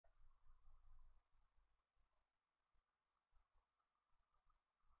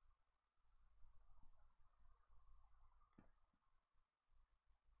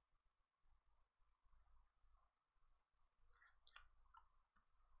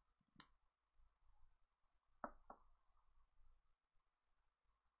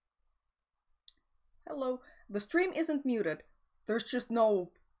Hello. The stream isn't muted. There's just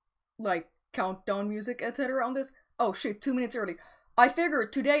no, like, countdown music, etc. on this. Oh shit, 2 minutes early. I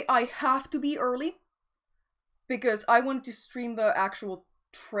figured today I have to be early because I wanted to stream the actual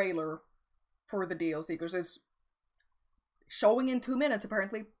trailer for the DLC because it's showing in 2 minutes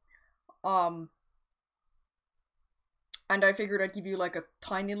apparently. And I figured I'd give you like a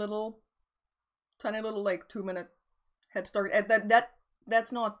tiny little like 2 minute head start. And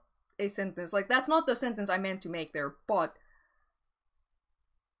that's not a sentence. Like, that's not the sentence I meant to make there, but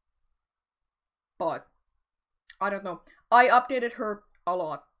I don't know. I updated her a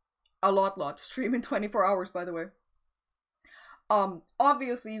lot. Stream in 24 hours, by the way.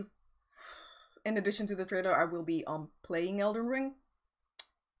 Obviously, in addition to the trailer, I will be playing Elden Ring.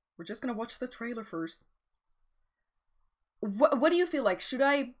 We're just gonna watch the trailer first. What do you feel like? Should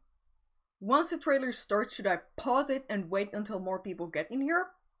I, once the trailer starts, should I pause it and wait until more people get in here?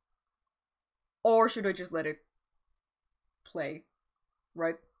 Or should I just let it play,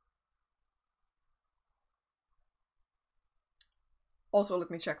 right? Also,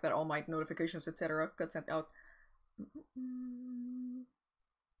 let me check that all my notifications, etc. got sent out.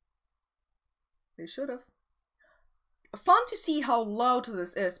 They should have. Fun to see how loud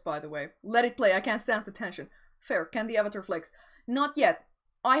this is, by the way. Let it play, I can't stand the tension. Fair, can the avatar flex? Not yet.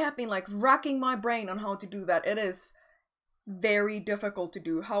 I have been like racking my brain on how to do that. It is very difficult to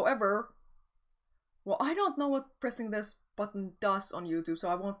do. However, well, I don't know what pressing this button does on YouTube, so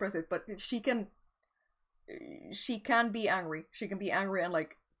I won't press it, but she can be angry. She can be angry and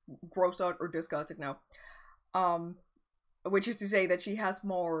like grossed out or disgusted now. Which is to say that she has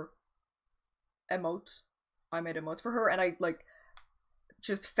more emotes. I made emotes for her and I like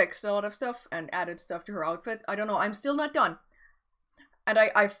just fixed a lot of stuff and added stuff to her outfit. I don't know, I'm still not done. And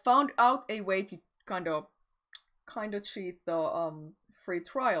I found out a way to kind of cheat the free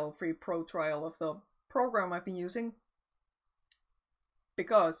pro trial of the program I've been using.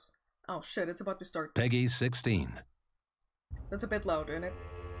 Because, oh shit, it's about to start. Peggy 16. That's a bit loud, isn't it?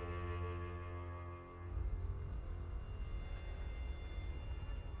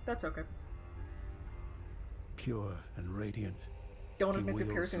 That's okay. Pure and radiant. Don't admit to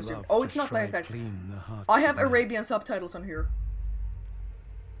piercing soon. Oh, it's not like that. I have Arabian subtitles on here.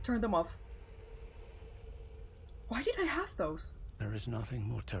 Turn them off. Why did I have those? There is nothing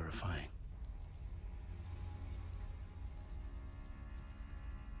more terrifying.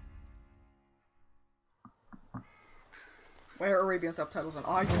 Where are Arabian subtitles on?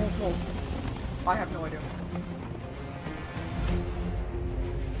 I don't know. I have no idea.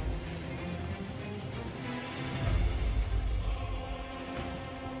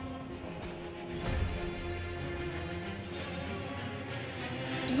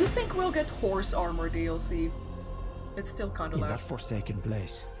 Do you think we'll get horse armor DLC? It's still kind of loud. In that forsaken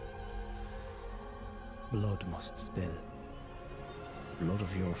place, blood must spill. Blood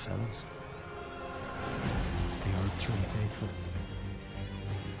of your fellows. They are true faithful.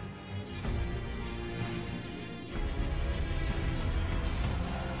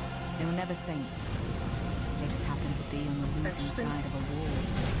 They were never saints. They just happened to be on the losing side of a war.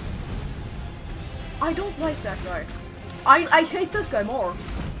 I don't like that guy. I hate this guy more.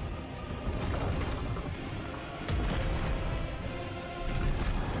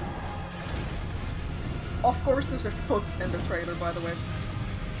 Of course there's a foot in the trailer, by the way.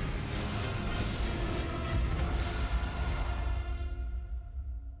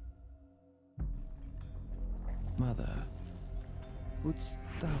 Mother, wouldst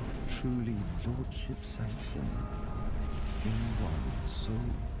thou truly lordship sanction in one so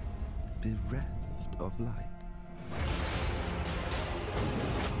bereft of light?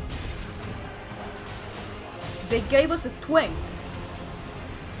 They gave us a twink.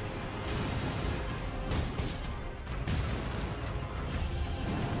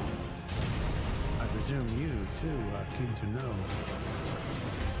 I presume you, too, are keen to know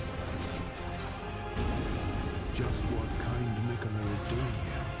just what kind Mikola is doing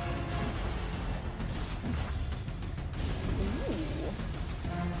here. Ooh.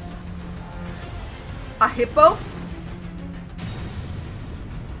 A hippo?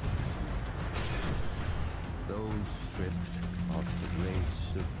 Those stripped of the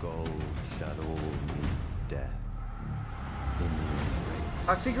grace of gold shall all meet death in the embrace.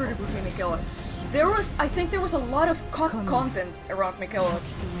 I figured it would be Mikola. I think there was a lot of content around Mikola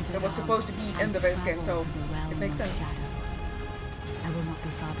that was supposed to be in the base game, so it makes sense. I will not be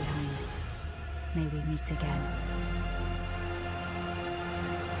far behind. May we meet again.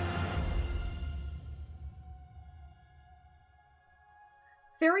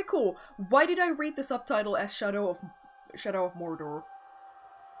 Very cool. Why did I read the subtitle as Shadow of Mordor?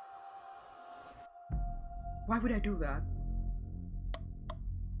 Why would I do that?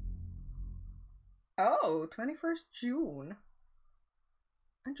 Oh, 21st June.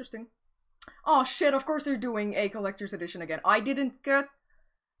 Interesting. Oh shit, of course they're doing a collector's edition again. I didn't get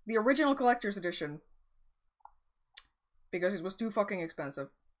the original collector's edition because it was too fucking expensive.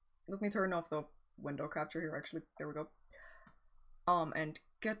 Let me turn off the window capture here, actually. There we go. And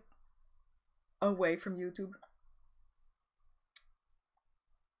get away from YouTube.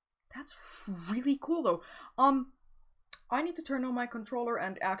 That's really cool though. I need to turn on my controller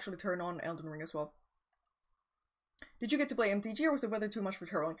and actually turn on Elden Ring as well. Did you get to play MTG or was the weather too much for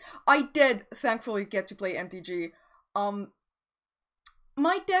traveling? I did thankfully get to play MTG.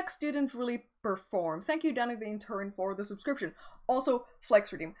 My decks didn't really perform. Thank you, Danny the Intern, for the subscription. Also,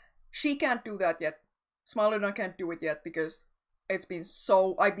 Flex Redeem. She can't do that yet. Smilodon can't do it yet because it's been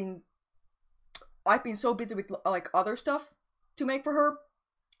so I've been so busy with like other stuff to make for her.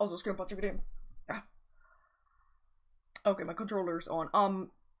 Also, Screen Punch Redeem. Ah. Okay, my controller's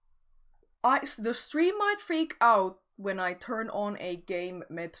on. The stream might freak out when I turn on a game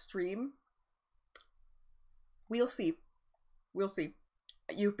mid-stream. We'll see. We'll see.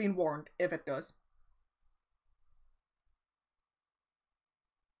 You've been warned if it does.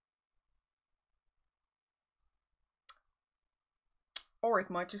 Or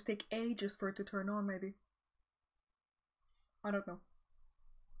it might just take ages for it to turn on, maybe. I don't know.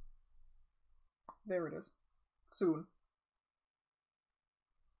 There it is. Soon.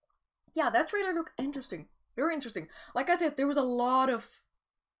 Yeah, that trailer looked interesting. Very interesting. Like I said, there was a lot of...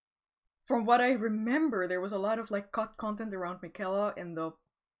 From what I remember, there was a lot of like cut content around Michaela in the...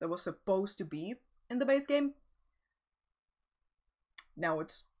 that was supposed to be in the base game. Now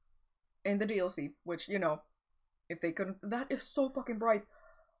it's in the DLC, which, you know, if they couldn't... That is so fucking bright.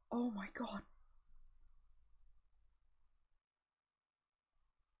 Oh my god.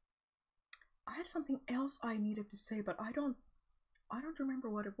 I had something else I needed to say, but I don't remember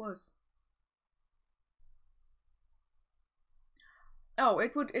what it was. Oh,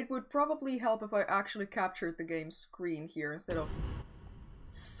 it would probably help if I actually captured the game screen here instead of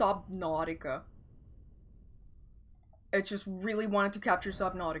Subnautica. It just really wanted to capture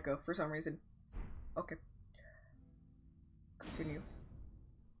Subnautica for some reason. Okay. Continue.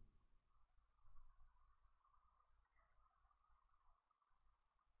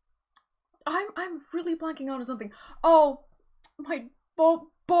 I'm really blanking out on something. Oh, my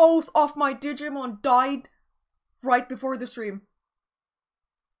both of my Digimon died right before the stream.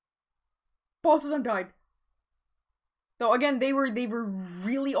 Both of them died. Though again, they were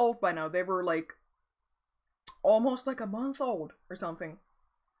really old by now. They were like almost like a month old or something.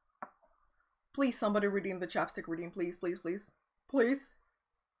 Please, somebody redeem the chapstick redeem, please, please, please. Please.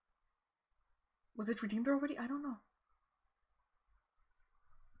 Was it redeemed already? I don't know.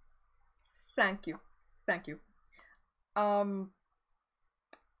 Thank you. Thank you. The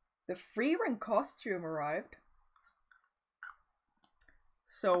free ring costume arrived.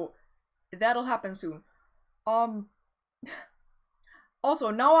 So that'll happen soon. Also,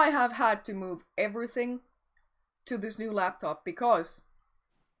 now I have had to move everything to this new laptop because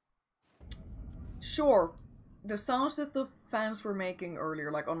sure, the sounds that the fans were making earlier,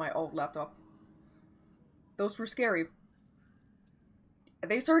 like on my old laptop, those were scary.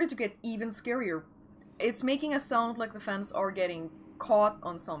 They started to get even scarier. It's making a sound like the fans are getting caught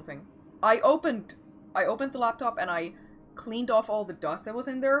on something. I opened the laptop and I cleaned off all the dust that was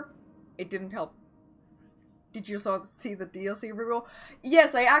in there. It didn't help. Did you see the DLC reveal?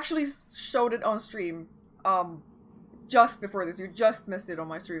 Yes, I actually showed it on stream. Just before this. You just missed it on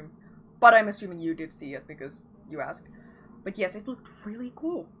my stream. But I'm assuming you did see it because you asked. But yes, it looked really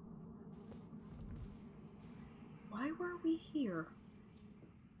cool. Why were we here?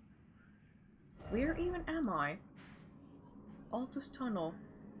 Where even am I? Altus Tunnel.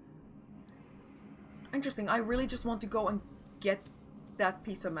 Interesting, I really just want to go and get that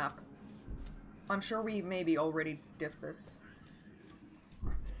piece of map. I'm sure we maybe already did this.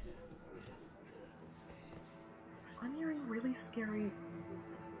 I'm hearing really scary...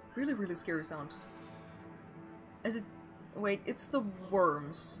 really scary sounds. Is it... Wait, it's the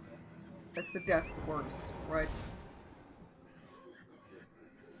worms. It's the death worms, right?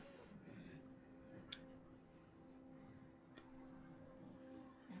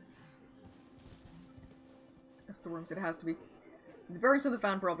 It's the worms, it has to be. The birds and the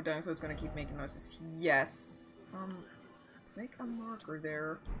fan probably dying, so it's gonna keep making noises. Yes. Make a marker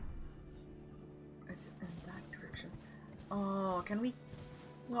there. It's in that direction. Oh, can we...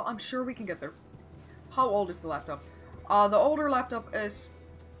 Well, I'm sure we can get there. How old is the laptop? The older laptop is...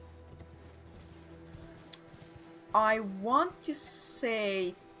 I want to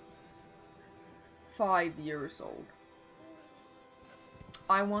say... 5 years old.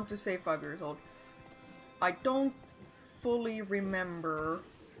 I want to say 5 years old. I don't fully remember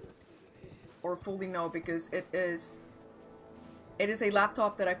or fully know because it is a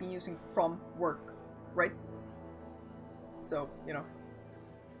laptop that I've been using from work, right? So, you know.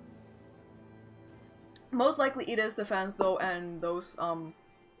 Most likely it is the fans though, and those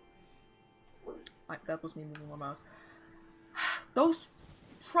that was me moving my mouse. Those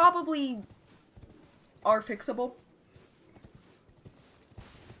probably are fixable.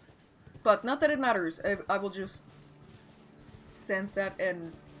 But not that it matters. I will just send that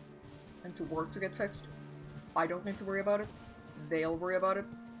into work to get fixed. I don't need to worry about it. They'll worry about it.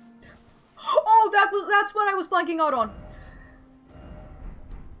 Oh, that's what I was blanking out on.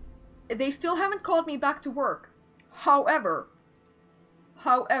 They still haven't called me back to work. However,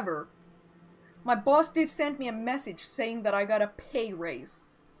 my boss did send me a message saying that I got a pay raise.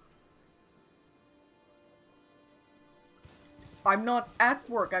 I'm not at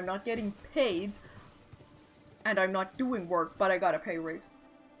work, I'm not getting paid, and I'm not doing work, but I got a pay raise.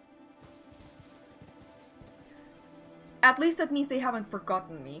 At least that means they haven't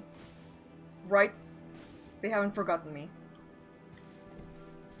forgotten me. Right? They haven't forgotten me.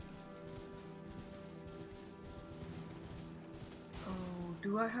 Oh,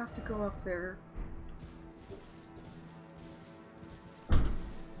 do I have to go up there?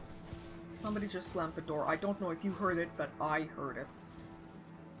 Somebody just slammed the door. I don't know if you heard it, but I heard it.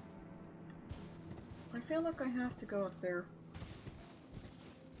 I feel like I have to go up there.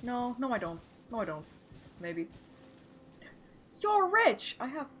 No, I don't. No, I don't. Maybe. You're rich! I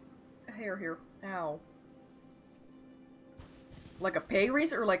have a hair here. Ow. Like a pay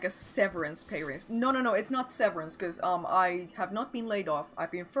raise or like a severance pay raise? No, it's not severance, because I have not been laid off.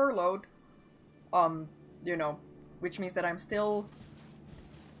 I've been furloughed. You know, which means that I'm still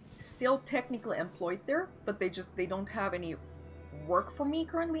technically employed there, but they don't have any work for me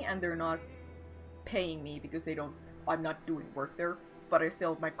currently, and they're not paying me because I'm not doing work there, but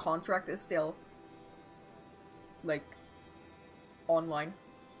my contract is still like online.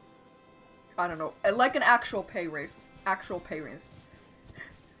 I don't know, like an actual pay raise.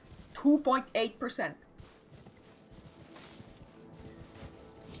 2.8%.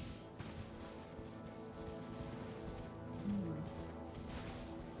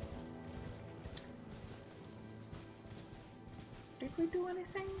 Did we do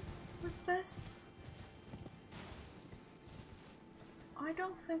anything with this? I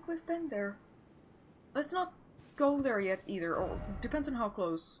don't think we've been there. Let's not go there yet either, or depends on how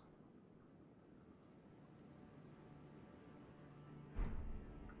close.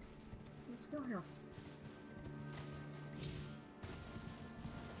 Let's go here.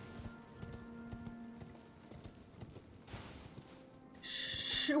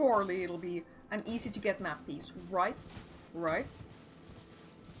 Surely it'll be an easy to get map piece, right? Right?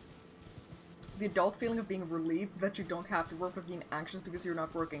 The adult feeling of being relieved that you don't have to work, but being anxious because you're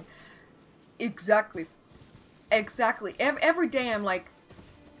not working. Exactly. Exactly. Every day I'm like,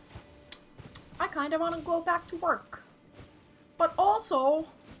 I kind of want to go back to work. But also,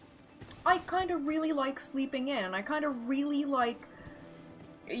 I kind of really like sleeping in. I kind of really like,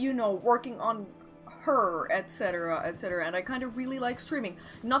 you know, working on her, etc., etc. And I kind of really like streaming.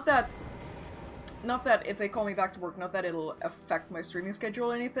 Not that if they call me back to work, not that it'll affect my streaming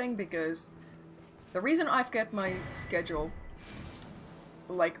schedule or anything, because the reason I've kept my schedule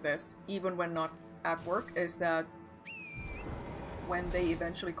like this, even when not at work, is that when they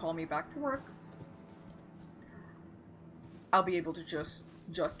eventually call me back to work, I'll be able to just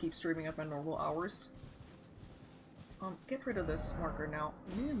keep streaming at my normal hours. Get rid of this marker now.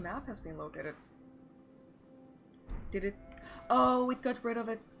 New map has been located. Did it? Oh, it got rid of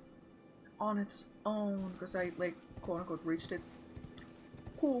it on its own, because I, like, quote-unquote reached it.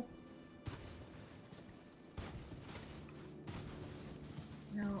 Cool.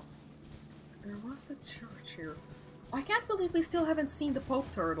 Now, there was the church here. I can't believe we still haven't seen the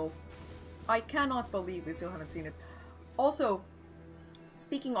Pope Turtle. I cannot believe we still haven't seen it. Also,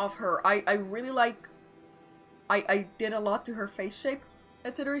 speaking of her, I really like... I did a lot to her face shape,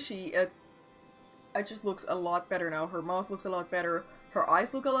 etc. It just looks a lot better now. Her mouth looks a lot better. Her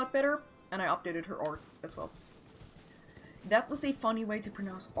eyes look a lot better. And I updated her art as well. That was a funny way to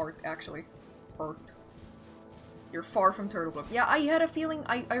pronounce art, actually. Art. You're far from Turtle Club. Yeah, I had a feeling,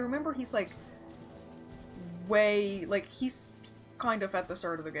 I remember he's like, way, like, he's kind of at the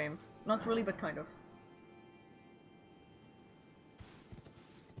start of the game. Not really, but kind of.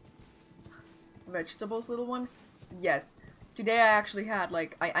 Vegetables, little one? Yes. Today I actually had,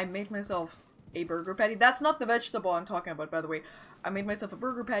 like, I made myself a burger patty. That's not the vegetable I'm talking about, by the way. I made myself a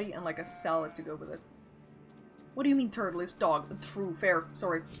burger patty and like a salad to go with it. What do you mean turtle is dog? True, fair,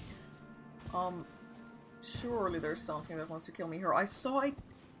 sorry. Surely there's something that wants to kill me here. I saw a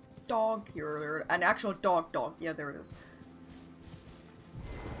dog here earlier. An actual dog. Yeah, there it is.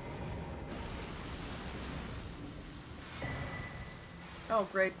 Oh,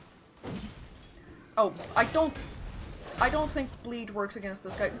 great. Oh, I don't think bleed works against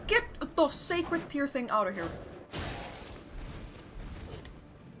this guy. Get the sacred tear thing out of here.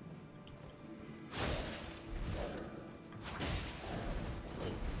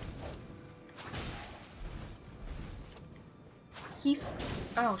 He's...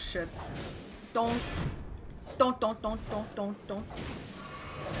 Oh, shit. Don't.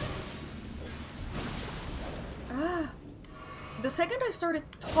 Ah. The second I started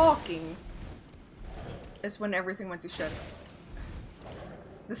talking is when everything went to shit.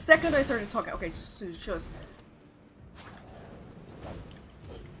 The second I started talking... Okay, just...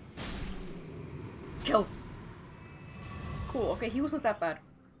 Kill. Cool, okay, he wasn't that bad.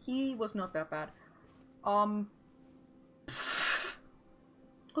 He was not that bad.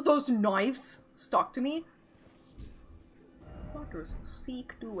 Those knives stuck to me. Doctors,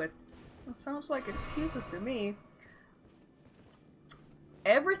 seek, do it. That sounds like excuses to me.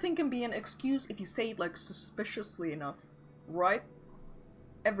 Everything can be an excuse if you say it like suspiciously enough, right?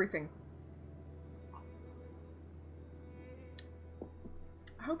 Everything.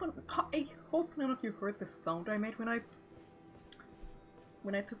 I hope none of you heard the sound I made when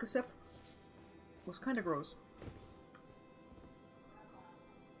I took a sip. It was kind of gross.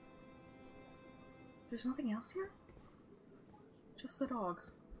 There's nothing else here? Just the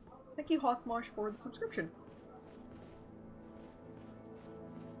dogs. Thank you, Hosmosh, for the subscription.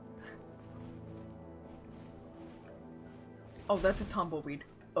 Oh, that's a tumbleweed.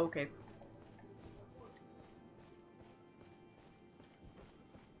 Okay.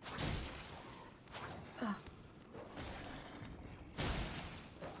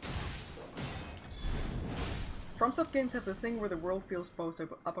 FromSoft games have this thing where the world feels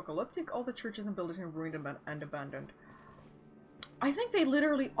post-apocalyptic, all the churches and buildings are ruined and abandoned. I think they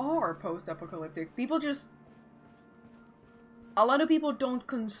literally are post-apocalyptic. People just... A lot of people don't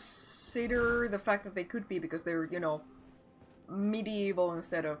consider the fact that they could be because they're, you know, medieval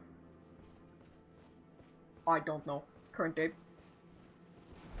instead of... I don't know. Current day.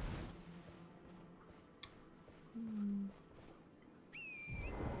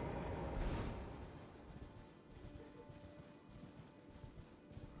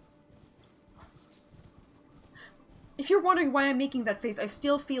 If you're wondering why I'm making that face, I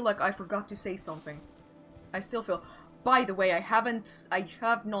still feel like I forgot to say something. I still feel... By the way, I have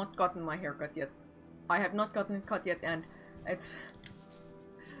not gotten my hair cut yet. I have not gotten it cut yet, and it's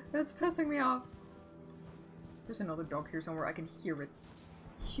pissing me off. There's another dog here somewhere, I can hear it.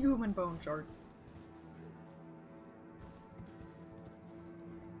 Human bone shard.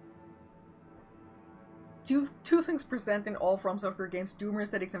 Two things present in all From Software games: Doomer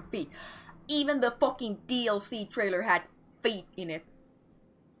aesthetics and feet. Even the fucking DLC trailer had feet in it.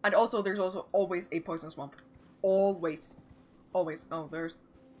 And also, there's also always a poison swamp. Always. Always. Oh,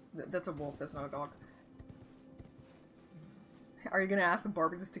 that's a wolf, that's not a dog. Are you gonna ask the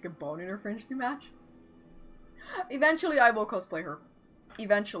Barbie to stick a bone in her fringe to match? Eventually, I will cosplay her.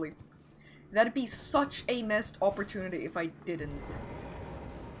 Eventually. That'd be such a missed opportunity if I didn't.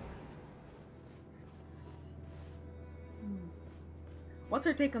 What's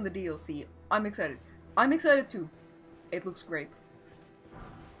our take on the DLC? I'm excited. I'm excited too. It looks great.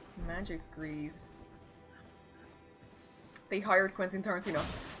 Magic grease. They hired Quentin Tarantino.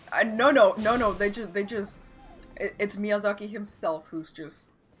 No. They just. It's Miyazaki himself who's just.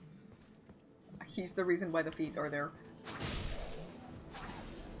 He's the reason why the feet are there.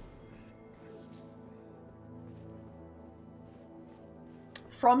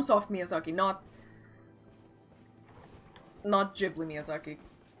 FromSoft Miyazaki, not Ghibli Miyazaki,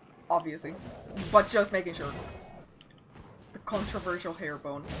 obviously, but just making sure. The controversial hair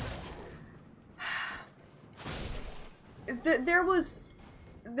bone. There was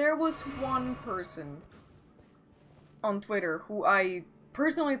one person on Twitter who I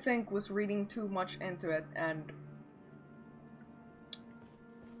personally think was reading too much into it and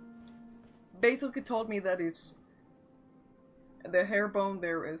basically told me that it's the hair bone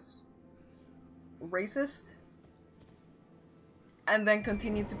there is racist. And then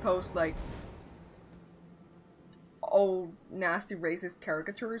continued to post, like, old, nasty, racist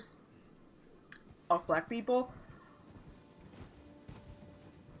caricatures of black people.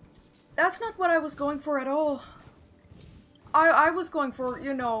 That's not what I was going for at all. I was going for,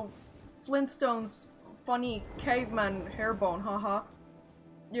 you know, Flintstones funny caveman hairbone, haha.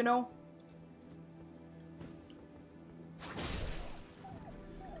 You know?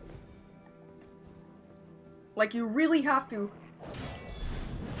 Like, you really have to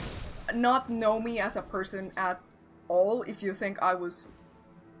not know me as a person at all if you think I was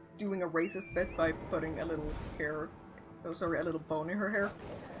doing a racist bit by putting a little hair, oh sorry, a little bone in her hair.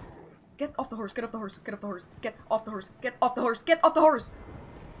 Get off the horse, get off the horse, get off the horse, get off the horse, get off the horse, get off the horse!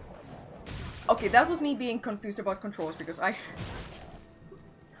 Okay, that was me being confused about controls because I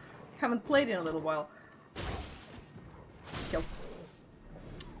haven't played in a little while. Kill.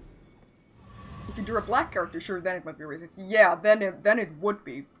 If you drew a black character, sure, then it might be racist. Yeah, then it would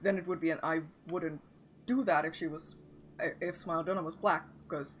be. Then it would be, and I wouldn't do that if she was, if Smiledonna was black,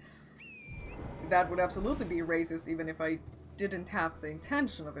 because that would absolutely be racist, even if I didn't have the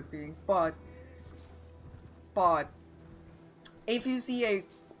intention of it being. But if you see a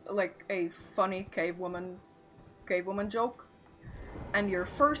funny cavewoman joke, and your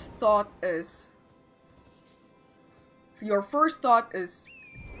first thought is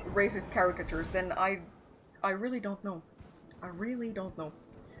racist caricatures, then I really don't know. I really don't know.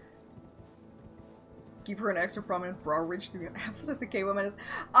 Give her an extra prominent brow ridge to emphasize the cavewoman is.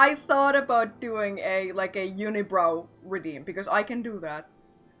 I thought about doing a unibrow redeem because I can do that.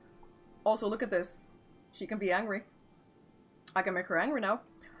 Also, look at this. She can be angry. I can make her angry now.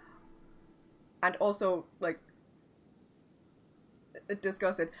 And also, like,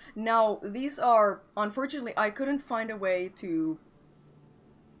 disgusted. Now, these are, unfortunately, I couldn't find a way to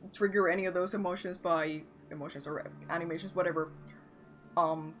trigger any of those emotions by, or animations, whatever,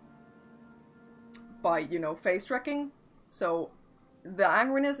 by, you know, face tracking. So, the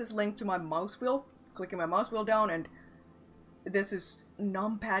angriness is linked to my mouse wheel, clicking my mouse wheel down, and this is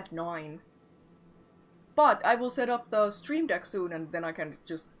numpad 9. But I will set up the Stream Deck soon, and then I can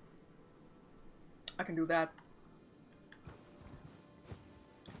just, I can do that.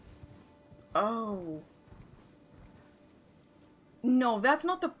 Oh. No, that's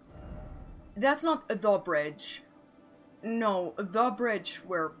not the bridge. No, the bridge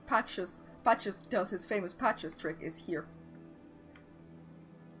where Patches does his famous Patches trick is here.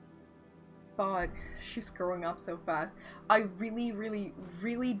 But she's growing up so fast. I really, really,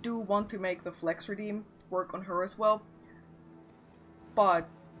 really do want to make the Flex Redeem work on her as well. But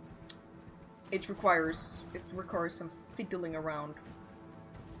it requires some fiddling around.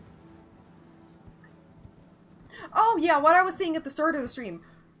 Oh yeah, what I was saying at the start of the stream,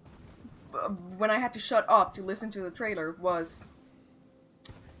 when I had to shut up to listen to the trailer, was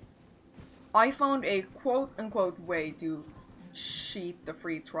I found a quote-unquote way to cheat the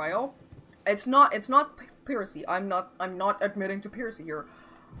free trial. It's not piracy. I'm not admitting to piracy here.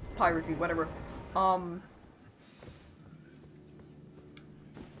 Piracy, whatever.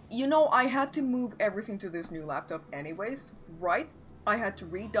 You know, I had to move everything to this new laptop anyways, right? I had to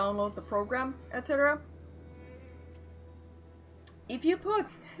re-download the program, etc. If you put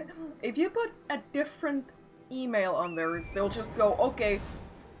a different email on there, they'll just go, okay,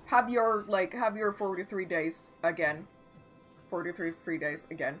 have your 43 days again. 43 free days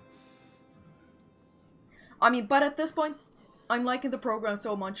again. I mean, but at this point, I'm liking the program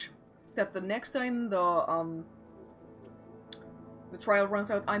so much that the next time the trial runs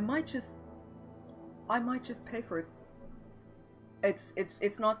out, I might just pay for it.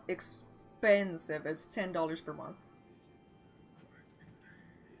 It's not expensive, it's $10 per month.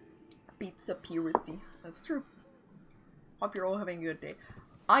 Pizza piracy. That's true. Hope you're all having a good day.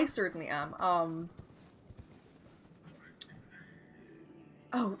 I certainly am.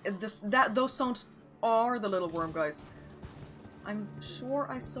 Oh, those sounds are the little worm guys. I'm sure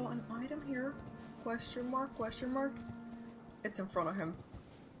I saw an item here. Question mark, question mark. It's in front of him.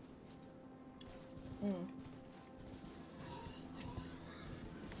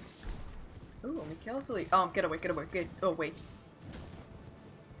 Ooh, Mikhail's elite. Get away, get away, get. Oh, wait.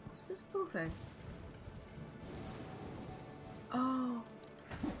 What's this blue thing? Oh.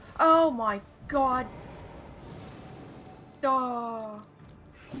 Oh my god. Duh.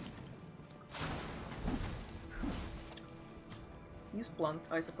 Use blunt,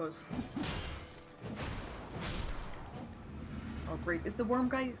 I suppose. Oh great, is the worm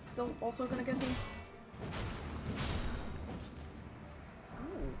guy still also gonna get me?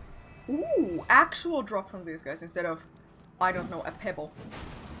 Ooh. Ooh, actual drop from these guys instead of, I don't know, a pebble.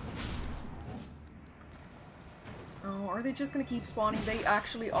 Oh, are they just gonna keep spawning? They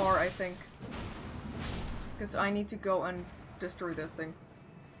actually are, I think. Because I need to go and destroy this thing.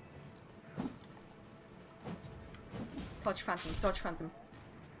 Touch phantom, touch phantom.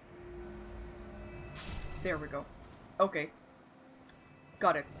 There we go. Okay.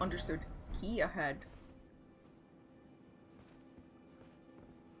 Got it. Understood. key ahead.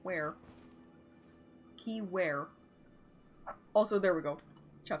 Where? Key where? Also, there we go.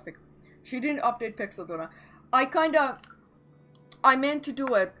 Chapstick. She didn't update Perkelator. I meant to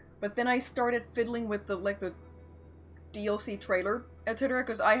do it, but then I started fiddling with the, like, the DLC trailer, etc.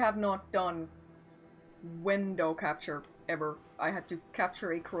 Because I have not done window capture ever. I had to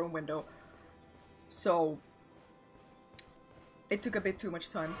capture a Chrome window. So, it took a bit too much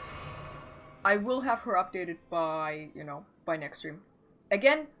time. I will have her updated by, you know, by next stream.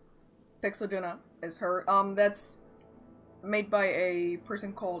 Again, Perkelator is her. That's made by a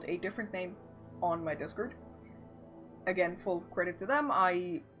person called A Different Name on my Discord. Again, full credit to them.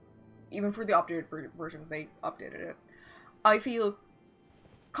 Even for the updated version, they updated it. I feel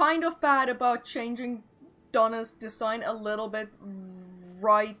kind of bad about changing Donna's design a little bit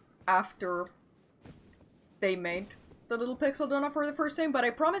right after they made the little pixel Donna for the first time, but I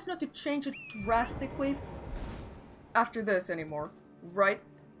promise not to change it drastically after this anymore. Right?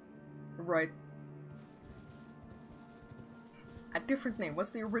 Right. A Different Name. What's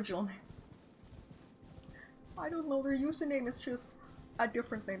the original name? I don't know. Their username is just A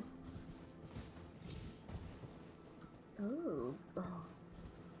Different Name. Oh. Oh.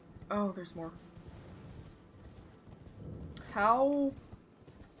 Oh, there's more. How?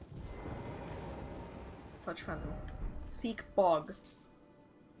 Touch Phantom. Seek Bog.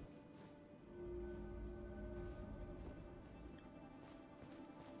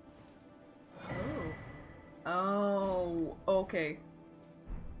 Oh, okay.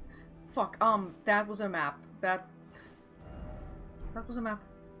 Fuck, that was a map. That was a map.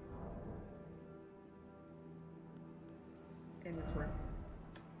 Inventory.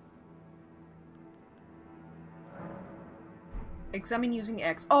 Examine using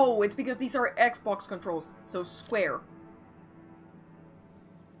X. Oh, it's because these are Xbox controls, so square.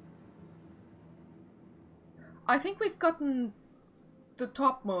 I think we've gotten the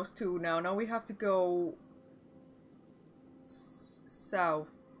topmost two now. Now we have to go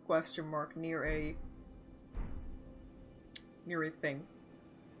south, question mark, near a thing.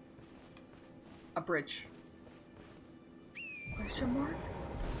 A bridge. Question mark?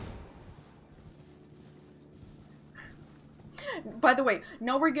 By the way,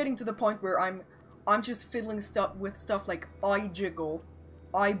 now we're getting to the point where I'm just fiddling with stuff like eye jiggle,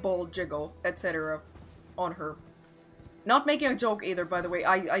 eyeball jiggle, etc. on her. Not making a joke either, by the way.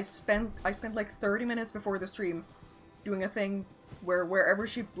 I spent like 30 minutes before the stream doing a thing where wherever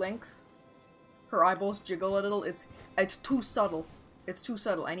she blinks, her eyeballs jiggle a little. It's too subtle. It's too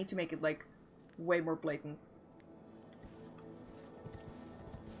subtle. I need to make it like way more blatant.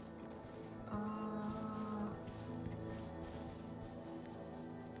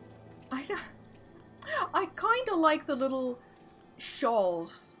 I kind of like the little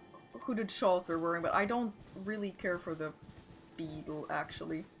shawls, hooded shawls they're wearing, but I don't really care for the beetle,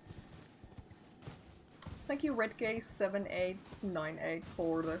 actually. Thank you, Redcase7898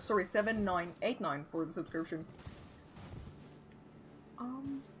 for the, sorry, 7989 for the subscription.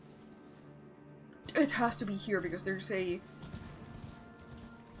 It has to be here because there's a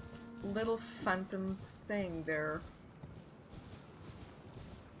little phantom thing there.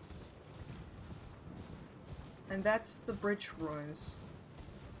 And that's the bridge ruins.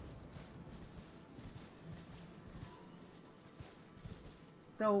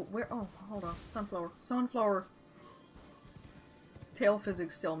 Though, where- oh, hold on. Sunflower. Sunflower! Tail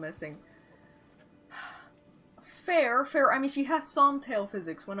physics still missing. Fair, fair. I mean, she has some tail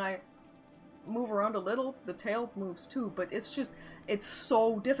physics. When I move around a little, the tail moves too, but it's just, it's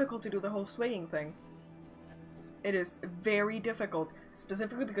so difficult to do the whole swaying thing. It is very difficult,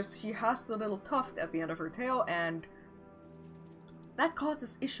 specifically because she has the little tuft at the end of her tail, and that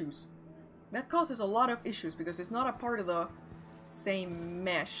causes issues. That causes a lot of issues because it's not a part of the same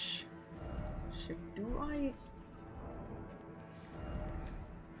mesh. Shit, do I?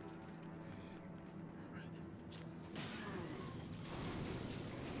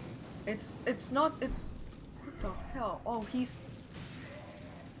 It's not, it's, what the hell? Oh, he's,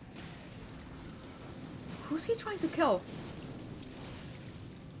 who's he trying to kill?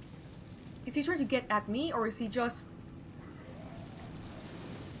 Is he trying to get at me, or is he just...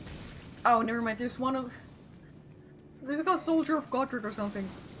 Oh, never mind, there's one of... There's like a soldier of Godric or something.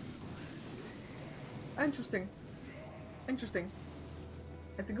 Interesting. Interesting.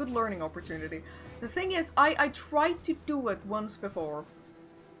 It's a good learning opportunity. The thing is, I tried to do it once before.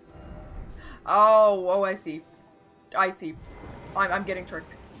 Oh, I see. I see. I'm getting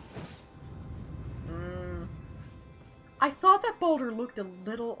tricked. I thought that boulder looked a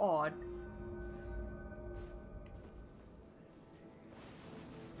little odd.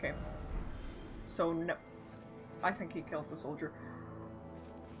 Okay. So no. I think he killed the soldier.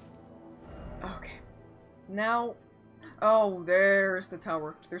 Okay. Now... Oh, there's the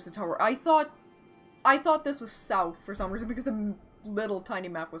tower. There's the tower. I thought this was south for some reason because the little tiny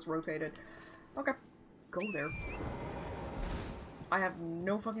map was rotated. Okay. Go there. I have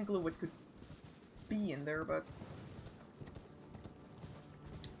no fucking clue what could be in there, but...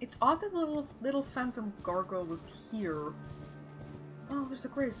 It's odd that the little phantom gargoyle was here. Oh, there's a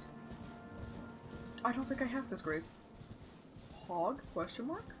grace. I don't think I have this grace. Hog? Question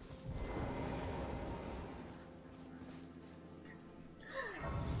mark?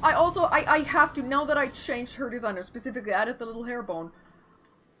 I have to, now that I changed her designer, specifically added the little hair bone,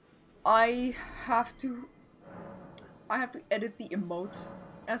 I have to edit the emotes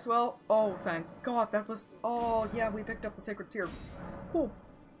as well. Oh, thank God, that was, oh yeah, we picked up the sacred tear. Cool.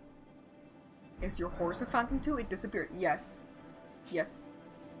 Is your horse a phantom too? It disappeared. Yes. Yes.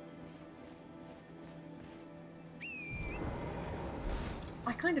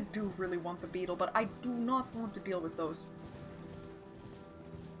 I kind of do really want the beetle, but I do not want to deal with those.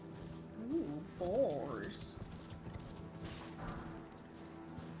 Ooh, boars.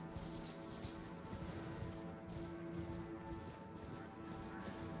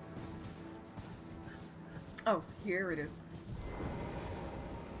 Oh, here it is.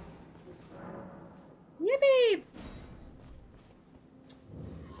 Yippee!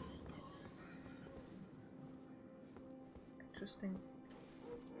 Interesting.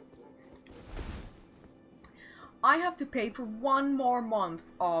 I have to pay for 1 more month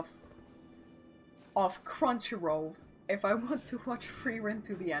of Crunchyroll if I want to watch Free Rent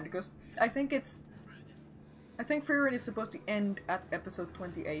to the end, because I think Free Rent is supposed to end at episode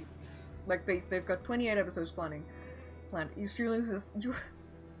 28. Like they've got 28 episodes planned.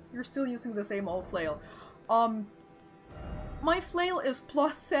 You're still using the same old flail. My flail is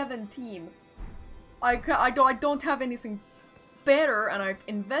plus 17. I don't have anything better, and I've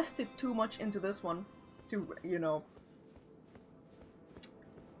invested too much into this one to, you know,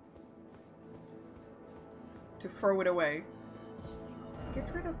 to throw it away. Get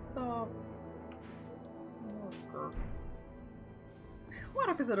rid of the worker. What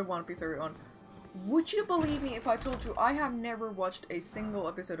episode of One Piece are you on? Would you believe me if I told you I have never watched a single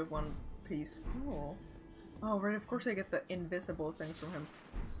episode of One Piece? Oh. Oh, right, of course I get the invisible things from him.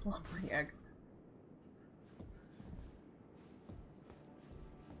 Slumbering egg.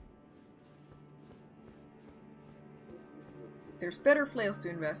 There's better flails to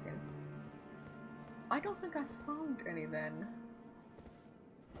invest in. I don't think I found any then.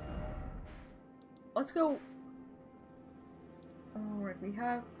 Let's go. Alright, we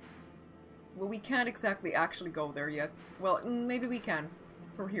have... Well, we can't exactly actually go there yet. Well, maybe we can.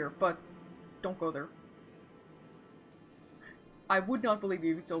 Through here, but don't go there. I would not believe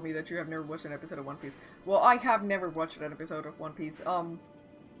you if you told me that you have never watched an episode of One Piece. Well, I have never watched an episode of One Piece.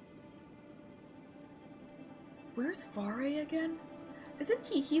 Where's Vare again? Isn't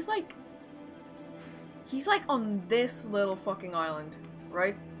he? He's like on this little fucking island,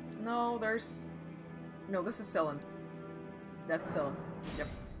 right? No, there's... No, this is Selen. That's Selen. Yep.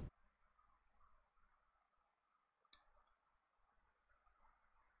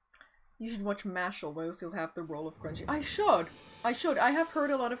 You should watch Mashal while you still have the role of Crunchy. I should! I should! I have heard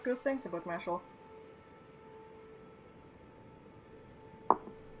a lot of good things about Mashal.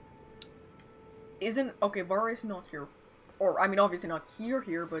 Isn't... Okay, Vara is not here. Or, I mean, obviously not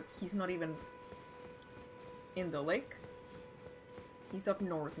here, but he's not even in the lake. He's up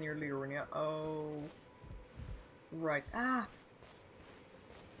north near Liurnia. Oh. Right. Ah!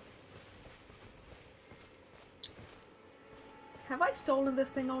 Have I stolen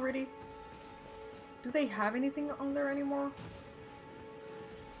this thing already? Do they have anything on there anymore?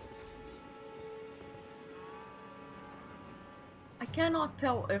 I cannot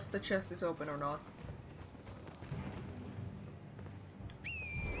tell if the chest is open or not.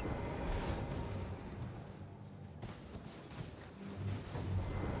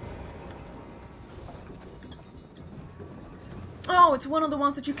 Oh, it's one of the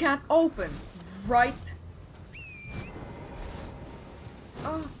ones that you can't open, right?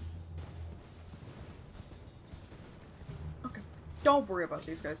 Oh. Okay. Don't worry about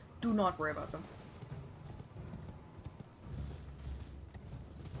these guys. Do not worry about them.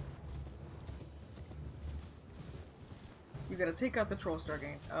 You gotta take out the troll star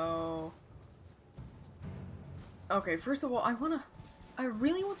game. Oh. Okay, first of all, I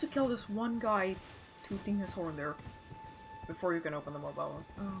really want to kill this one guy tooting his horn there before you can open the mobile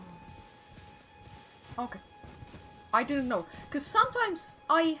ones. Oh. Okay. I didn't know. Because sometimes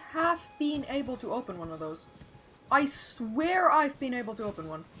I have been able to open one of those. I swear I've been able to open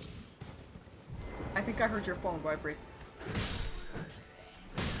one. I think I heard your phone vibrate.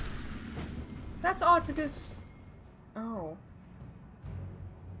 That's odd because... Oh.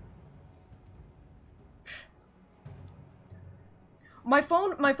 My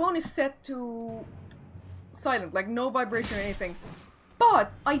phone is set to silent, like no vibration or anything.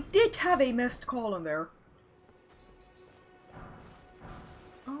 But I did have a missed call in there.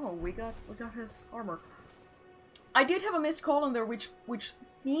 Oh, we got his armor. I did have a missed call in there, which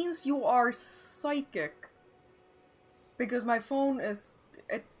means you are psychic. Because my phone is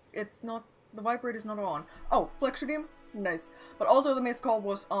it's not, the vibrate is not on. Oh, Flexidium? Nice. But also the missed call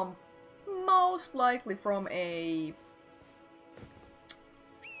was most likely from a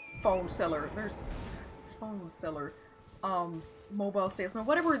phone seller. There's phone seller. Mobile salesman,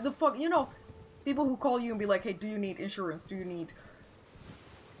 whatever the fuck, you know, people who call you and be like, hey, do you need insurance? Do you need,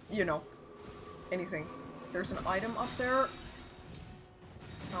 you know, anything? There's an item up there.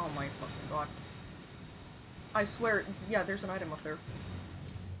 Oh my fucking god. I swear, yeah, there's an item up there.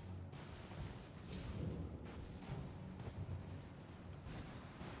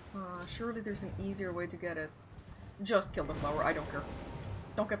 Surely there's an easier way to get it. Just kill the flower, I don't care.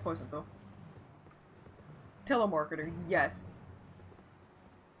 Don't get poisoned though. Telemarketer, yes.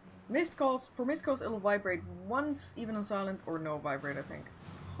 Missed calls, for missed calls it'll vibrate once, even on silent, or no vibrate, I think.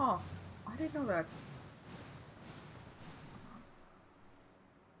 Huh, I didn't know that.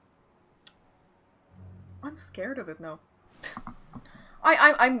 I'm scared of it now.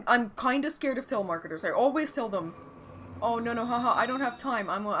 I'm kinda scared of telemarketers. I always tell them, oh no, haha, I don't have time,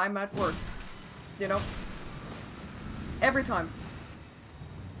 I'm at work. You know? Every time.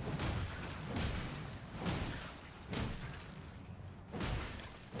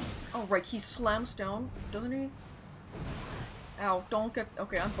 Oh, right, he slams down, doesn't he? Ow, don't get...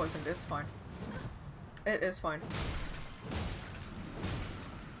 Okay, I'm poisoned, it's fine. It is fine.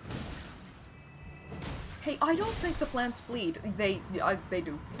 Hey, I don't think the plants bleed. They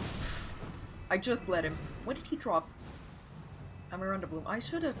do. I just bled him. What did he drop? A Miranda Bloom. I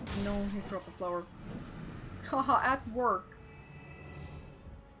should have known he'd drop a flower. Haha, at work.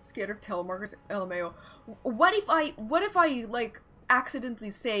 Scared of telemarketers, LMAO. What if I, like, accidentally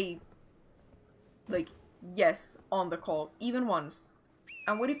say, like, yes on the call, even once?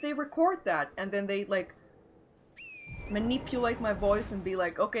 And what if they record that and then they, like, manipulate my voice and be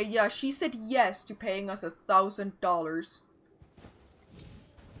like, okay, yeah, she said yes to paying us $1,000.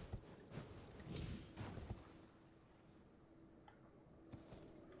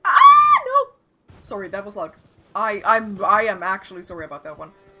 Ah, no! Sorry, that was loud. I am actually sorry about that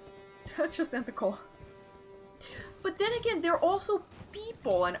one. Just end the call. But then again, they're also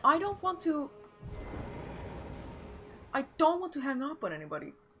people, and I don't want to hang up on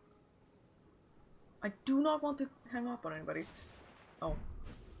anybody. I do not want to hang up on anybody. Oh.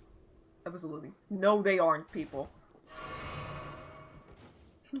 That was a Lily. No, they aren't people.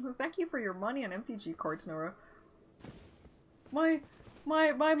 Thank you for your money and MTG cards, Nora. My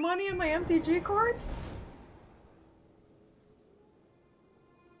money and my MTG cards?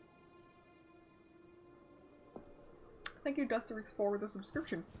 Thank you, Dusterix, for the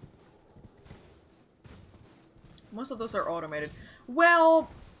subscription. Most of those are automated. Well,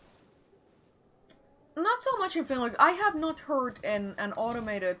 not so much in Finland. I have not heard an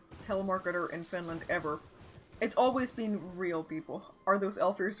automated telemarketer in Finland ever. It's always been real people. Are those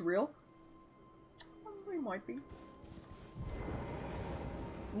elfers real? They might be.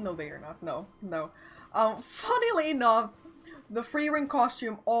 No, they are not. No, no. Funnily enough, the free ring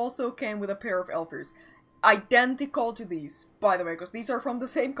costume also came with a pair of elfers. Identical to these, by the way, because these are from the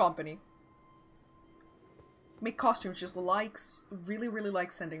same company. Make costumes just likes, really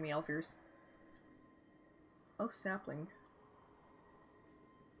likes sending me elfers. Oh, sapling.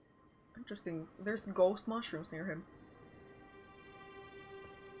 Interesting. There's ghost mushrooms near him.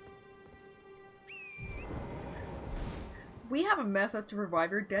 We have a method to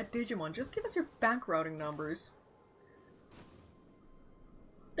revive your dead Digimon. Just give us your bank routing numbers.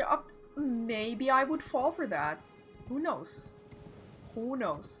 Maybe I would fall for that. Who knows? Who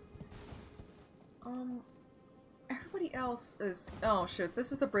knows? Everybody else is... Oh shit,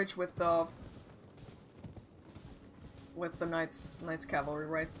 this is the bridge with the Knights Cavalry,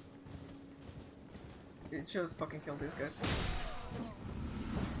 right? It just fucking killed these guys.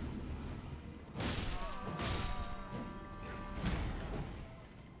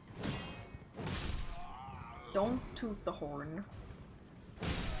 Don't toot the horn.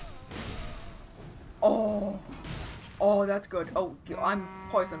 Oh! Oh, that's good. Oh, I'm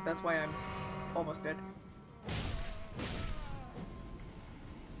poisoned. That's why I'm almost dead.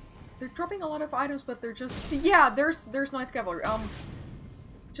 They're dropping a lot of items, but they're just... Yeah, there's Knights Cavalry.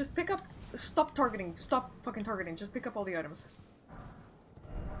 Just pick up... Stop targeting. Stop fucking targeting. Just pick up all the items.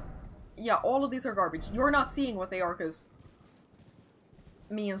 Yeah, all of these are garbage. You're not seeing what they are, because...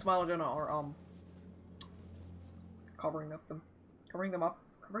 me and Smilodona are, covering up them. Covering them up.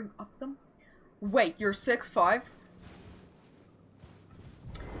 Covering up them? Wait, you're 6'5"?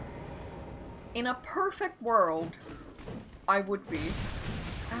 In a perfect world, I would be.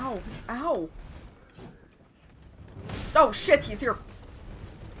 Ow. Ow. Oh shit, he's here.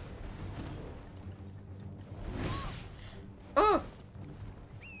 Ugh.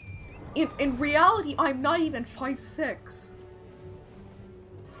 In reality, I'm not even 5'6".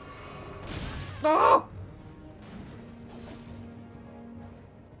 Oh!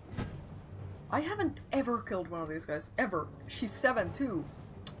 I haven't ever killed one of these guys. Ever. She's 7 too.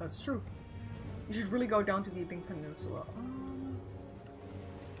 That's true. You should really go down to Weeping Peninsula.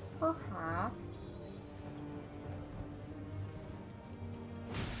 Perhaps.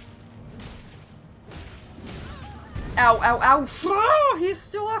 Ow, ow, ow! Oh, he's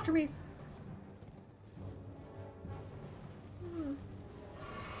still after me!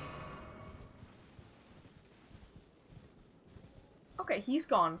 Okay, he's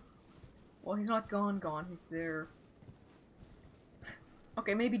gone. Well, he's not gone, he's there.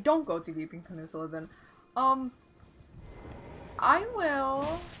 Okay, maybe don't go to Weeping Peninsula then. I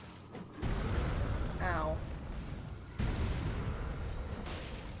will... Ow.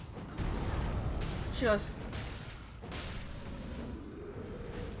 Just...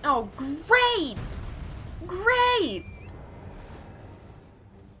 Oh, great! Great!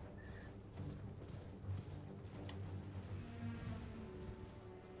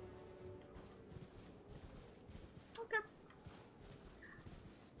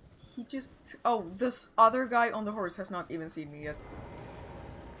 He just... Oh, this other guy on the horse has not even seen me yet.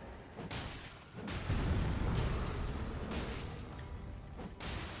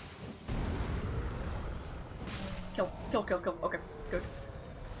 Kill, kill, kill, kill. Okay, good.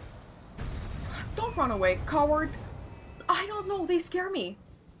 Don't run away, coward! I don't know, they scare me.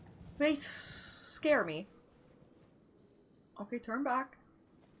 They scare me. Okay, turn back.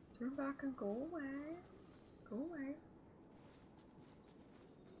 Turn back and go away. Go away.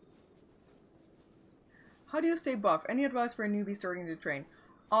 How do you stay buff? Any advice for a newbie starting to train?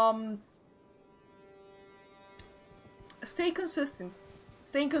 Stay consistent.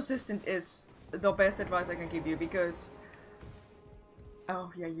 Staying consistent is the best advice I can give you, because...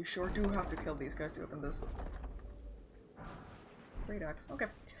 Oh, yeah, you sure do have to kill these guys to open this. Great axe. Okay.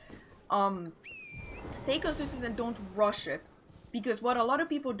 Stay consistent and don't rush it. Because what a lot of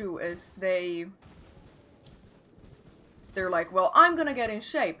people do is they're like, well, I'm gonna get in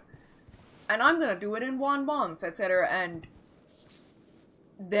shape. And I'm gonna do it in 1 month, etc. And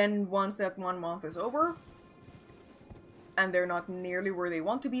then once that 1 month is over, and they're not nearly where they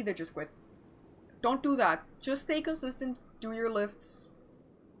want to be, they just quit. Don't do that. Just stay consistent, do your lifts,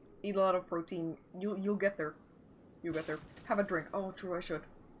 eat a lot of protein. You'll get there. You'll get there. Have a drink. Oh, true, I should.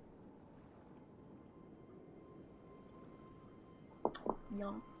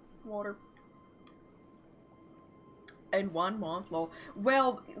 Yum. Water. In 1 month, lol.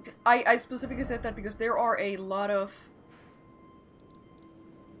 Well, I specifically said that because there are a lot of...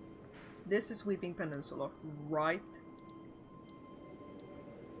 This is Weeping Peninsula, right?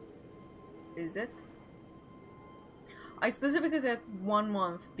 Is it? I specifically said 1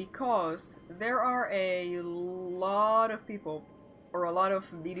 month because there are a lot of people, or a lot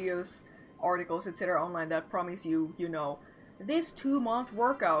of videos, articles, etc. online that promise you, you know, this 2-month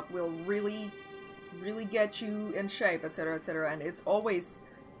workout will really get you in shape, etc, etc, and it's always...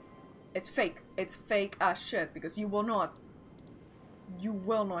 It's fake. It's fake as shit, because you will not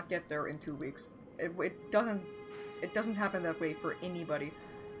get there in 2 weeks. It doesn't happen that way for anybody.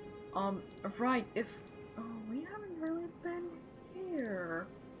 Right, if... Oh, we haven't really been here.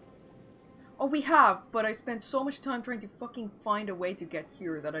 Oh, we have, but I spent so much time trying to fucking find a way to get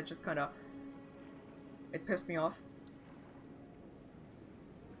here that I just kinda... It pissed me off.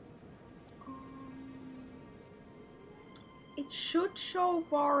 It should show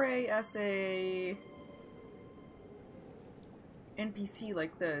Vare as a... NPC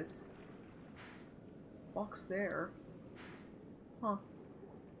like this. Box there. Huh.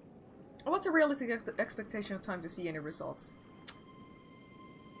 What's a realistic expectation of time to see any results?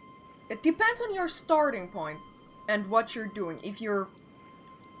 It depends on your starting point and what you're doing. If you're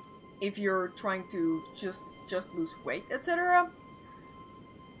trying to just lose weight, etc.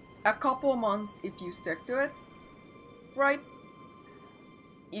 A couple months if you stick to it, right?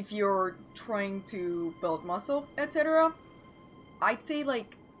 If you're trying to build muscle, etc. I'd say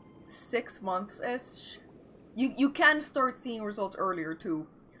like 6 months-ish. You can start seeing results earlier too.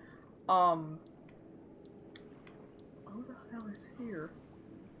 Who the hell is here?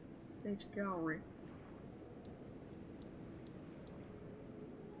 Sage Gallery.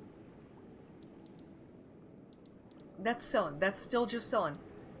 That's selling. That's still just selling.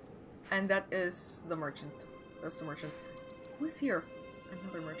 And that is the merchant. That's the merchant. Who's here?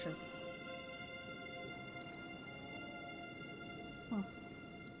 Another merchant.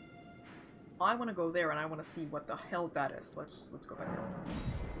 I want to go there and I want to see what the hell that is. Let's go back there.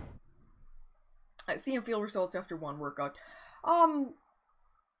 I see and feel results after one workout.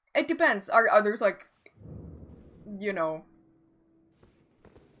 It depends. Are there's like, you know,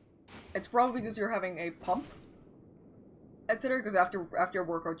 it's probably because you're having a pump, etc. Because after a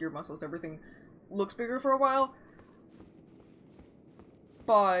workout, your muscles, everything looks bigger for a while.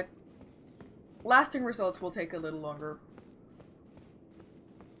 But lasting results will take a little longer.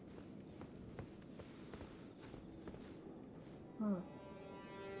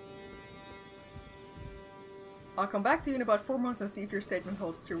 I'll come back to you in about 4 months and see if your statement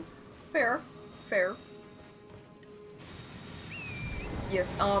holds true. Fair. Fair.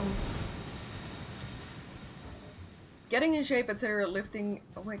 Yes, getting in shape, etc., lifting...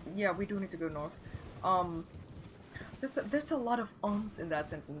 Oh, wait, yeah, we do need to go north. There's a lot of ums in that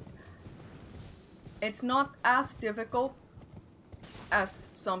sentence. It's not as difficult as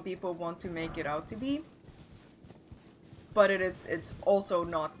some people want to make it out to be. But it's also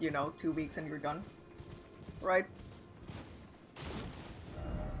not, you know, 2 weeks and you're done. Right?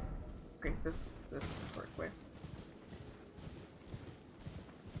 Okay, this is the correct way.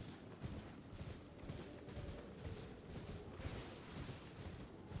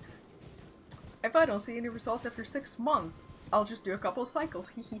 If I don't see any results after 6 months, I'll just do a couple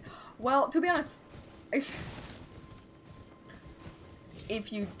cycles. Hehe. Well, to be honest, if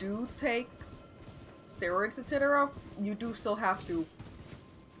you do take steroids, etc., you do still have to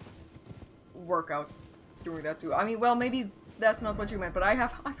work out doing that too. I mean, well, maybe that's not what you meant, but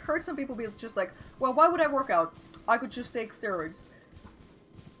I've heard some people be just like, well, why would I work out? I could just take steroids.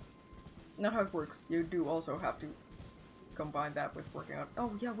 Not how it works. You do also have to combine that with working out.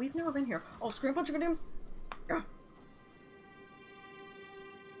 Oh yeah, we've never been here. Oh, screen punching at him? Yeah.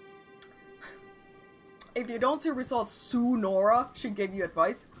 If you don't see results, sue Nora. She gave you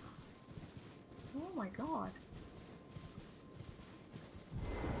advice. Oh my god.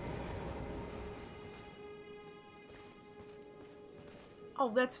 Oh,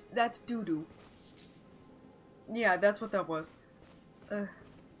 that's doo-doo. Yeah, that's what that was.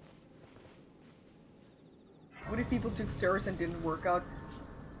 What if people took steroids and didn't work out?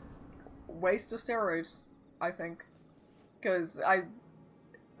 Waste of steroids, I think. Because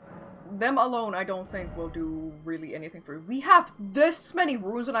them alone, I don't think will do really anything for you. We have this many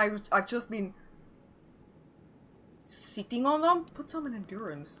runes and I've just been sitting on them? Put some in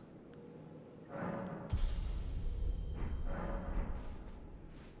endurance.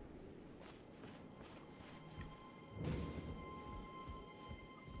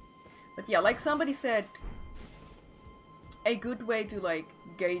 But yeah, like somebody said, a good way to like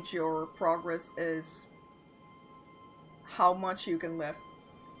gauge your progress is how much you can lift,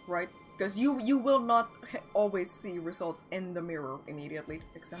 right? Because you will not always see results in the mirror immediately.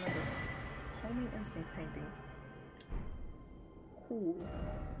 Examine this Holy Instinct painting. Cool.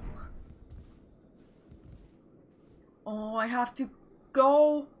 Oh, I have to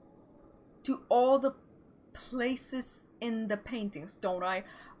go to all the places in the paintings, don't I?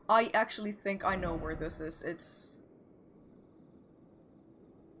 I actually think I know where this is.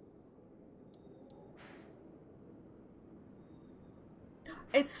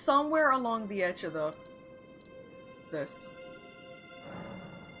 It's somewhere along the edge of this.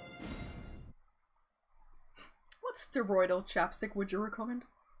 What steroidal chapstick would you recommend?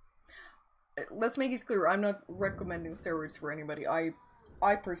 Let's make it clear, I'm not recommending steroids for anybody. I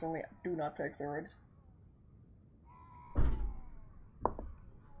personally do not take steroids.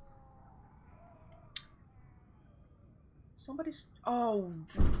 Somebody's... Oh.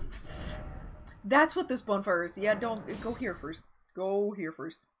 That's what this bonfire is. Yeah, don't... Go here first. Go here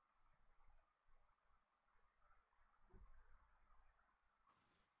first.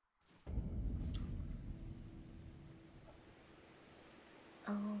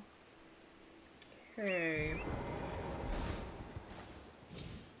 Okay.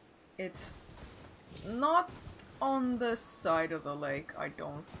 It's not on this side of the lake, I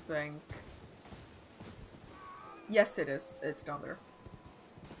don't think. Yes, it is. It's down there.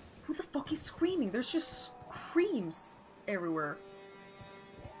 Who the fuck is screaming? There's just screams everywhere.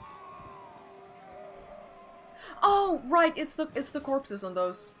 Oh, right. It's the corpses on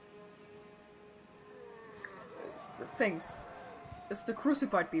those things. It's the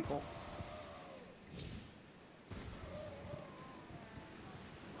crucified people.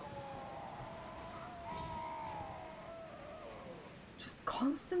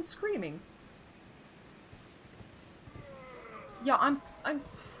 isn't screaming. Yeah, I'm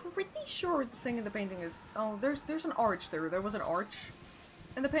pretty sure the thing in the painting is... Oh, there's an arch there. There was an arch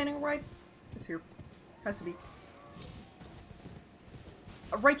in the painting, right? It's here. Has to be.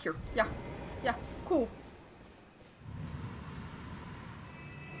 Right here. Yeah. Yeah. Cool.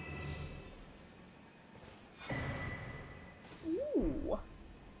 Ooh.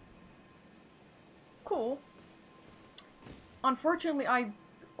 Cool. Unfortunately, I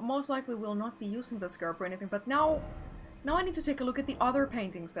most likely will not be using that scarab or anything, but now I need to take a look at the other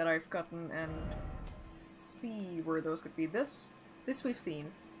paintings that I've gotten and see where those could be. This we've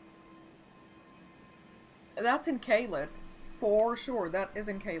seen. That's in Caelid. For sure, that is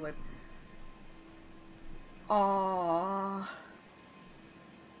in Caelid.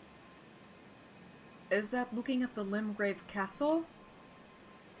 Is that looking at the Limgrave Castle?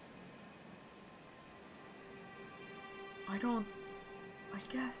 I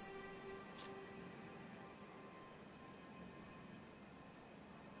guess.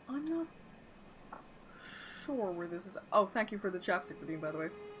 I'm not sure where this is. Oh, thank you for the chapstick, Nadine, by the way.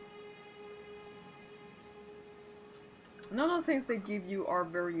 None of the things they give you are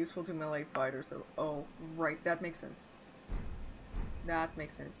very useful to melee fighters, though. Oh, right, that makes sense. That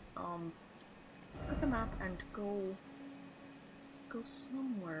makes sense. Look at the map and go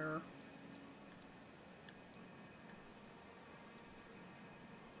somewhere.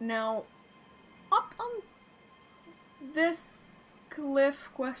 Now, up on this cliff,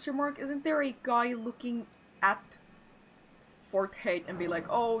 question mark, isn't there a guy looking at Fort Hate and be like,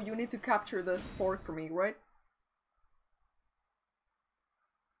 oh, you need to capture this fort for me, right?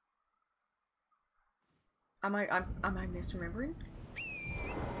 Am I misremembering?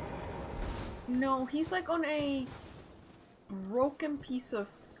 No, he's like on a broken piece of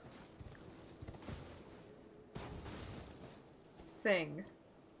thing.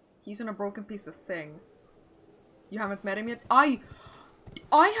 He's on a broken piece of thing. You haven't met him yet? I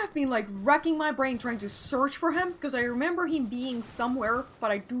have been like racking my brain trying to search for him because I remember him being somewhere,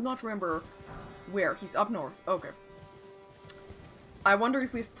 but I do not remember where. He's up north. Okay. I wonder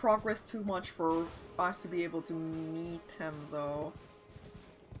if we've progressed too much for us to be able to meet him, though.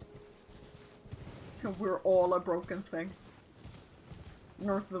 We're all a broken thing.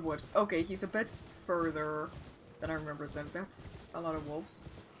 North of the woods. Okay, he's a bit further than I remember then. That's a lot of wolves.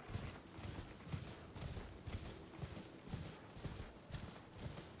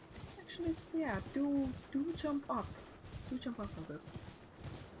 Actually, yeah, do jump up. Do jump up on this.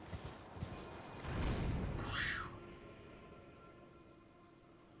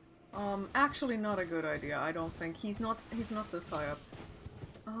 Actually not a good idea, I don't think. He's not this high up.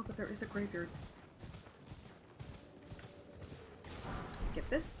 Oh, but there is a graveyard. Get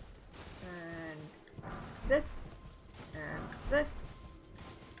this, and this, and this.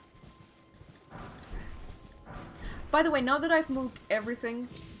 By the way, now that I've moved everything,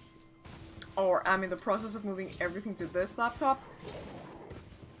 or I'm in the process of moving everything to this laptop,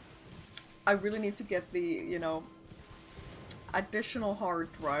 I really need to get the, you know, additional hard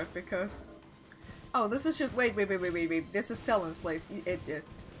drive because... Oh, this is just... Wait. This is Sellen's place. It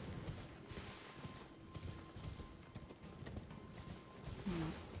is.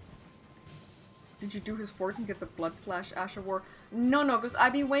 Did you do his fort and get the Blood Slash Ash of War? No, because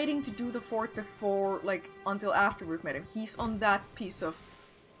I've been waiting to do the fort before, like, until after we've met him. He's on that piece of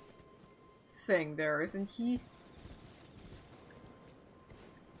thing there, isn't he?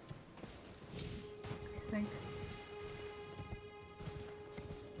 I think.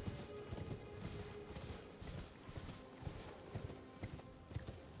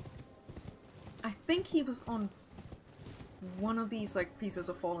 I think he was on one of these, like, pieces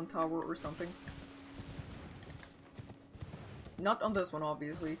of Fallen Tower or something. Not on this one,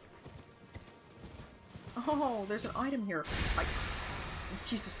 obviously. Oh, there's an item here.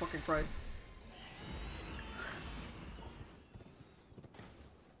 Jesus fucking Christ.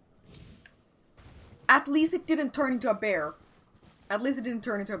 At least it didn't turn into a bear. At least it didn't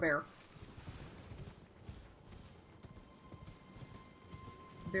turn into a bear.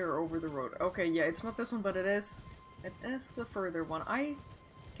 Bear over the road. Okay, yeah, it's not this one, but it is. It is the further one. I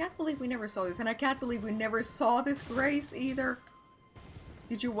can't believe we never saw this, and I can't believe we never saw this Grace either.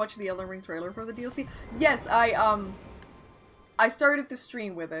 Did you watch the Elden Ring trailer for the DLC? Yes, I started the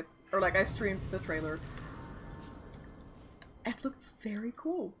stream with it. Or like, I streamed the trailer. It looked very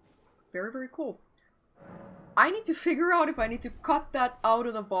cool. Very, very cool. I need to figure out if I need to cut that out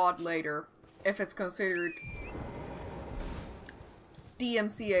of the VOD later. If it's considered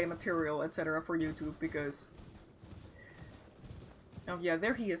DMCA material, etc. for YouTube, because... Oh yeah,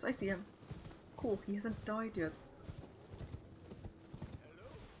 there he is. I see him. Cool, he hasn't died yet.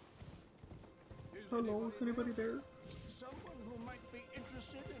 Hello, is anybody there? Someone who might be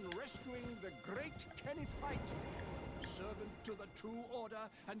interested in rescuing the great Kenneth Height, servant to the True Order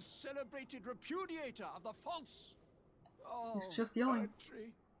and celebrated repudiator of the false. Oh, He's just yelling.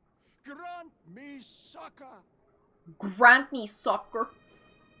 country, grant me succor. Grant me succor.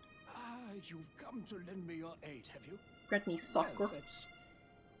 Ah, you've come to lend me your aid, have you? Grant me succor. Well,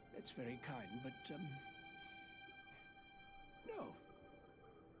 that's very kind, but no,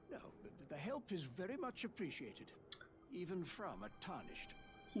 the help is very much appreciated, even from a tarnished.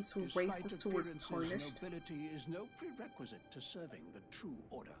 He's so Despite racist towards appearances, tarnished. nobility is no prerequisite to serving the True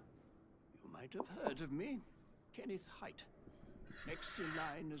Order. You might have heard of me, Kenneth Height. Next in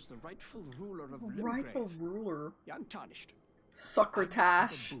line is the rightful ruler of Rightful Limgrave, ruler. young tarnished.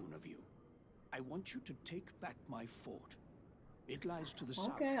 Succotash. A boon of you. I want you to take back my fort. It lies to the south.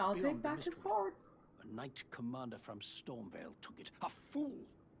 Okay, I'll beyond take the back his Mistwood. fort. A knight commander from Stormvale took it. A fool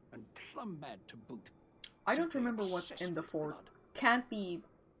and plumb mad to boot. I don't Simply remember what's obsessed in the with fort. blood. Can't be.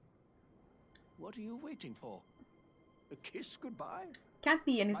 What are you waiting for? A kiss goodbye? Can't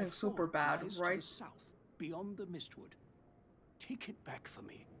be My anything super fort bad, lies to right? the south, beyond the Mistwood. Take it back for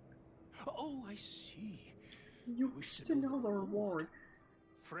me. Oh, I see. You wish wish to to know know the the reward. reward.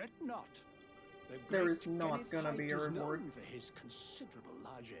 Fret not. The There great is not Kenneth gonna be Height a is reward. known for his considerable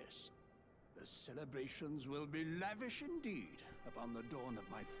largesse. The celebrations will be lavish indeed upon the dawn of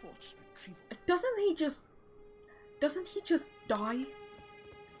my fort's retrieval. Doesn't he just die?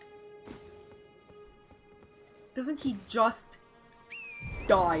 Doesn't he just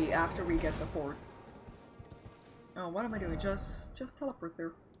die after we get the fort? Oh, what am I doing? Just teleport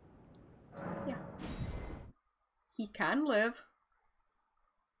there. Yeah. He can live.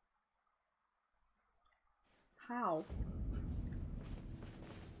 How?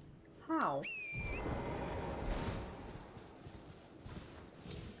 How?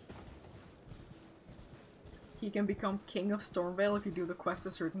 He can become king of Stormvale if you do the quest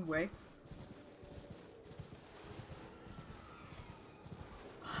a certain way.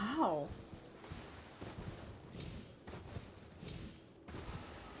 How?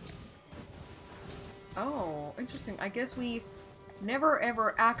 Oh, interesting. I guess we never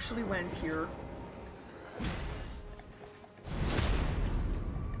ever actually went here.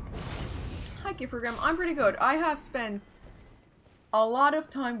 Hi, Kiffergam. I'm pretty good. I have spent a lot of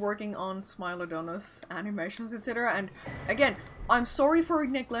time working on Smilodonus animations, etc. And again, I'm sorry for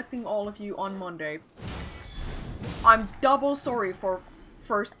neglecting all of you on Monday. I'm double sorry for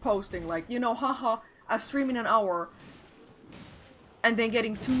first posting, like, you know, haha, a stream in an hour, and then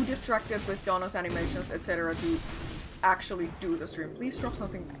getting too distracted with Donna's animations, etc. to actually do the stream. Please drop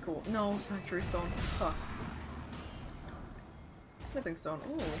something cool. No, Sanctuary Stone. Huh. Smithing Stone.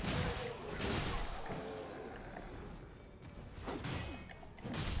 Ooh.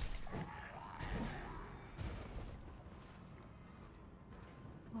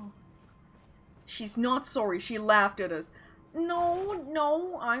 She's not sorry. She laughed at us.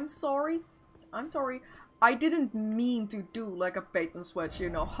 No, I'm sorry. I'm sorry. I didn't mean to do like a bait and switch, you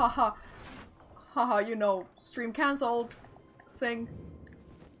know. Haha. Haha, you know, stream cancelled thing.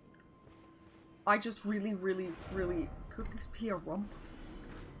 I just really... Could this be a rump?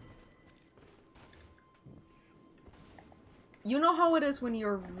 You know how it is when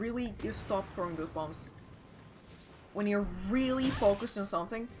you stop throwing those bombs. When you're really focused on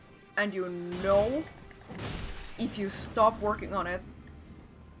something, and you know if you stop working on it,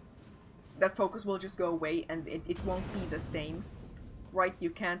 that focus will just go away and it won't be the same. Right? You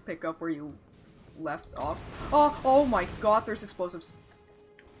can't pick up where you left off. Oh my god, there's explosives.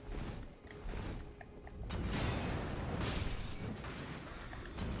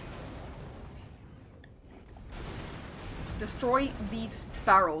 Destroy these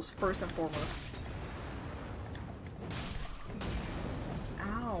barrels first and foremost.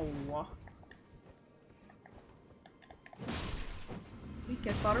 Ow. We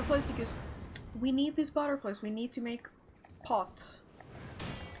get butterflies because we need these butterflies. We need to make pots.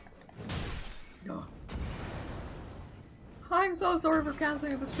 Ugh. I'm so sorry for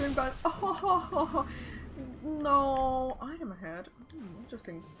canceling the stream, but no. Item ahead.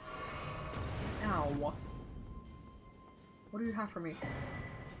 Interesting. Ow. What do you have for me?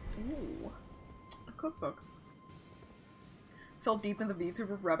 Ooh. A cookbook. Fell deep in the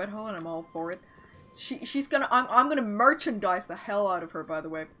VTuber rabbit hole and I'm all for it. She's gonna- I'm gonna merchandise the hell out of her, by the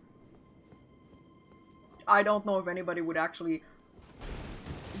way. I don't know if anybody would actually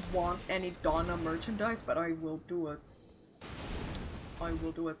want any Donna merchandise, but I will do it. I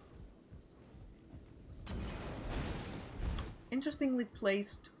will do it. Interestingly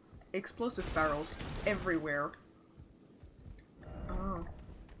placed explosive barrels everywhere. Oh.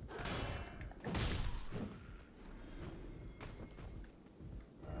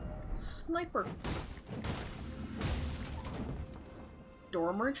 sniper.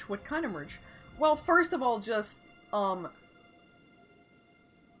 Door merch? What kind of merch? Well, first of all, just,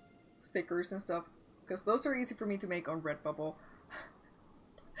 stickers and stuff. Because those are easy for me to make on Redbubble.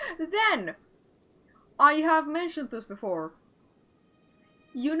 Then, I have mentioned this before.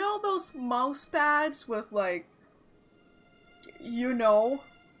 You know those mouse pads with, like, you know,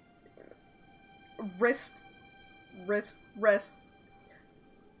 rest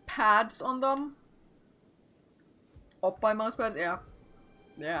pads on them? Up by mouse pads? Yeah.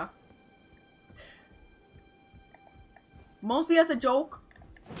 Yeah. Mostly as a joke.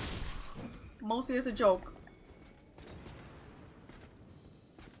 Mostly as a joke.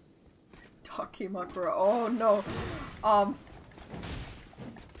 Takimakura. Oh no.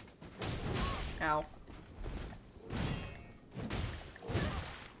 Ow.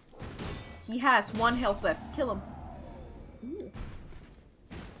 He has 1 health left. Kill him. Ooh.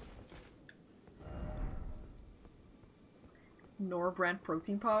 Nor brand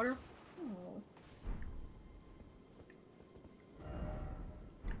protein powder. Oh.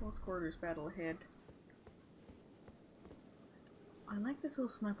 Close quarters battle ahead. I like this little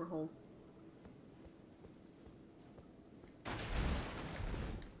sniper hole.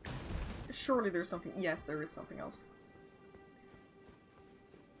 Surely there's something. Yes, there is something else.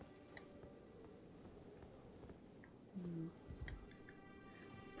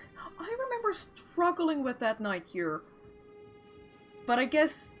 I remember struggling with that night here. But I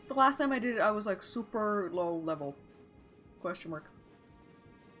guess the last time I did it, I was like super low level. Question mark.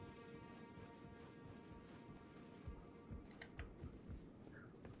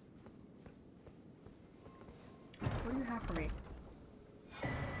 What do you have for me?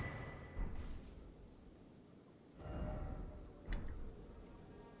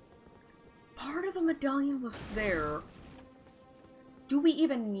 Part of the medallion was there. Do we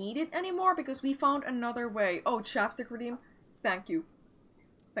even need it anymore? Because we found another way. Oh, chapstick redeem. Thank you.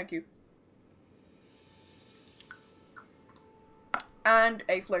 Thank you. And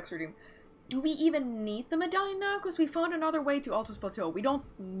a flex redeem. Do we even need the medallion now? Because we found another way to Altus Plateau. We don't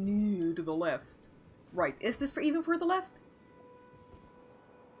need the left. Right. Is this for even for the left?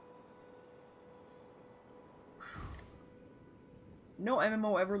 No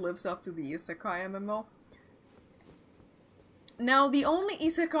MMO ever lives up to the Isekai MMO. Now, the only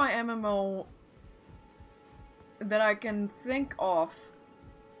Isekai MMO that I can think of,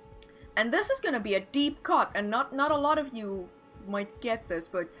 and this is gonna be a deep cut, and not a lot of you might get this,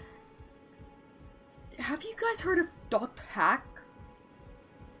 but have you guys heard of Dot Hack?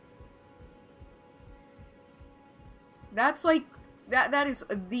 That's like, that is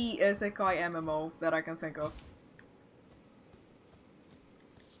the Isekai MMO that I can think of.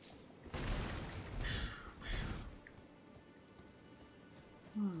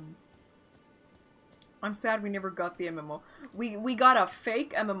 I'm sad we never got the MMO. We got a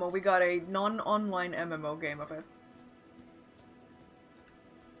fake MMO. We got a non-online MMO game of it.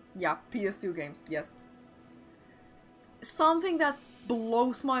 Yeah, PS2 games, yes. Something that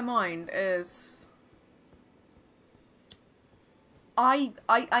blows my mind is... I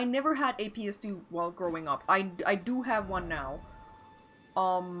never had a PS2 while growing up. I do have one now.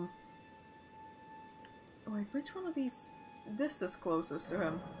 Wait, which one of these... This is closest to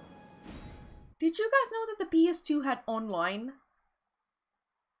him. Did you guys know that the PS2 had online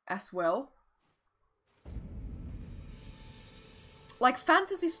as well? Like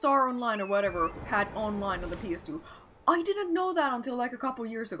Phantasy Star Online or whatever had online on the PS2. I didn't know that until like a couple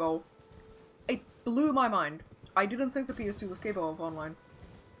years ago. It blew my mind. I didn't think the PS2 was capable of online.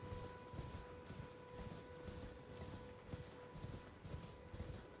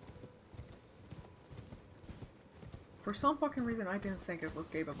 For some fucking reason, I didn't think it was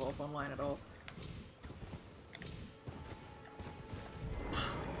capable of online at all.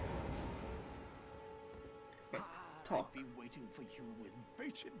 I've been waiting for you with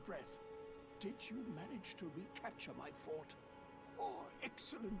bated breath. Did you manage to recapture my fort? Oh,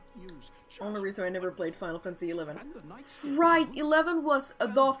 excellent news. Only reason I never played Final Fantasy 11. Right, 11 was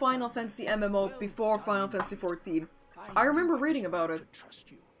the Final Fantasy MMO before Final Fantasy 14. I remember reading about it.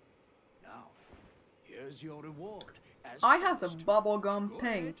 Now, here's your reward. I have the bubblegum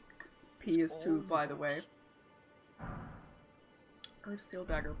pink PS2, by the way. Earth Steel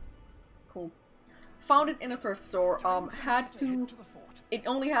Dagger. Cool. Found it in a thrift store. Had to... It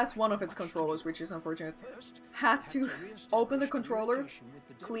only has one of its controllers, which is unfortunate. Had to open the controller,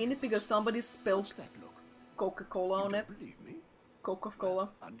 clean it because somebody spilled Coca-Cola on it.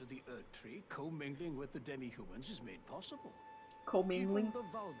 Coca-Cola. Under the Earth Tree, commingling with the demi-humans is made possible. Commingling? Even the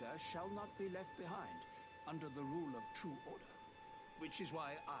vulgar shall not be left behind, under the rule of true order. Which is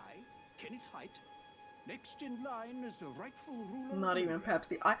why I, Kenneth Height, next in line as the rightful ruler. Not of even Limgrave,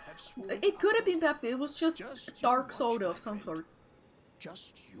 Pepsi. have sworn It could have I- been Pepsi. It was just Just dark you watch, soda my of some friend. sort.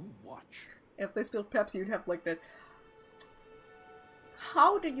 Just you watch. If they spilled Pepsi, you'd have like that.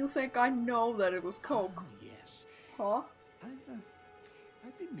 How did you think I know that it was Coke? Oh, yes. Huh?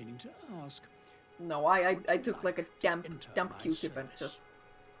 I've been meaning to ask. No, I Would you took like a damp enter my Q-tip and service? just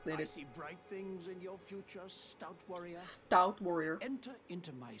did I it. see bright things in your future, stout warrior. Stout warrior. Enter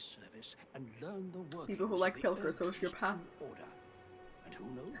into my service and learn the workings People who like of the Pilker, Earth's sociopaths. true order. And who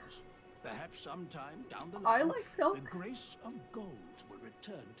knows? Perhaps sometime down the I line, like Pilk. the grace of gold will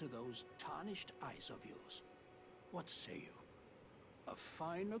return to those tarnished eyes of yours. What say you? A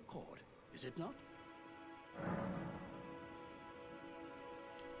fine accord, is it not?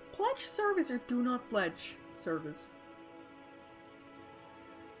 Pledge service or do not pledge service.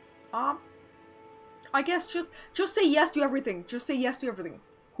 I guess just say yes to everything. Just say yes to everything.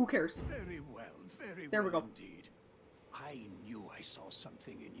 Who cares? Very well, very There we well go. indeed. I knew I saw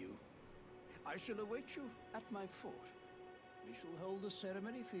something in you. I shall await you at my fort. We shall hold a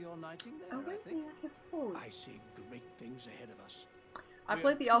ceremony for your knighting there, I Await think. me at his fort. I see great things ahead of us. I We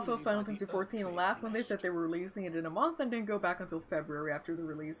played are the alpha truly of Final by the Fantasy Earth 14 and Trade laughed when they blessed. said they were releasing it in a month and didn't go back until February after the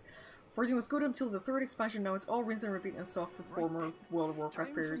release. 14 was good until the third expansion, now it's all rinse and repeat and soft for former then. World of Warcraft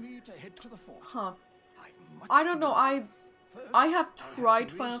Time for players. me to head to the fort. Huh. I've much I to don't know, do. First, I have I'll tried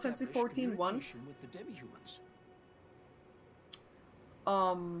to Final Fantasy re-establish 14 once. communication with the demi-humans.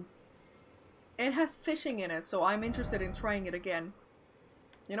 It has fishing in it, so I'm interested in trying it again.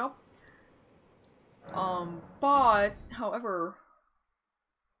 You know? But, however,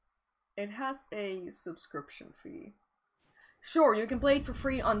 it has a subscription fee. Sure, you can play it for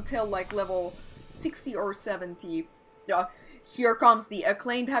free until like level 60 or 70. Yeah, here comes the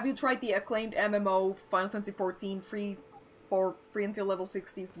acclaimed. Have you tried the acclaimed MMO Final Fantasy 14 free until level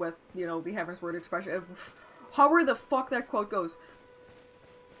 60 with, you know, the Heaven's Word expression? However the fuck that quote goes.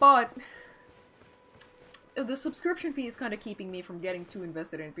 But the subscription fee is kind of keeping me from getting too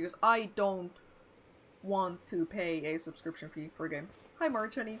invested in it because I don't want to pay a subscription fee for a game. Hi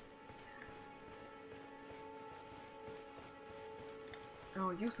March, honey.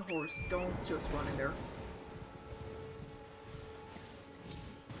 Oh, use the horse. Don't just run in there.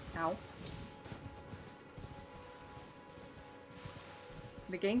 Ow.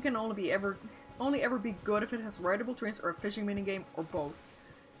 The game can only ever be good if it has rideable trains or a fishing minigame or both.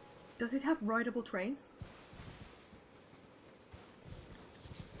 Does it have rideable trains?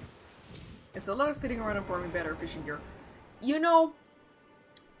 It's a lot of sitting around and farming better fishing gear. You know,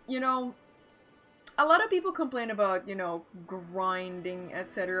 a lot of people complain about, you know, grinding,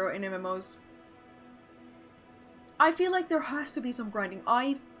 etc. in MMOs. I feel like there has to be some grinding.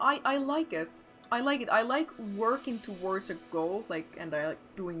 I like it. I like it. I like working towards a goal, like, and I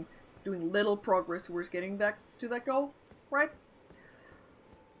like doing little progress towards getting back to that goal, right?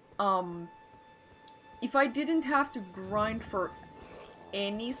 If I didn't have to grind for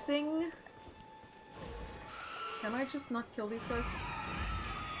anything... Can I just not kill these guys?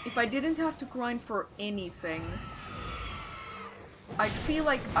 If I didn't have to grind for anything, I feel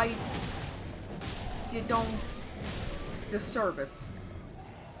like I don't deserve it.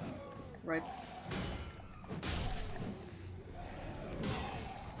 Right?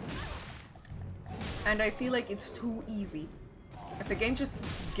 And I feel like it's too easy. If the game just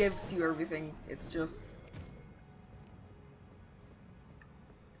gives you everything, it's just...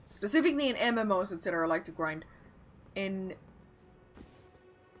 Specifically in MMOs, etc., I like to grind. In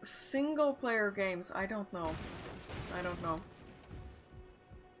single player games, I don't know. I don't know.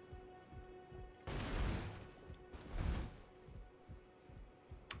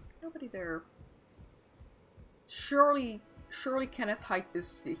 Nobody there. Surely Kenneth Height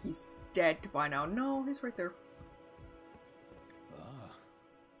he's dead by now. No, he's right there. Ah,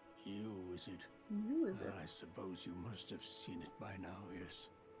 you is it? Who is it? I suppose you must have seen it by now, yes.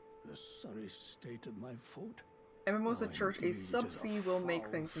 The sorry state of my fort. MMOs at Oh, church, a indeed, sub it is a fee will make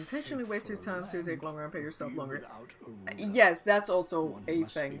foul, things intentionally waste your time so you take fateful longer and pay yourself land. longer. Without a ruler, Yes, that's also one a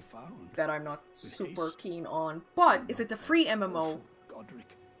must be thing found. that I'm not super haste, keen on. But if it's a free MMO, awful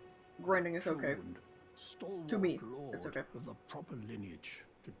Godric, grinding is true okay. and stalwart To me, lord it's okay. Of the proper lineage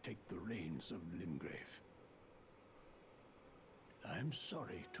to take the reins of Limgrave. I'm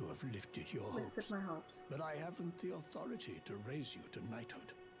sorry to have lifted your Lifted hopes, my hopes. but I haven't the authority to raise you to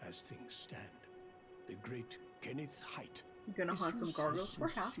knighthood as things stand. The great Kenneth Height You gonna hunt some issues gargoyles? his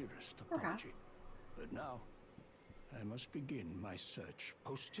Perhaps. sincerest apology. Perhaps. But now, I must begin my search To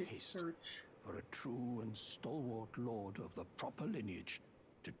post-haste search. for a true and stalwart lord of the proper lineage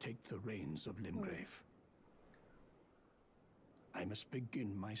to take the reins of Limgrave. I must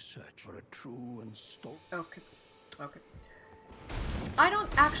begin my search for a true and stalwart. Okay. Okay. I don't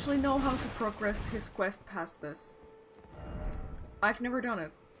actually know how to progress his quest past this. I've never done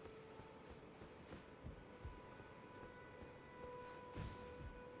it.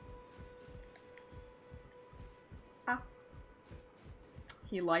 Ah.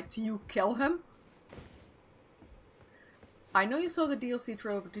 He lied to you. Kill him? I know you saw the DLC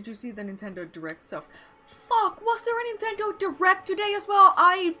trailer, but did you see the Nintendo Direct stuff? Fuck! Was there a Nintendo Direct today as well?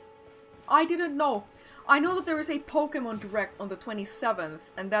 I didn't know. I know that there is a Pokemon Direct on the 27th,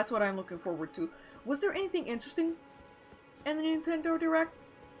 and that's what I'm looking forward to. Was there anything interesting in the Nintendo Direct?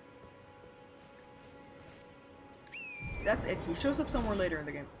 That's it. He shows up somewhere later in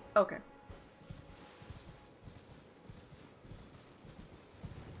the game. Okay.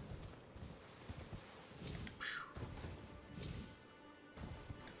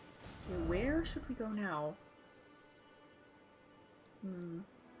 Where should we go now?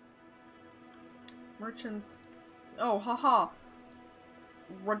 Merchant. Oh, haha.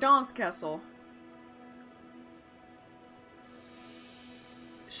 Radon's castle.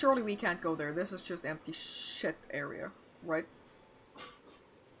 Surely we can't go there. This is just empty shit area, right?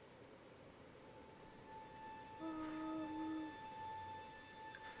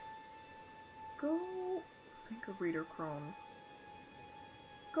 Go finger reader Chrome.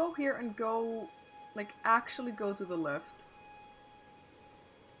 Go here and go, like, actually go to the left.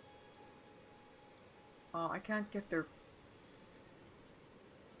 I can't get there.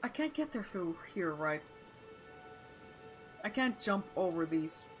 I can't get there through here, right? I can't jump over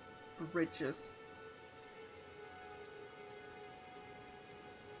these bridges.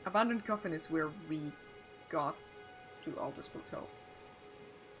 Abandoned Coffin is where we got to Altus Hotel.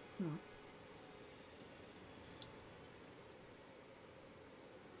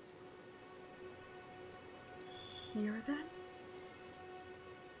 Here then?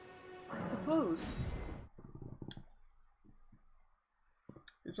 I suppose.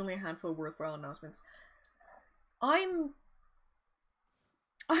 There's only a handful of worthwhile announcements. I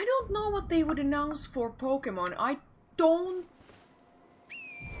don't know what they would announce for Pokemon.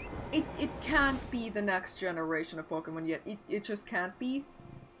 It can't be the next generation of Pokemon yet. It just can't be.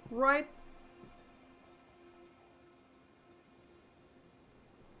 Right?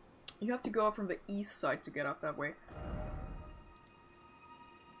 You have to go up from the east side to get up that way.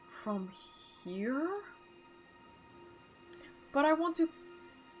 From here? But I want to...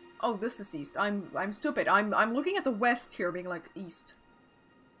 Oh, this is east. I'm stupid. I'm looking at the west here, being like east.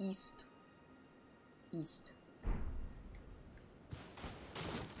 East. East.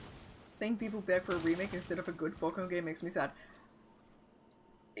 Saying people beg for a remake instead of a good Pokemon game makes me sad.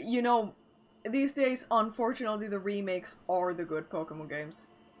 You know, these days, unfortunately, the remakes are the good Pokemon games.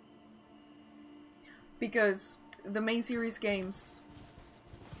 Because the main series games...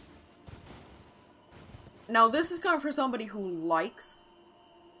 Now, this is coming from somebody who likes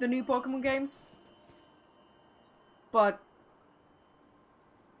the new Pokemon games. But...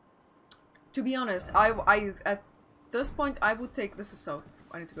 to be honest, at this point, I would take... This is south.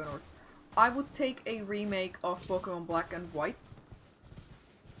 I need to go north. I would take a remake of Pokemon Black and White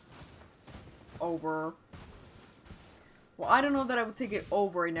over... Well, I don't know that I would take it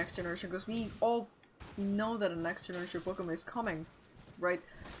over a next generation, because we all know that a next generation Pokemon is coming, right?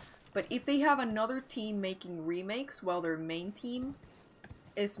 But if they have another team making remakes while their main team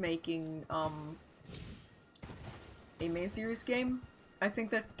is making a main series game, I think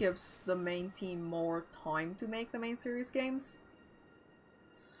that gives the main team more time to make the main series games.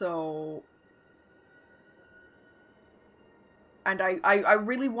 So... And I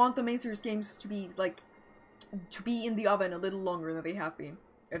really want the main series games to be, like, to be in the oven a little longer than they have been,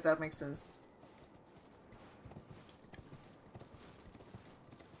 if that makes sense.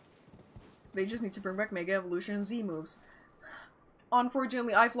 They just need to bring back Mega Evolution and Z moves.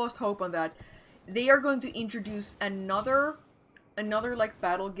 Unfortunately, I've lost hope on that. They are going to introduce another like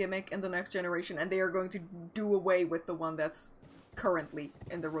battle gimmick in the next generation, and they are going to do away with the one that's currently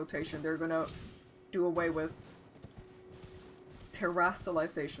in the rotation. They're gonna do away with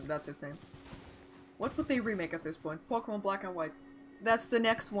Terastallization, that's its name. What would they remake at this point? Pokemon Black and White. That's the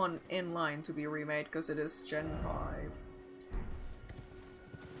next one in line to be remade, because it is Gen 5.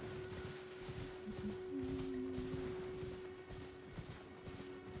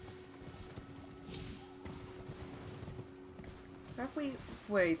 Have we...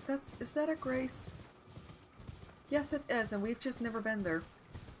 Wait, is that a Grace? Yes, it is, and we've just never been there.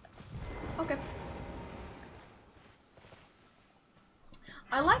 Okay.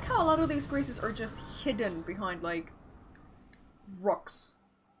 I like how a lot of these Graces are just hidden behind, like, rocks.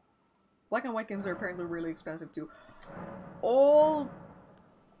 Black and White games are apparently really expensive too. all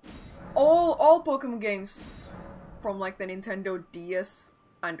all Pokemon games from like the Nintendo DS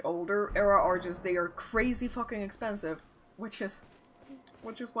and older era are just, they are crazy fucking expensive, which is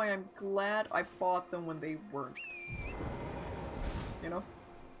why I'm glad I bought them when they weren't. You know?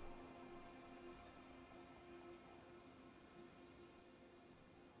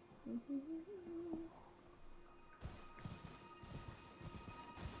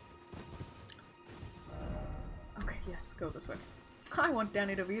 Okay, yes, go this way. I want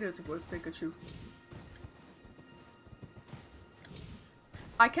Danny DeVito to voice Pikachu.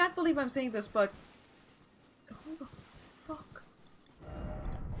 I can't believe I'm saying this, but who the fuck?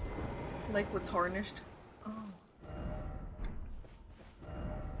 Like with Tarnished? Oh.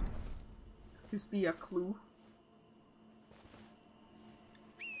 This be a clue.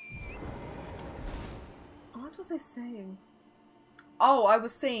 What was I saying? Oh, I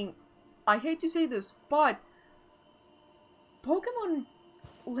was saying, I hate to say this, but Pokemon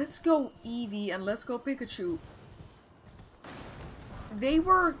Let's Go Eevee and Let's Go Pikachu, they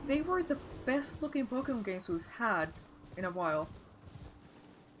were the best looking Pokemon games we've had in a while.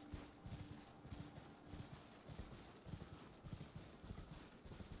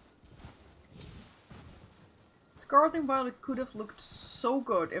 Scarlet and Violet could have looked so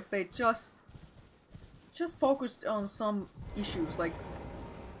good if they just focused on some issues like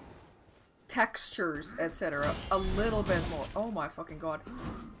textures, etc. a little bit more. Oh my fucking god.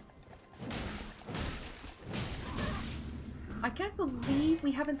 I can't believe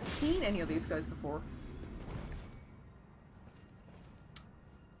we haven't seen any of these guys before.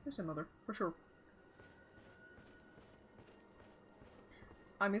 There's another, for sure.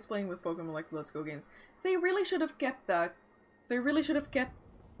 I miss playing with Pokemon like Let's Go games. They really should have kept that. They really should have kept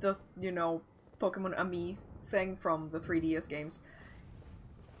the, you know, Pokemon Ami thing from the 3DS games.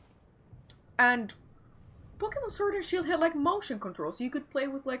 And Pokemon Sword and Shield had like motion controls. You could play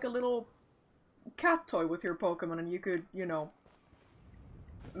with like a little cat toy with your Pokemon and you could, you know,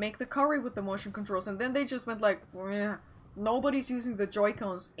 make the curry with the motion controls. And then they just went like, eh, nobody's using the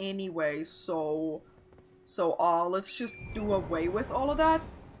Joy-Cons anyway, so let's just do away with all of that.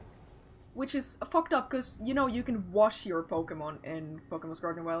 Which is fucked up, because, you know, you can wash your Pokemon in Pokemon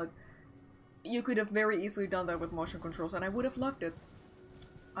Scarlet and Violet. You could have very easily done that with motion controls, and I would have loved it.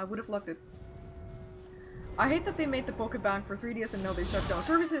 I would have loved it. I hate that they made the Pokebank for 3DS and now they shut down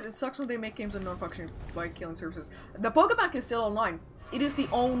services. It sucks when they make games non-functioning by killing services. The Pokebank is still online. It is the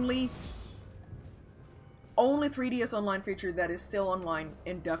only 3DS online feature that is still online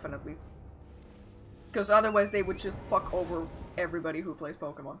indefinitely. Because otherwise they would just fuck over everybody who plays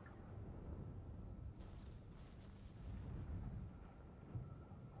Pokemon.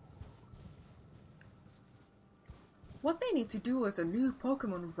 What they need to do is a new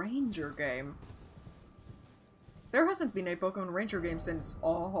Pokemon Ranger game. There hasn't been a Pokemon Ranger game since,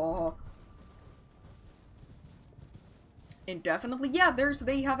 indefinitely. Yeah,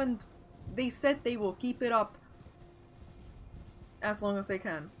 they said they will keep it up as long as they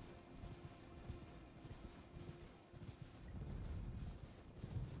can.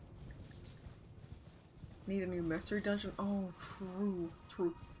 Need a new mystery dungeon? Oh,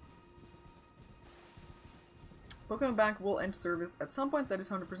 true. Pokemon Bank will end service at some point. That is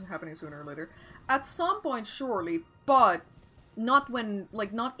 100% happening sooner or later. At some point, surely, but not when,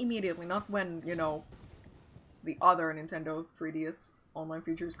 like, not immediately. Not when, you know, the other Nintendo 3DS online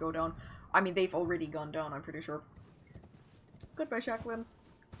features go down. I mean, they've already gone down, I'm pretty sure. Goodbye, Jacqueline.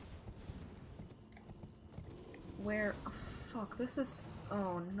 Where? Oh, fuck, this is...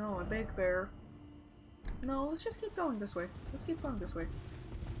 Oh no, a big bear. No, let's just keep going this way. Let's keep going this way.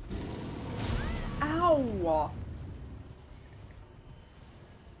 Ow!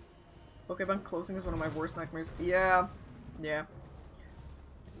 Pokemon closing is one of my worst nightmares. Yeah.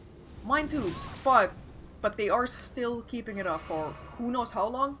 Mine too, but they are still keeping it up for who knows how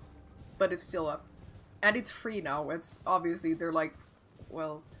long, but it's still up. And it's free now. It's obviously, they're like,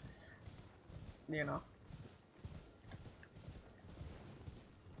 well, you know.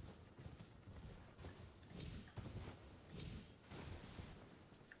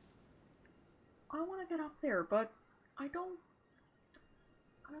 I want to get up there, but I don't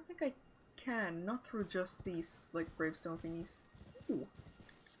think I can. Not through just these, like, gravestone thingies. Ooh.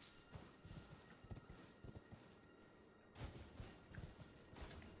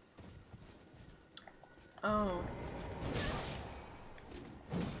 Oh.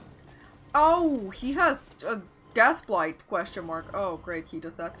 Oh, he has a death blight, question mark. Oh, great, he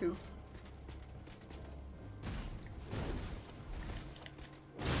does that too.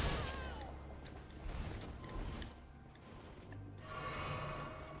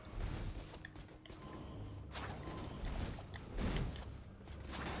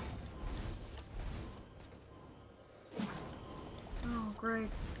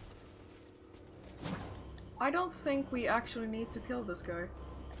 I don't think we actually need to kill this guy.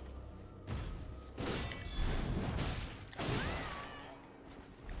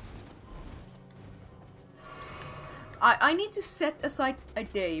 I need to set aside a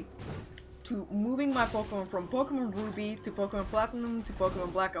day to moving my Pokemon from Pokemon Ruby to Pokemon Platinum to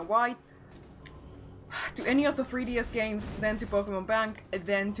Pokemon Black and White to any of the 3DS games, then to Pokemon Bank, and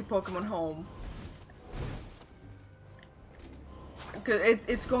then to Pokemon Home. Because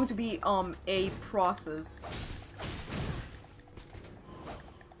it's going to be a process.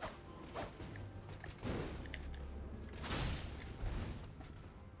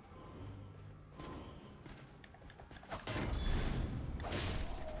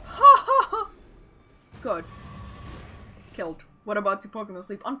 Good. Killed. What about to Pokemon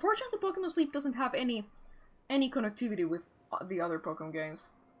Sleep? Unfortunately, Pokemon Sleep doesn't have any connectivity with the other Pokemon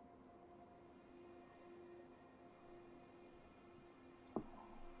games.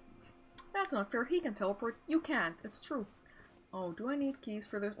 That's not fair. He can teleport. You can't. It's true. Oh, do I need keys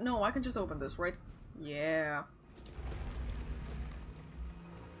for this? No, I can just open this, right? Yeah.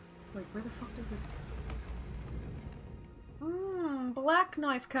 Wait, where the fuck does this... Black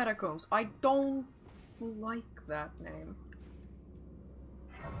Knife Catacombs. I don't like that name.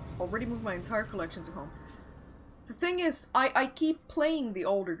 Already moved my entire collection to home. The thing is, I keep playing the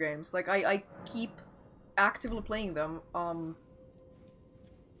older games. Like, I keep actively playing them.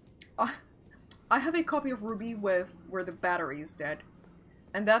 I have a copy of Ruby with where the battery is dead.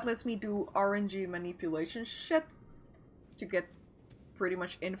 And that lets me do RNG manipulation shit to get pretty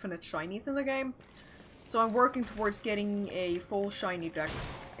much infinite shinies in the game. So I'm working towards getting a full shiny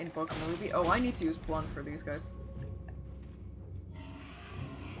dex in Pokemon Ruby. Oh, I need to use Blunt for these guys.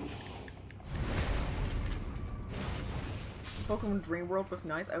 Pokemon Dream World was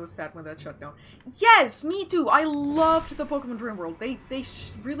nice. I was sad when that shut down. Yes, me too. I loved the Pokemon Dream World. They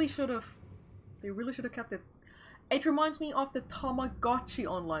really should have. They really should have kept it. It reminds me of the Tamagotchi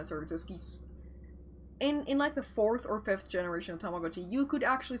online services. In like the 4th or 5th generation of Tamagotchi, you could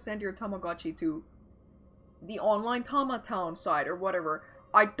actually send your Tamagotchi to the online Tamatown site or whatever.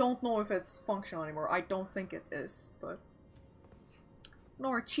 I don't know if it's functional anymore. I don't think it is, but...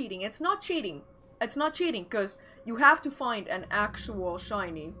 Nor cheating. It's not cheating. It's not cheating, because you have to find an actual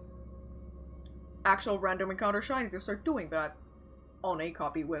shiny. Actual random encounter shiny to start doing that. On a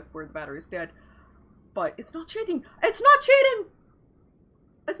copy with where the battery is dead. But it's not cheating! It's not cheating!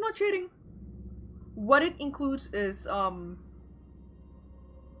 It's not cheating! What it includes is,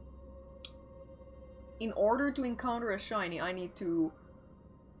 in order to encounter a shiny, I need to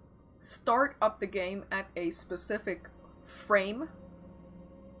start up the game at a specific frame,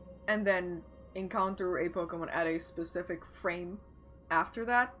 and then encounter a Pokemon at a specific frame after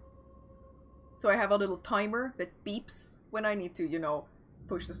that. So I have a little timer that beeps when I need to, you know,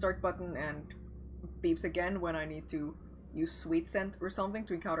 push the start button, and beeps again when I need to use Sweet Scent or something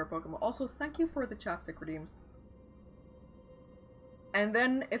to encounter Pokemon. Also, thank you for the chapstick redeem. And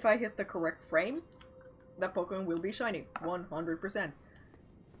then, if I hit the correct frame, that Pokemon will be shiny. 100%.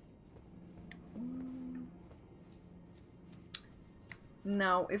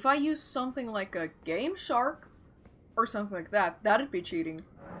 Now, if I use something like a Game Shark, or something like that, that'd be cheating.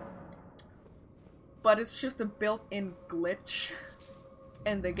 But it's just a built-in glitch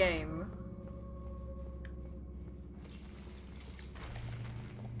in the game.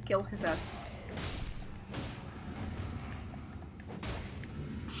 Kill his ass.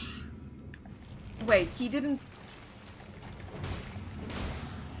 Wait, he didn't...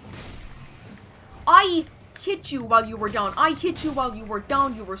 I hit you while you were down. I hit you while you were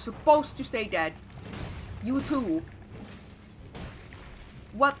down. You were supposed to stay dead. You too.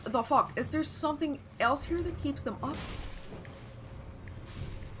 What the fuck? Is there something else here that keeps them up?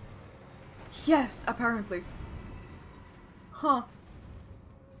 Yes, apparently. Huh.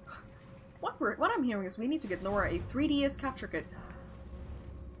 What I'm hearing is we need to get Nora a 3DS capture kit.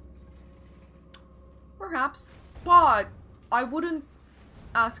 Perhaps, but I wouldn't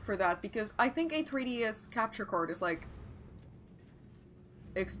ask for that because I think a 3DS capture card is like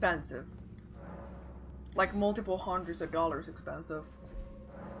expensive. Like multiple hundreds of dollars expensive.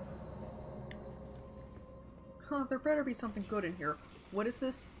 Huh, there better be something good in here. What is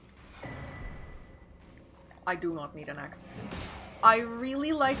this? I do not need an axe. I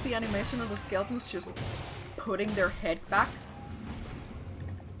really like the animation of the skeletons just putting their head back.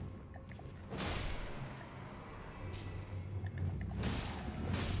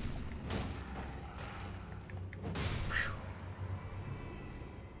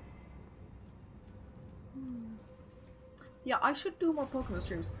 Yeah, I should do more Pokemon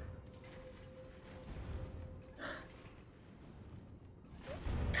streams.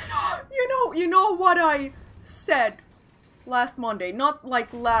 You know said last Monday, not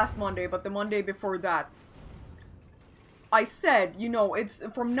like last Monday, but the Monday before that, I said, you know, it's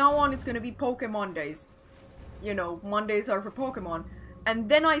from now on it's gonna be Pokemon days. You know, Mondays are for Pokemon. And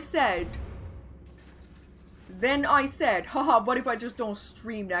then I said, haha, what if I just don't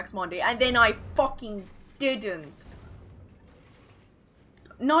stream next Monday? And then I fucking didn't.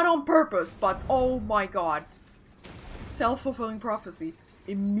 Not on purpose, but oh my god. Self-fulfilling prophecy.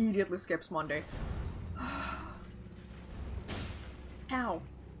 Immediately skips Monday. Ow.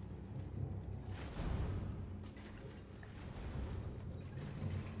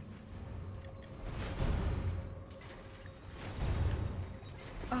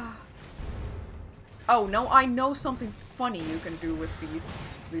 Oh, no, I know something funny you can do with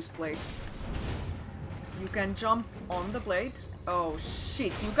these blades. You can jump on the blades. Oh,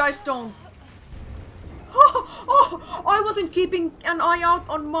 shit, you guys don't... Oh, I wasn't keeping an eye out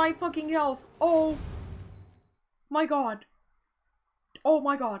on my fucking health. Oh, my god. Oh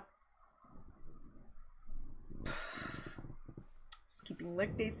my god. Skipping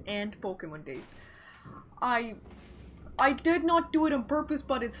leg days and Pokemon days. I did not do it on purpose,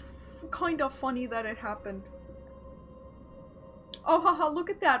 but it's kind of funny that it happened. Oh haha,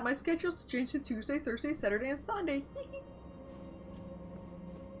 look at that. My schedule's changed to Tuesday, Thursday, Saturday, and Sunday.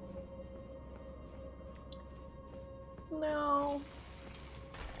 No.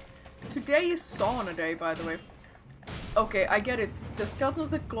 Today is sauna day, by the way. Okay, I get it. The skeletons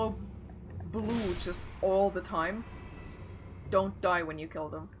that glow blue just all the time don't die when you kill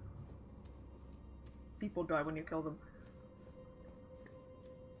them. People die when you kill them.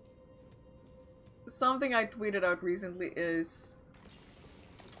 Something I tweeted out recently is...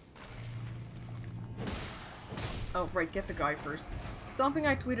 Oh, right, get the guy first. Something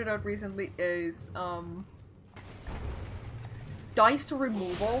I tweeted out recently is, Dice to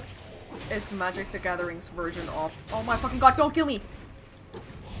removal is Magic the Gathering's version of... Oh my fucking god, don't kill me!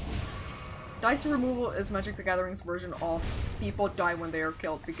 Dice to removal is Magic the Gathering's version of people die when they are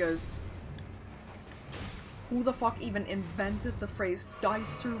killed, because... Who the fuck even invented the phrase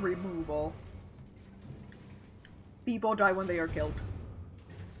dice to removal? People die when they are killed.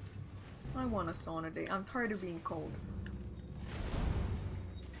 I want a sauna day. I'm tired of being cold.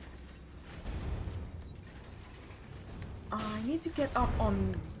 I need to get up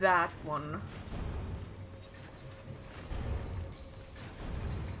on that one.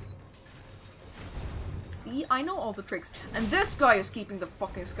 See? I know all the tricks. And this guy is keeping the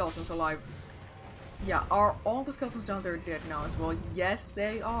fucking skeletons alive. Yeah, are all the skeletons down there dead now as well? Yes,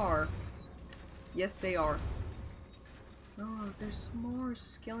 they are. Yes, they are. Oh, there's more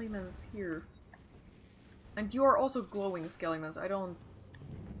skeletons here. And you are also glowing skeletons. I don't...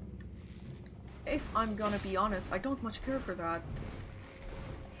 If I'm gonna be honest, I don't much care for that.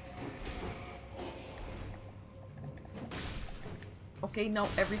 Okay, now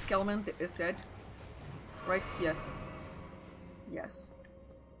every skeleton is dead. Right? Yes. Yes.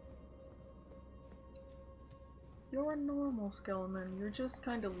 You're a normal skeleton. You're just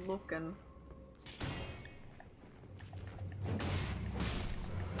kind of looking.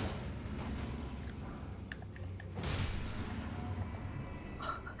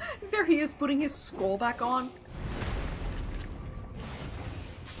 There he is, putting his skull back on.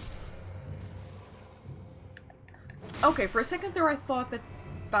 Okay, for a second there I thought that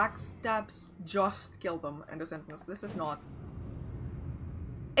backstabs just kill them in the sentence. This is not.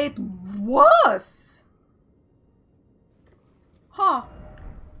 It was! Huh.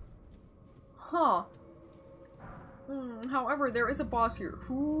 Huh. However, there is a boss here.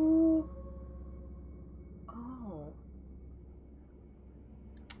 Who... Oh.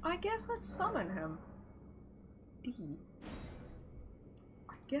 I guess let's summon him. D.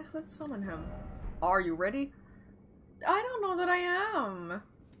 I guess let's summon him. Are you ready? I don't know that I am.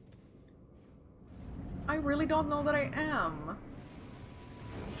 I really don't know that I am.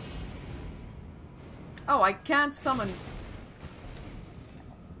 Oh, I can't summon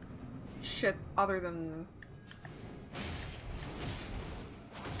shit other than...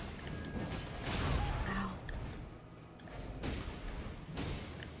 Ow.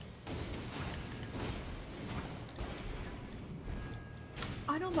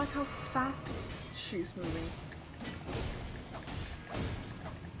 I don't like how fast she's moving.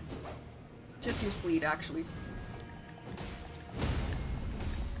 Just use bleed, actually.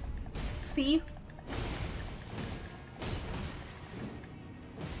 See?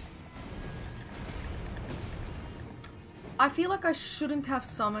 I feel like I shouldn't have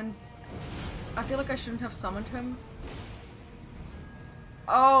summoned... I feel like I shouldn't have summoned him.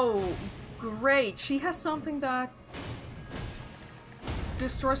 Oh, great. She has something that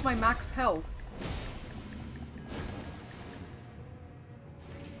destroys my max health.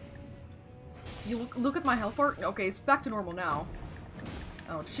 You look at my health bar. Okay, it's back to normal now.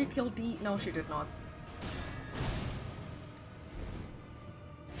 Oh, did she kill D? No, she did not.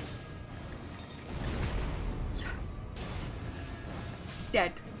 Yes.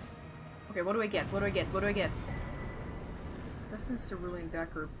 Dead. Okay, what do I get? What do I get? What do I get? Assassin Cerulean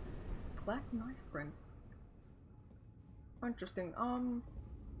Dagger. Black knife print. Interesting. Can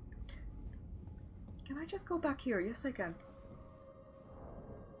I just go back here? Yes, I can.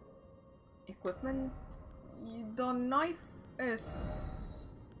 Equipment. The knife is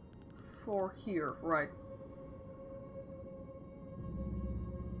for here, right?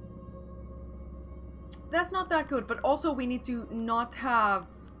 That's not that good, but also we need to not have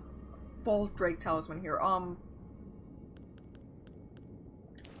Bolt Drake Talisman here.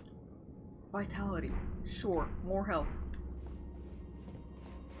 Vitality. Sure, more health.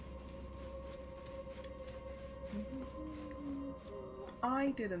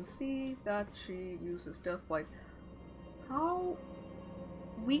 I didn't see that she uses Deathblight. How...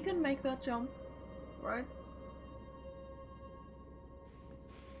 We can make that jump, right?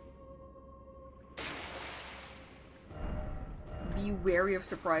 Be wary of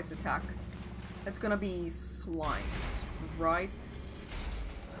surprise attack. It's gonna be slimes, right?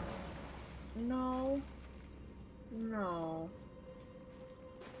 No. No.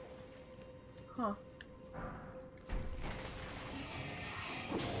 Huh.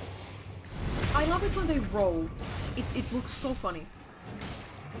 I love it when they roll. It looks so funny.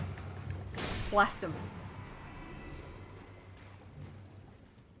 Blast him.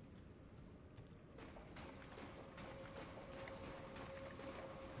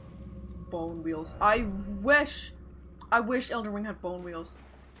 Bone wheels. I wish Elden Ring had bone wheels.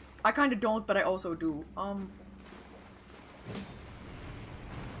 I kinda don't, but I also do.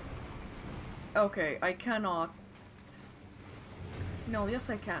 Okay, I cannot. No, yes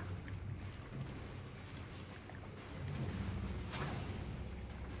I can.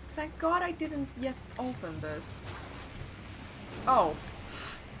 Thank God I didn't yet open this. Oh.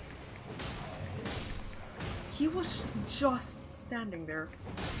 He was just standing there.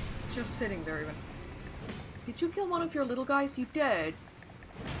 Just sitting there even. Did you kill one of your little guys? You did.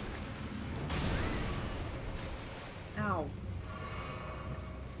 Ow.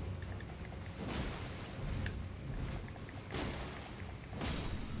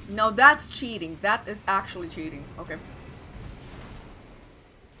 No, that's cheating. That is actually cheating. Okay.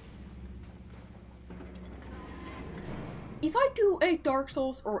 If I do a Dark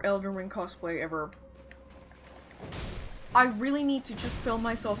Souls or Elden Ring cosplay ever, I really need to just film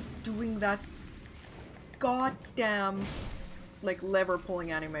myself doing that goddamn, like, lever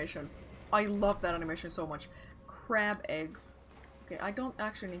pulling animation. I love that animation so much. Crab eggs. Okay, I don't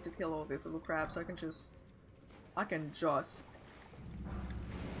actually need to kill all these little crabs. I can just... Oh,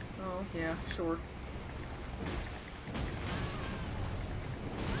 yeah, sure.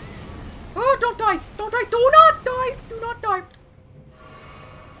 Oh, don't die! Don't die! Do not die! Do not die!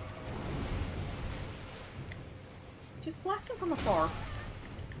 Just blast him from afar.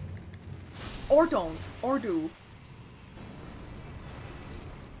 Or don't. Or do.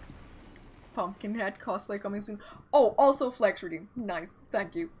 Pumpkinhead cosplay coming soon. Oh, also Flex redeem. Nice.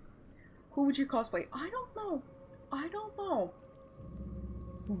 Thank you. Who would you cosplay? I don't know. I don't know.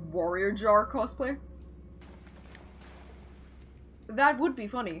 Warrior Jar cosplay? That would be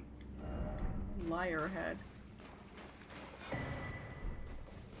funny. Liar head.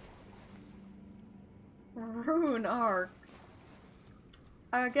 Rune Arc.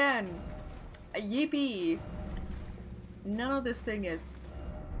 Again. Yippee. None of this thing is...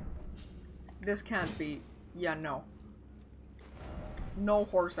 This can't be... Yeah, no. No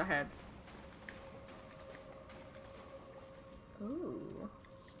horse ahead. Ooh.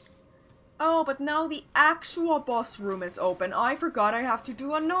 Oh, but now the actual boss room is open. I forgot I have to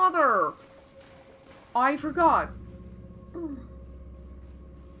do another. I forgot.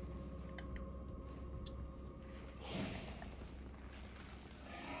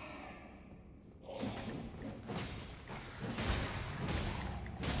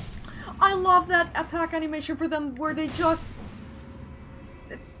 I love that attack animation for them where they just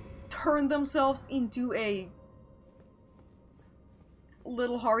turn themselves into a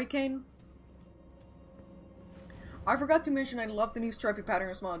little hurricane. I forgot to mention I love the new stripy pattern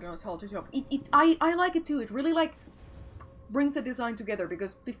as well. It's held to top. I like it too. It really like brings the design together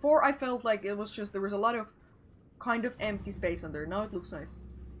because before I felt like it was just there was a lot of kind of empty space on there. Now it looks nice.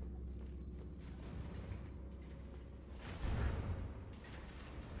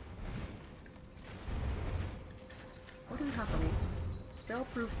 What do we have for me?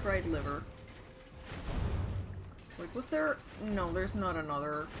 Spellproof dried liver. Wait, was there? No, there's not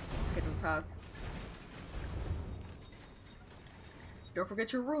another hidden path. Don't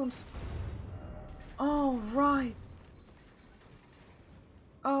forget your runes. Oh, right.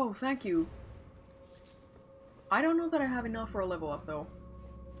 Oh, thank you. I don't know that I have enough for a level up, though.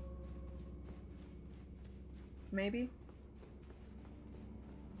 Maybe?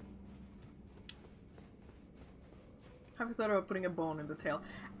 Have you thought about putting a bone in the tail?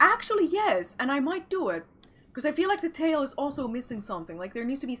 Actually, yes! And I might do it. Because I feel like the tail is also missing something. Like, there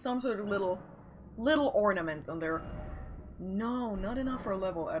needs to be some sort of little ornament on there. No, not enough for a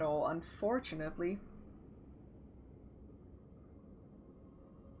level at all, unfortunately.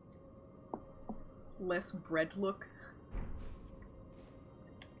 Less bread look.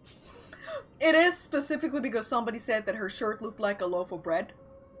 It is specifically because somebody said that her shirt looked like a loaf of bread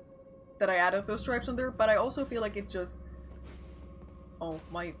that I added those stripes on there, but I also feel like it just... Oh,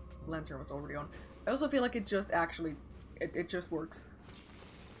 my lantern was already on. I also feel like it just actually... It just works.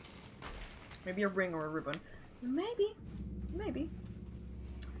 Maybe a ring or a ribbon. Maybe. Maybe.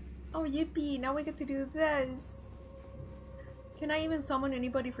 Oh, yippee, now we get to do this. Can I even summon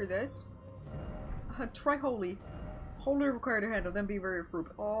anybody for this? Try holy. Holy required a handle, then be very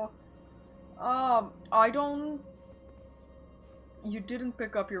approved. Oh. I don't... You didn't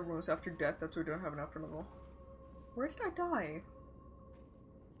pick up your runes after death, that's why we don't have enough for level. Where did I die?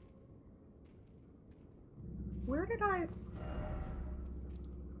 Where did I...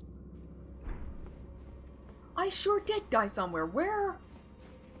 I sure did die somewhere. Where?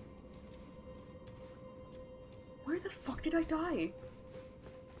 Where the fuck did I die?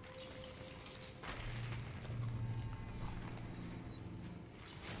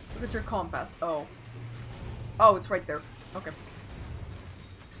 Look at your compass. Oh. Oh, it's right there. Okay.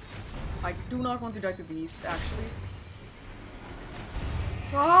 I do not want to die to these, actually.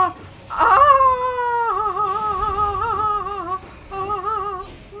 Ah! Ah! Ah!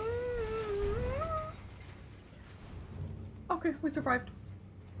 Okay, we survived.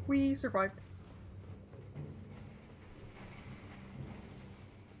 We survived.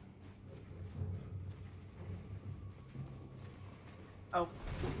 Oh.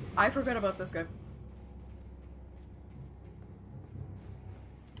 I forgot about this guy.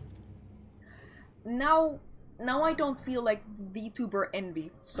 Now I don't feel like VTuber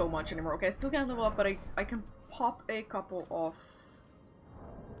envy so much anymore. Okay, I still can't level up, but I can pop a couple of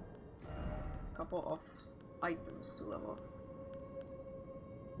items to level up.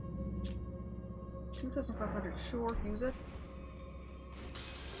 2,500, sure, use it.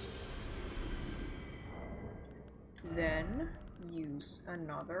 Then use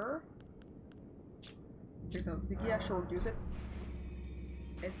another. Yeah, sure, use it.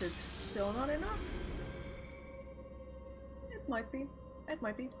 Is it still not enough? It might be. It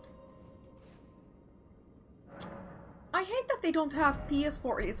might be. I hate that they don't have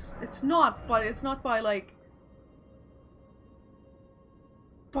PS4. It's not, but it's not by like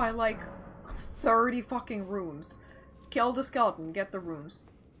 30 fucking runes. Kill the skeleton, get the runes.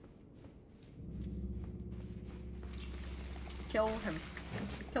 Kill him.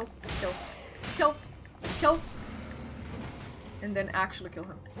 Kill. And then actually kill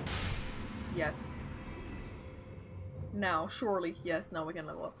him. Yes. Now, surely, yes, now we can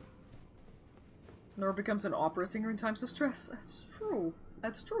level up. Nor becomes an opera singer in times of stress. That's true.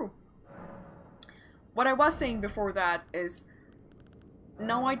 That's true. What I was saying before that is,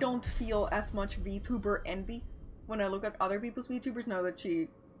 now I don't feel as much VTuber envy when I look at other people's VTubers now that she,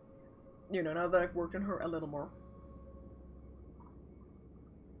 you know, now that I've worked on her a little more.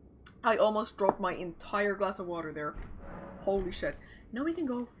 I almost dropped my entire glass of water there. Holy shit. Now we can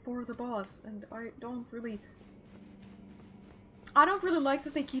go for the boss, and I don't really like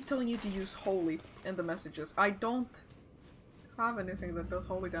that they keep telling you to use holy in the messages. I don't have anything that does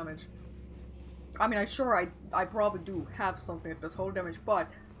holy damage. I mean, I probably do have something that does holy damage, but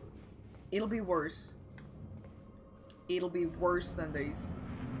it'll be worse. It'll be worse than these.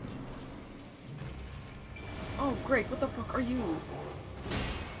 Oh, great. What the fuck are you?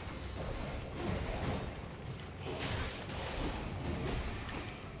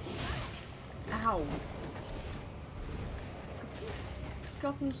 Ow. These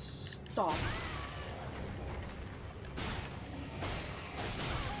skeletons stop.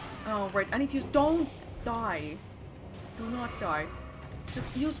 Oh, right. I need to use— don't die. Do not die.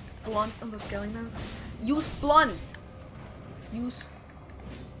 Just use blunt on the skeletons. Use blunt! Use—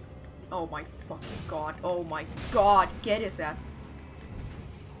 oh my fucking god. Oh my god. Get his ass.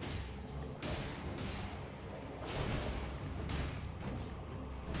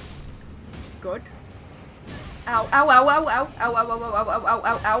 Good. Ow, ow, ow, ow, ow, ow, ow, ow, ow, ow, ow, ow,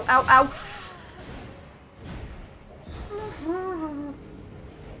 ow, ow, ow, ow.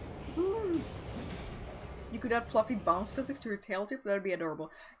 You could add fluffy bounce physics to your tail tip. That'd be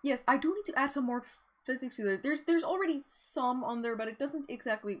adorable. Yes, I do need to add some more physics to it. There's already some on there, but it doesn't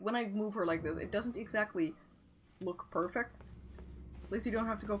exactly, when I move her like this, it doesn't exactly look perfect. At least you don't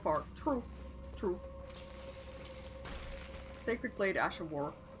have to go far. True. True. Sacred Blade, Ash of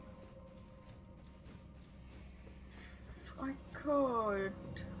War. I could...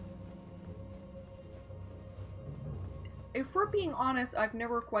 If we're being honest, I've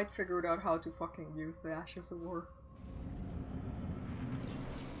never quite figured out how to fucking use the Ashes of War.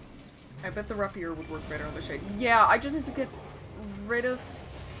 I bet the rapier would work better on the shade. Yeah, I just need to get rid of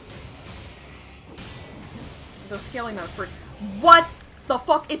the scaling mouse first. What the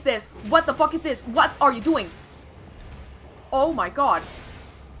fuck is this? What the fuck is this? What are you doing? Oh my god.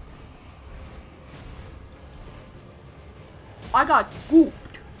 I got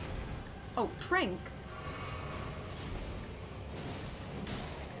gooped. Oh, Trink.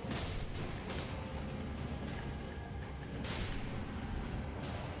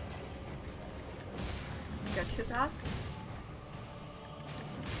 Get his ass.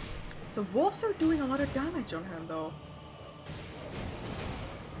 The wolves are doing a lot of damage on him though.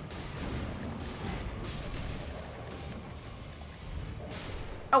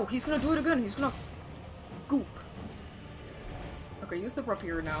 Oh, he's gonna do it again. He's gonna goop. Okay, use the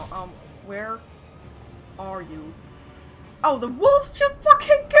rapier now. Where are you? Oh, the wolves just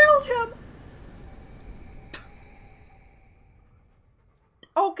fucking killed him!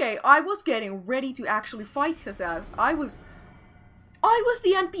 Okay, I was getting ready to actually fight his ass. I was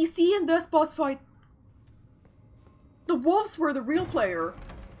the NPC in this boss fight. The wolves were the real player.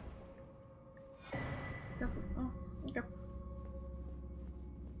 Oh, okay.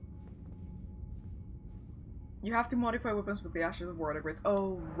 You have to modify weapons with the Ashes of War upgrades.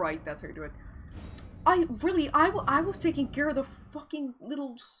 Oh, right, that's how you do it. I was taking care of the fucking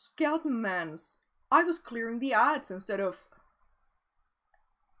little skeleton mans. I was clearing the ads instead of...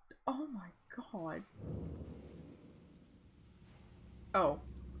 Oh my god. Oh.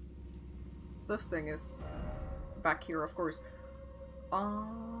 This thing is back here, of course.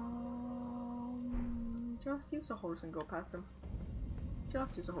 Just use a horse and go past him.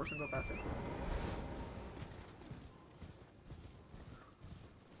 Just use a horse and go past him.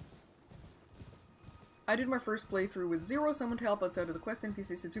 I did my first playthrough with zero someone to help outside of the quest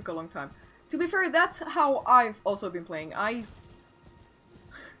NPCs. It took a long time. To be fair, that's how I've also been playing. I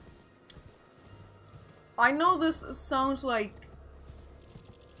know this sounds like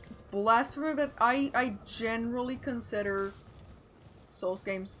blasphemy, but I generally consider Souls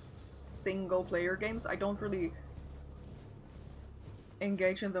games single player games. I don't really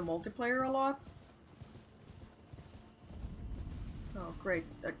engage in the multiplayer a lot. Oh, great.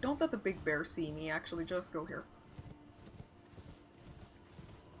 Don't let the big bear see me, actually. Just go here.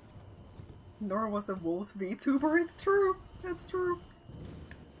 Nor was the wolf's VTuber. It's true. That's true.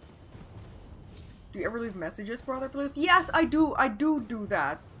 Do you ever leave messages for other players? Yes, I do. I do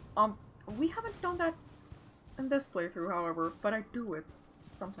that. We haven't done that in this playthrough, however, but I do it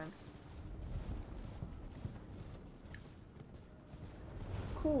sometimes.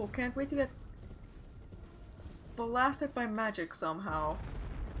 Cool. Can't wait to get blasted by magic somehow.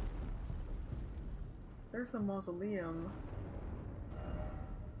 There's the mausoleum.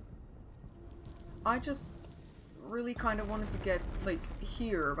 I just really kind of wanted to get, like,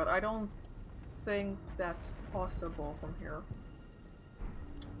 here, but I don't think that's possible from here.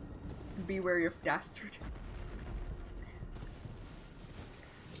 Be wary of Dastard.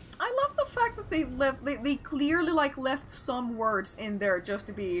 I love the fact that they left, they clearly, like, left some words in there just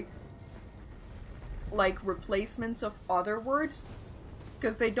to be like replacements of other words,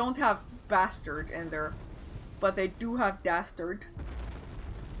 because they don't have bastard in there, but they do have dastard,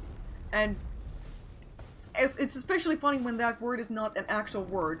 and it's especially funny when that word is not an actual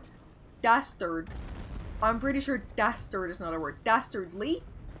word. Dastard. I'm pretty sure dastard is not a word. Dastardly?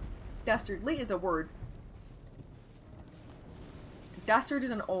 Dastardly is a word. Dastard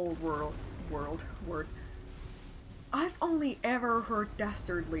is an old word. I've only ever heard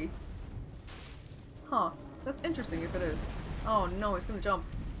dastardly. Huh. That's interesting if it is. Oh no, it's gonna jump.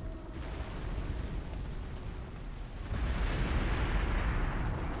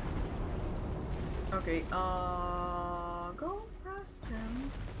 Okay, go past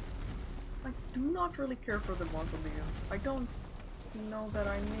him. I do not really care for the mausoleums. I don't know that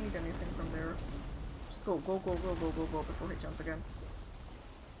I need anything from there. Just go before he jumps again.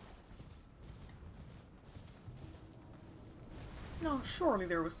 No, surely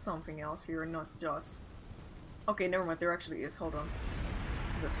there was something else here, not just... Okay, never mind, there actually is. Hold on.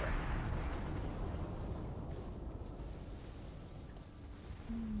 This way.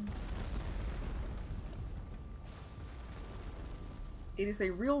 It is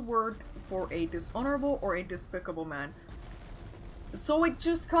a real word for a dishonorable or a despicable man. So it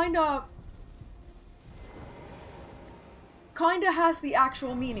just kinda has the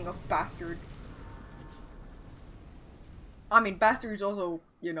actual meaning of bastard. I mean, bastard is also,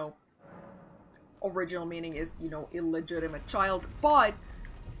 you know, original meaning is, you know, illegitimate child, but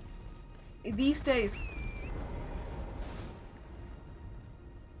these days...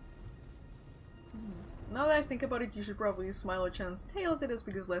 Now that I think about it, you should probably use Smile or Chance Tails. It is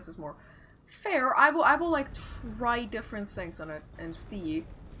because less is more. Fair. I will like try different things on it and see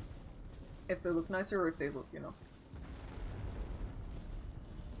if they look nicer or if they look, you know.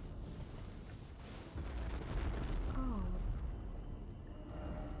 Oh.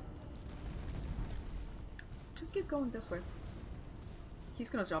 Just keep going this way. He's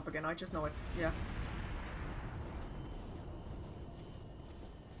gonna jump again, I just know it. Yeah.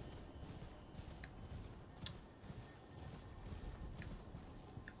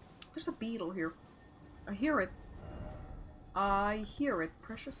 There's a beetle here. I hear it. I hear it.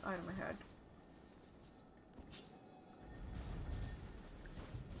 Precious item ahead.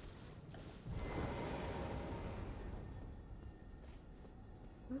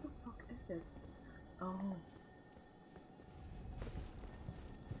 Where the fuck is it? Oh.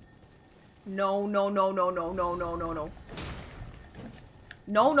 No, no, no, no, no, no, no, no, no.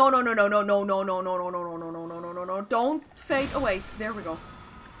 No, no, no, no, no, no, no, no, no, no, no, no, no, no, no, no, no, no, no. Don't fade away. There we go.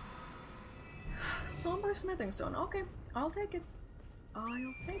 Somber smithing stone. Okay, I'll take it.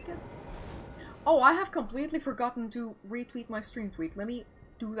 I'll take it. Oh, I have completely forgotten to retweet my stream tweet. Let me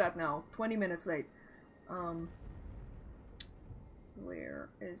do that now. 20 minutes late. Where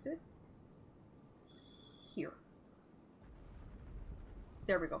is it? Here.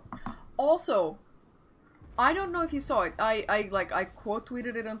 There we go. Also, I don't know if you saw it. I quote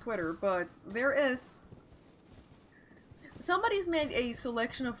tweeted it on Twitter, but there is... Somebody's made a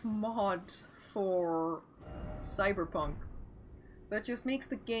selection of mods for Cyberpunk that just makes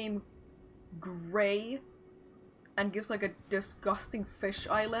the game gray and gives like a disgusting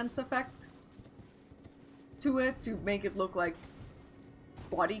fisheye lens effect to it to make it look like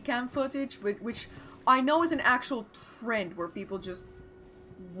body cam footage, which I know is an actual trend where people just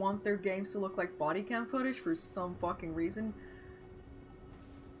want their games to look like body cam footage for some fucking reason.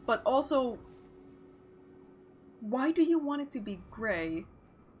 But also, why do you want it to be gray?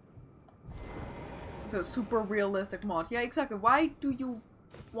 The super realistic mod. Yeah, exactly. Why do you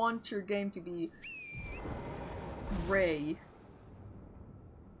want your game to be gray?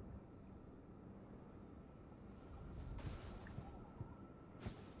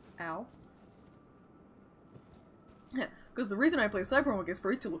 Ow. Yeah, because the reason I play Cyberpunk is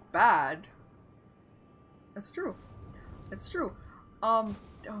for it to look bad. That's true. It's true. Oh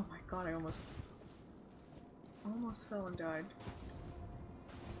my god, I almost fell and died.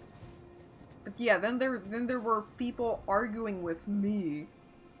 But yeah, then there were people arguing with me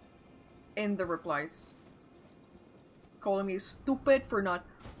in the replies, calling me stupid for not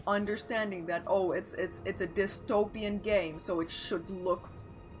understanding that, oh, it's a dystopian game, so it should look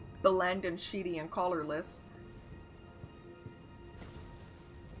bland and shitty and colorless.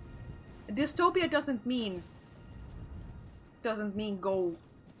 Dystopia doesn't mean go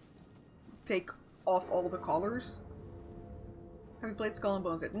take off all the colors. Have you played Skull and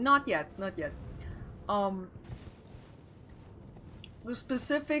Bones yet? Not yet, not yet. The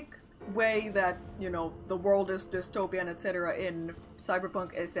specific way that, you know, the world is dystopian, etc. in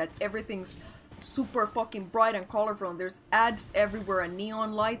Cyberpunk is that everything's super fucking bright and colorful and there's ads everywhere and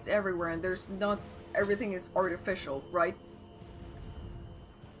neon lights everywhere and there's not... everything is artificial, right?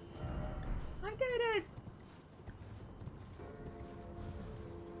 I did it!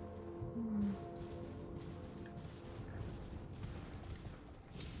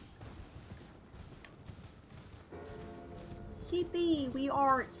 Yippee! We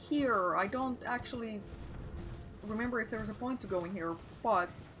are here! I don't actually remember if there was a point to going here, but...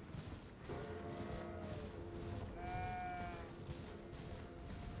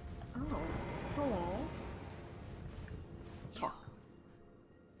 Oh. Hello. Talk.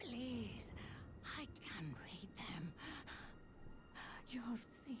 Please, I can read them. Your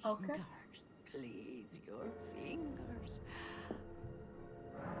fingers, Okay. please, your fingers.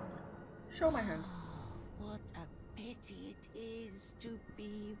 Show my hands. What a pity it is to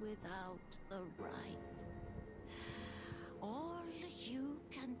be without the right. All you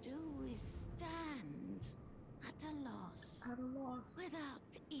can do is stand at a loss. At a loss.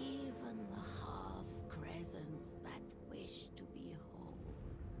 Without even the half crescents that wish to be whole.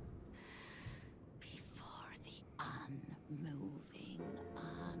 Before the unmoving,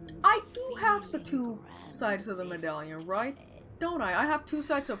 I do have the two sides of the medallion, right? don't I? I have two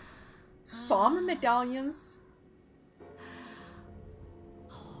sets of some medallions.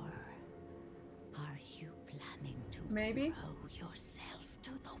 Or are you planning to Maybe? throw yourself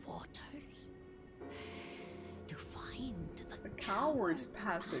to the waters? To find The Coward's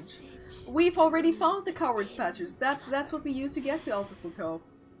Passage. We've already found the Coward's Passage. That's what we used to get to Altus Plateau.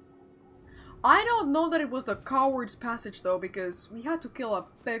 I don't know that it was the Coward's Passage though, because we had to kill a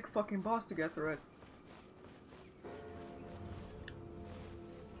big fucking boss to get through it.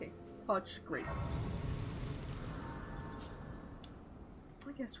 Okay, touch Grace.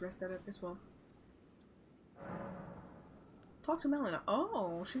 I guess rest at it as well. Talk to Melina.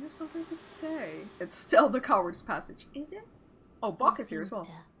 Oh, she has something to say. It's still the Coward's Passage, is it? Oh, Bok is here as well.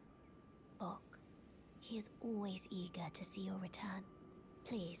 Bok. He is always eager to see your return.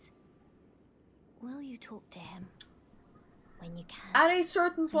 Please, will you talk to him when you can? At a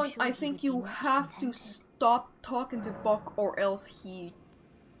certain point, sure I he think would be you much have to contented. stop talking to Bok or else he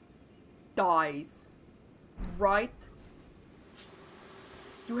dies. Right?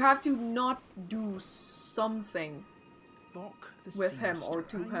 You have to not do something Bok the with him or seamster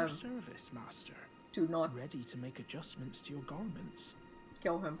to at your him service, master. to not Ready to make adjustments to your garments.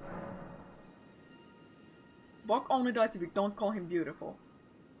 kill him. Bok only dies if you don't call him beautiful.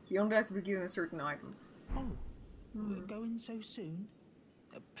 He only dies if you give him a certain item. Oh, going so soon?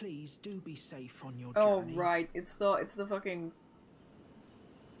 Please do be safe on your Oh journeys. right, it's the fucking.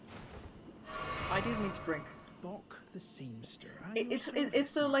 I didn't mean to drink. Bok the seamster. at your It's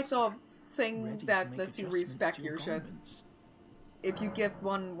service, the like the master. thing Ready to that make lets you adjustments respect to your shit. garments. If you give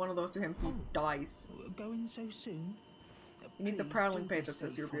one of those to him, he dies. Going so soon? You need the Please prattling do pate be that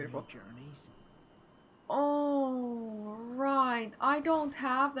says safe you're on your beautiful. journeys. Oh right, I don't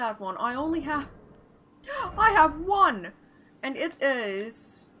have that one. I only have. I have one, and it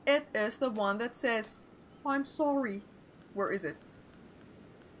is the one that says, "I'm sorry." Where is it?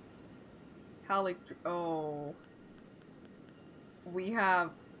 Oh. We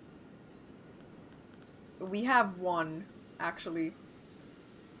have one, actually.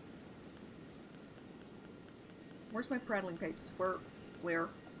 Where's my prattling pates? Where?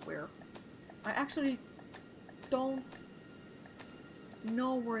 I actually don't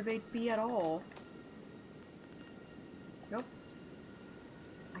know where they'd be at all. Nope.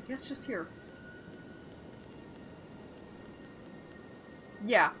 I guess just here.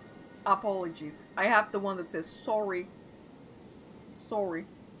 Yeah. Apologies. I have the one that says sorry. Sorry.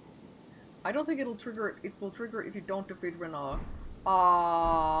 I don't think it'll trigger. It will trigger if you don't defeat Renala.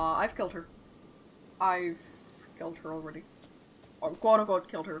 I've killed her. I've killed her already. Or quote unquote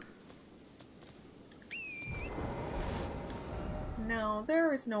killed her. Now,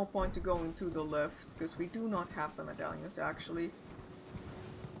 there is no point to going to the left, because we do not have the medallions actually.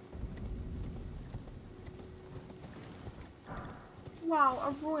 Wow,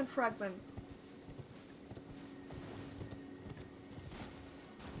 a ruined fragment.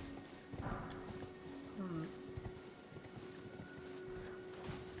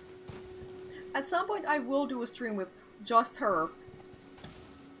 At some point I will do a stream with just her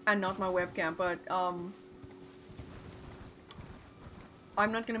and not my webcam, but I'm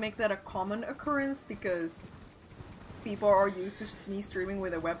not gonna make that a common occurrence because people are used to me streaming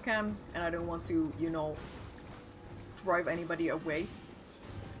with a webcam and I don't want to, you know, drive anybody away.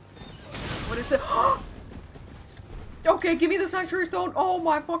 What is the— Okay, give me the sanctuary stone! Oh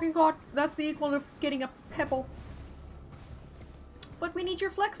my fucking god! That's the equivalent of getting a pebble. But we need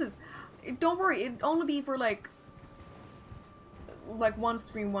your flexes! Don't worry, it'd only be for like one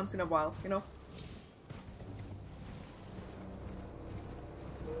stream once in a while, you know?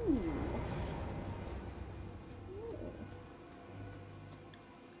 Ooh.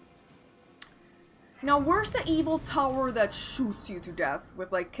 Now, where's the evil tower that shoots you to death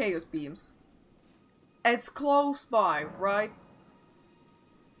with like chaos beams? It's close by, right?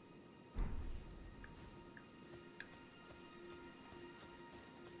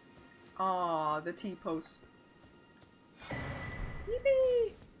 Ah, the T-pose.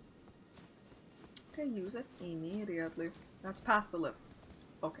 Yippee! Okay, use it immediately. That's past the lip.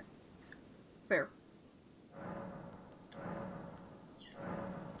 Okay. Fair.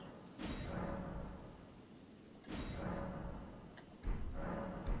 Yes. Yes.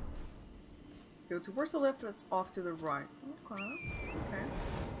 Go towards the left, that's off to the right. Okay. Okay.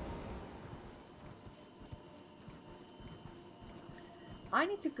 I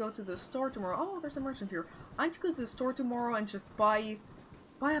need to go to the store tomorrow. Oh, there's a merchant here. I need to go to the store tomorrow and just buy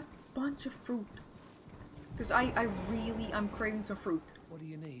a bunch of fruit. Because I'm craving some fruit. What do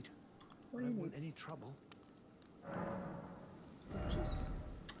you need? What do I you don't need? want any trouble. Oh, Jesus.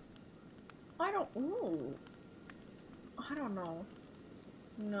 I don't. Ooh. I don't know.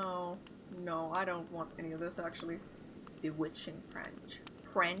 No. No, I don't want any of this, actually. Bewitching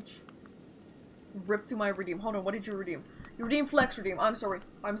French. Rip to my redeem. Hold on, what did you redeem? You redeemed Flex Redeem. I'm sorry.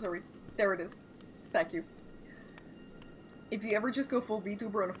 I'm sorry. There it is. Thank you. If you ever just go full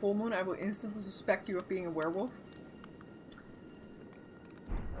VTuber on a full moon, I will instantly suspect you of being a werewolf.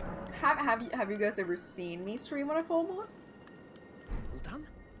 Have you guys ever seen me stream on a full moon? All done?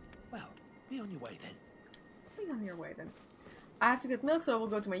 Well, be on your way then. Be on your way then. I have to get milk, so I will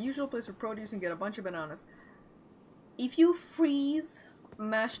go to my usual place for produce and get a bunch of bananas. If you freeze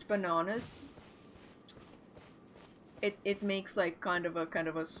mashed bananas, it makes like kind of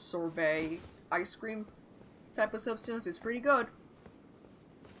a sorbet ice cream type of substance. It's pretty good.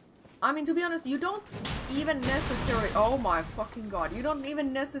 I mean, to be honest, you don't even necessarily... Oh my fucking god. You don't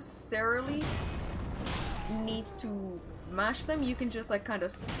even necessarily need to mash them. You can just like kind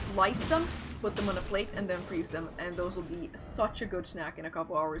of slice them, put them on a plate, and then freeze them. And those will be such a good snack in a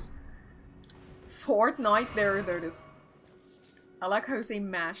couple hours. Fortnite, there it is. I like how you say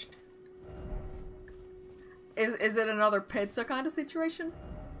mashed. Is it another pizza kind of situation?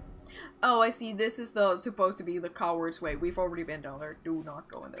 Oh, I see. This is supposed to be the coward's way. We've already been down there. Do not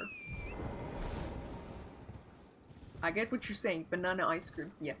go in there. I get what you're saying. Banana ice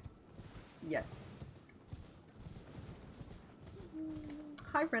cream. Yes. Yes.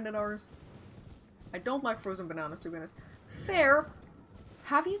 Hi, friend of ours. I don't like frozen bananas, to be honest. Fair.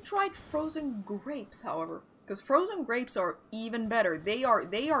 Have you tried frozen grapes, however? Because frozen grapes are even better. They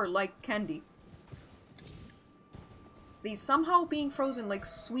are like candy. They somehow being frozen like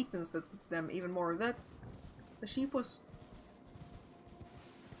sweetens them even more. That the sheep was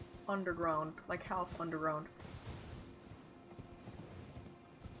underground, like half underground.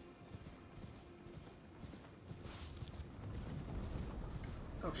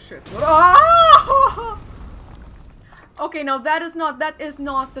 Oh shit! What? Ah! Okay, no, that is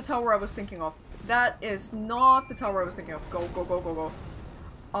not the tower I was thinking of. That is not the tower I was thinking of. Go, go, go, go,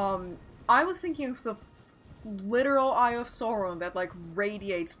 go. I was thinking of the literal Eye of Sauron that like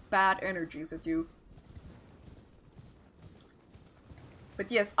radiates bad energies at you.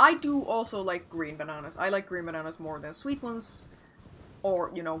 But yes, I do also like green bananas. I like green bananas more than sweet ones,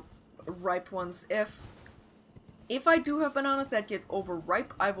 or you know, ripe ones. If I do have bananas that get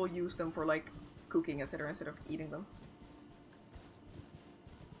overripe, I will use them for like cooking, etc. instead of eating them.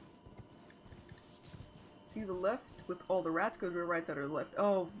 See the left with all the rats? Go to the right side or the left.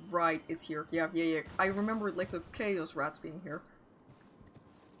 Oh, right, it's here. Yeah. I remember like the chaos rats being here.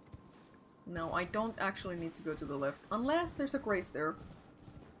 No, I don't actually need to go to the left. Unless there's a grace there.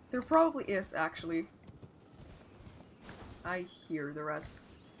 There probably is, actually. I hear the rats.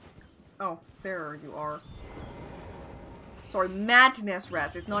 Oh, there you are. Sorry, madness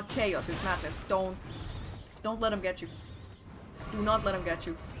rats. It's not chaos, it's madness. Don't let them get you. Do not let them get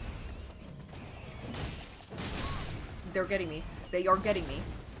you. They're getting me. They are getting me.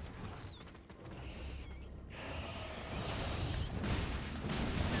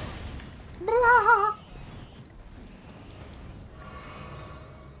 Blah!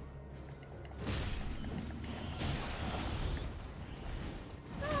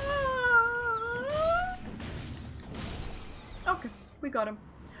 Okay, we got him.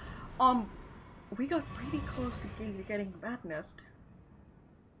 We got pretty close to getting Rat Nest.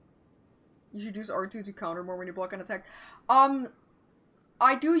 You should use R2 to counter more when you block an attack.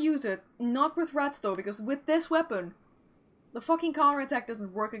 I do use it. Not with rats though, because with this weapon, the fucking counter attack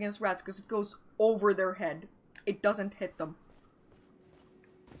doesn't work against rats because it goes over their head. It doesn't hit them.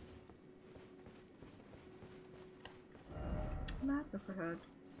 Madness ahead.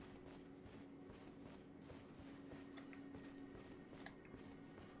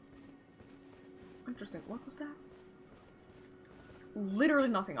 Interesting. What was that? Literally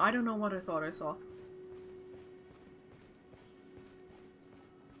nothing. I don't know what I thought I saw.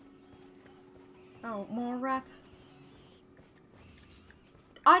 Oh, more rats.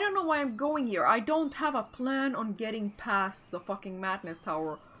 I don't know why I'm going here. I don't have a plan on getting past the fucking Madness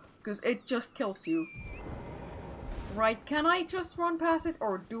Tower. Because it just kills you. Right, can I just run past it?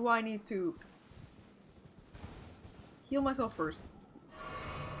 Or do I need to heal myself first?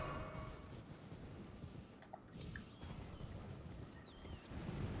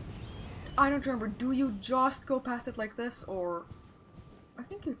 I don't remember. Do you just go past it like this? Or... I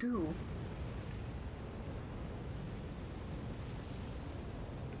think you do.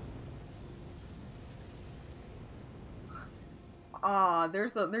 Ah,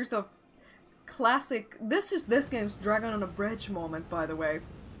 there's the classic. This is this game's Dragon on a Bridge moment, by the way.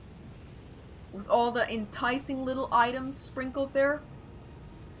 With all the enticing little items sprinkled there.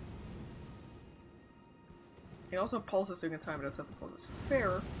 It also pulses during a time outside the pulses.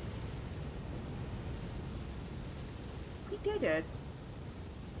 Fair. We did it.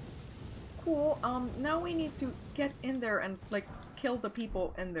 Cool. Now we need to get in there and, like, kill the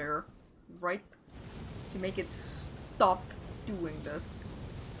people in there, right? To make it stop doing this.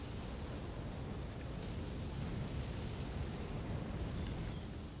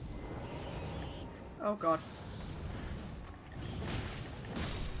 Oh god.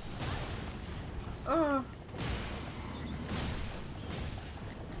 Ugh.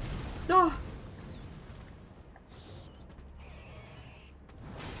 Ah.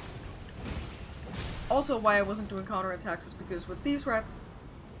 Also, why I wasn't doing counterattacks is because with these rats,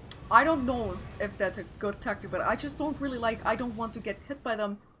 I don't know if that's a good tactic, but I just don't really like, I don't want to get hit by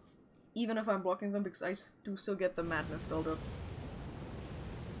them, even if I'm blocking them, because I do still get the madness buildup.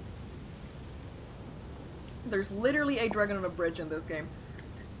 There's literally a dragon on a bridge in this game.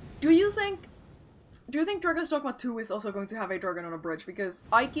 Do you think Dragon's Dogma 2 is also going to have a dragon on a bridge? Because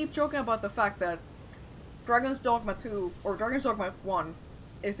I keep joking about the fact that Dragon's Dogma 2, or Dragon's Dogma 1,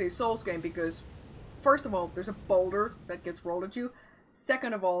 is a Souls game because, first of all, there's a boulder that gets rolled at you.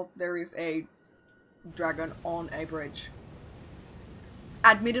 Second of all, there is a dragon on a bridge.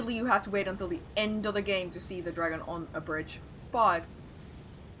 Admittedly, you have to wait until the end of the game to see the dragon on a bridge, but,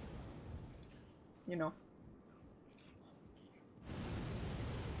 you know.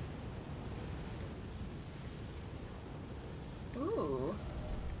 Ooh.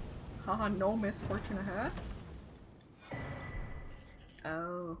 Haha, no misfortune ahead.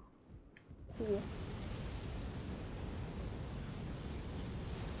 Oh. Cool.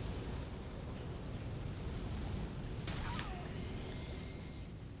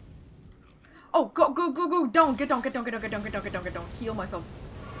 Oh, go, go, go, go, down, get down, get down, get down, get down, get down, get down, get down, heal myself.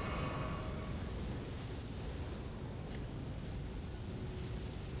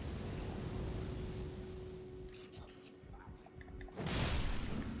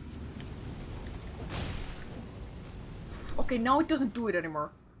 Okay, now it doesn't do it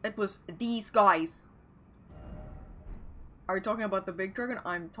anymore. It was these guys. Are you talking about the big dragon?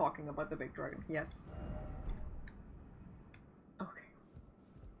 I'm talking about the big dragon, yes. Okay.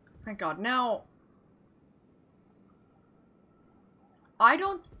 Thank god. Now... I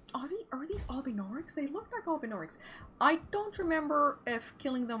don't... Are these albinorics? They look like albinorics. I don't remember if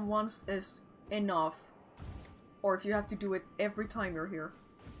killing them once is enough. Or if you have to do it every time you're here.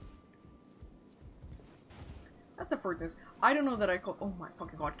 That's a furtness. I don't know that I call... Oh my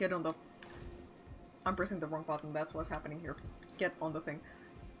fucking god, get on the... I'm pressing the wrong button, that's what's happening here. Get on the thing.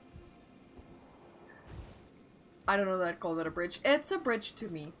 I don't know that I'd call that a bridge. It's a bridge to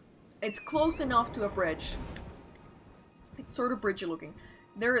me. It's close enough to a bridge. It's sort of bridgey looking.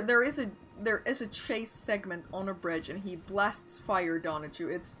 There is a chase segment on a bridge and he blasts fire down at you.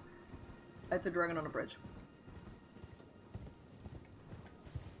 It's a dragon on a bridge.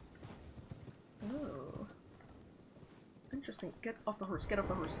 Oh. Interesting. Get off the horse. Get off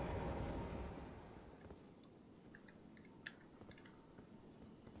the horse.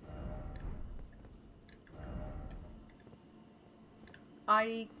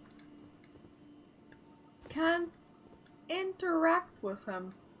 I can't interact with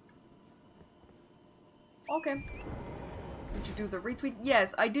him. Okay. Did you do the retweet?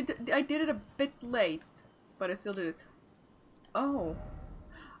 Yes, I did it a bit late, but I still did it. Oh.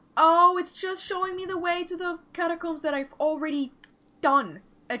 Oh, it's just showing me the way to the catacombs that I've already done.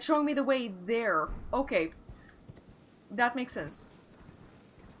 It's showing me the way there. Okay. That makes sense.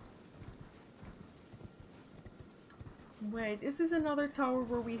 Wait, is this another tower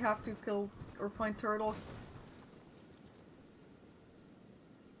where we have to kill or find turtles?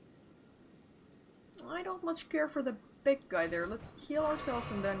 I don't much care for the big guy there. Let's heal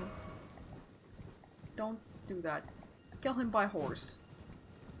ourselves and then... Don't do that. Kill him by horse.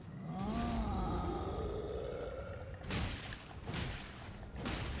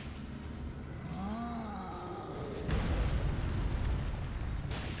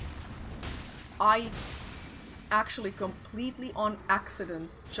 I actually completely on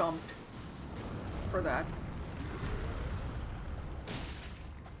accident jumped for that.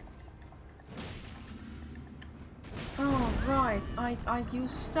 Oh, right. I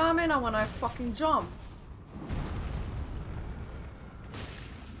use stamina when I fucking jump.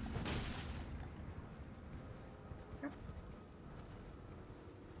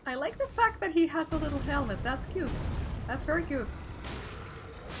 I like the fact that he has a little helmet. That's cute. That's very cute.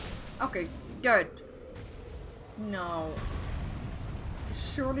 Okay, good. No.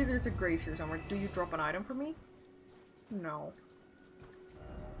 Surely there's a grace here somewhere. Do you drop an item for me? No.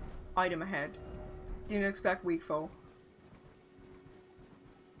 Item ahead. Didn't expect weak foe.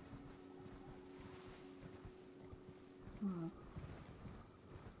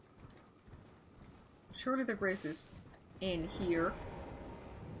 Surely the grace is in here.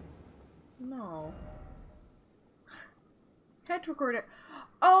 No. Head recorder.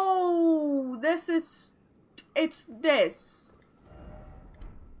 Oh, this is... It's this.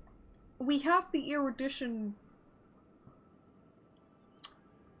 We have the erudition...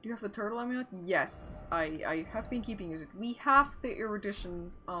 Do you have the turtle amulet? Yes, I have been keeping it. We have the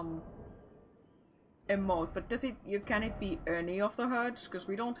erudition emote, but does it? Can it be any of the heads? Because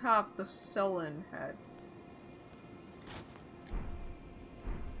we don't have the Sullen head.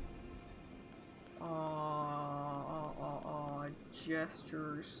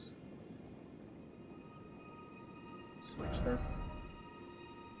 Gestures. Switch this.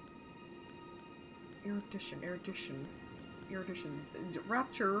 Erudition.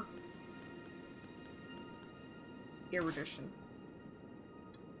 Rapture. Erudition.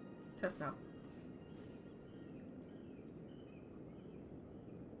 Test now.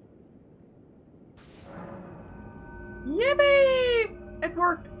 Yippee! It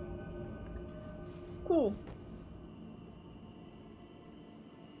worked! Cool.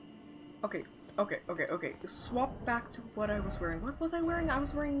 Okay. Swap back to what I was wearing. What was I wearing? I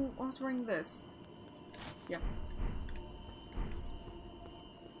was wearing this. Yeah.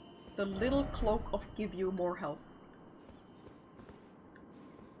 The little cloak of give you more health.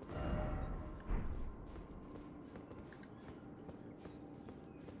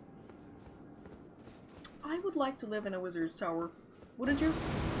 I would like to live in a wizard's tower. Wouldn't you?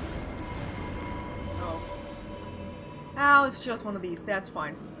 Oh. Oh, it's just one of these. That's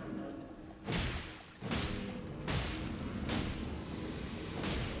fine.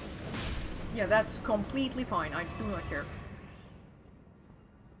 Yeah, that's completely fine. I do not care.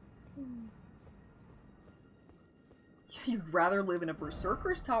 You'd rather live in a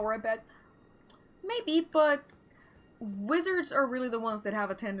berserker's tower, I bet. Maybe, but wizards are really the ones that have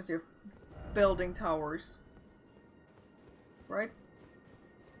a tendency of building towers. Right?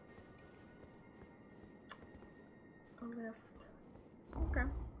 A lift. Okay.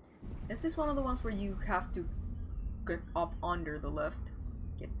 Is this one of the ones where you have to get up under the lift?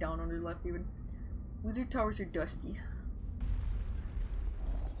 Get down under the lift even? Wizard towers are dusty.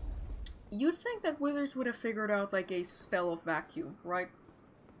 You'd think that wizards would have figured out like a spell of vacuum, right?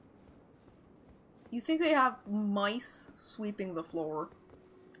 You think they have mice sweeping the floor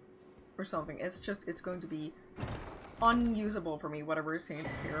or something. It's just, it's going to be unusable for me, whatever is in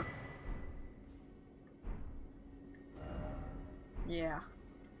here. Yeah.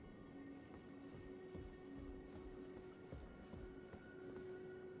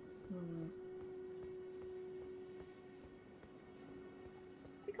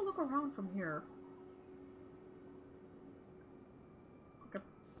 Let's take a look around from here. Okay.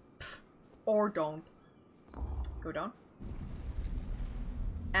 Or don't. Go down.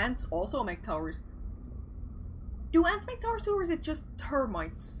 Ants also make towers. Do ants make towers too, or is it just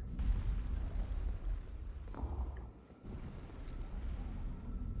termites?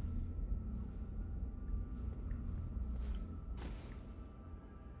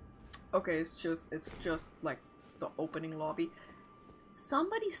 Okay, it's just like the opening lobby.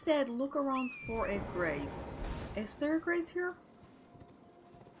 Somebody said look around for a grace. Is there a grace here?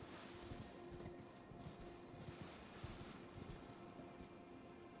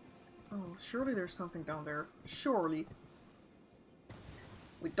 Oh, surely there's something down there. Surely.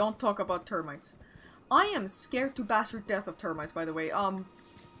 We don't talk about termites. I am scared to bastard death of termites, by the way.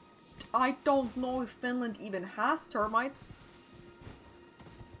 I don't know if Finland even has termites.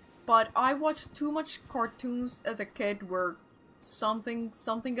 But I watched too much cartoons as a kid where something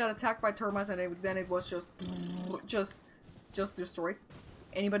got attacked by termites and then it was just destroyed.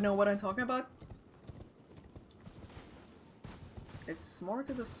 Anybody know what I'm talking about? It's more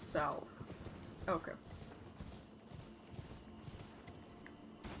to the south. Okay.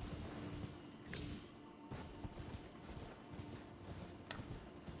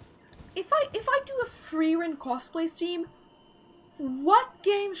 If I do a free run cosplay stream, what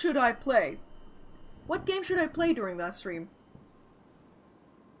game should I play? What game should I play during that stream?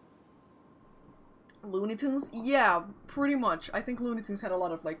 Looney Tunes? Yeah, pretty much. I think Looney Tunes had a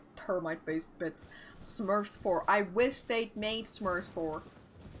lot of like termite based bits. Smurfs 4. I wish they'd made Smurfs 4.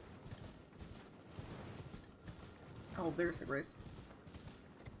 Oh, there's the grace.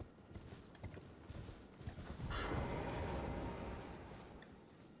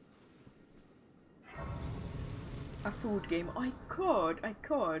 A food game. I could. I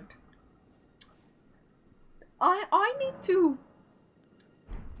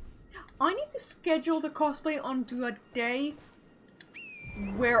need to schedule the cosplay onto a day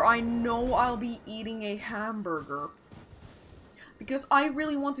where I know I'll be eating a hamburger. Because I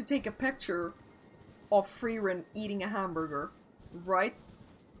really want to take a picture of Frieren eating a hamburger. Right?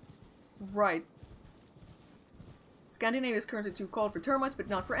 Right. Scandinavia is currently too cold for termites, but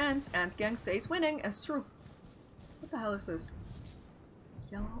not for ants. Ant gang stays winning. That's true. What the hell is this?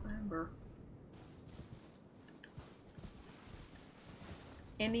 Yellow amber.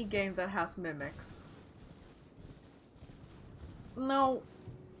 Any game that has mimics. No.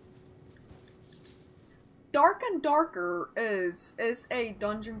 Dark and Darker is a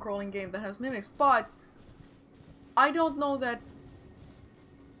dungeon crawling game that has mimics, but I don't know that...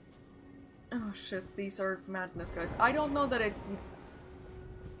 Oh shit, these are madness, guys. I don't know that it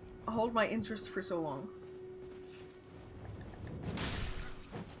would hold my interest for so long.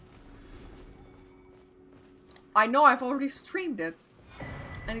 I know I've already streamed it,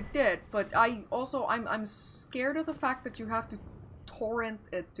 and it did, but I'm scared of the fact that you have to torrent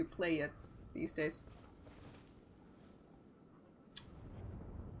it to play it these days.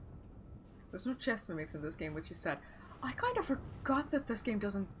 There's no chest mimics in this game, which is sad. I kind of forgot that this game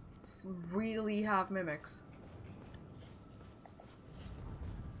doesn't really have mimics.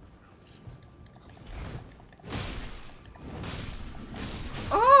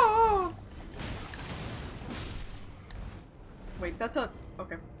 Oh! Wait, that's a...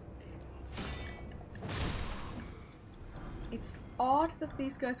 okay. It's odd that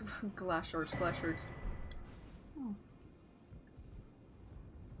these guys... glass shards, glass shards.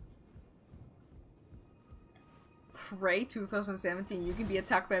 Prey 2017, you can be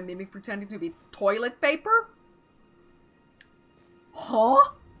attacked by a mimic pretending to be toilet paper? Huh?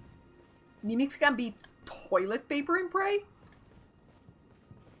 Mimics can be toilet paper in Prey?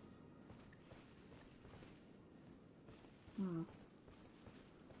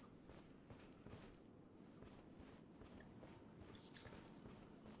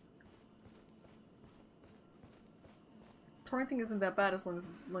 Torrenting isn't that bad as long as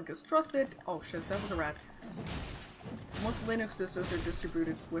Link is trusted. Oh shit, that was a rat. Most Linux distros are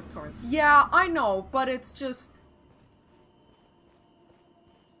distributed with torrents. Yeah, I know, but it's just...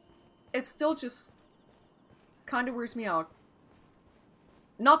 it still just kind of wears me out.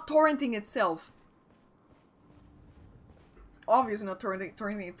 Not torrenting itself. Obviously not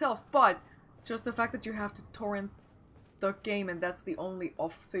torrenting itself, but just the fact that you have to torrent the game and that's the only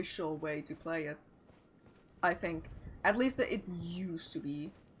official way to play it. I think. At least that it used to be.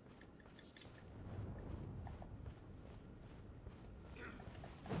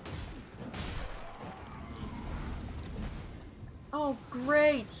 Oh,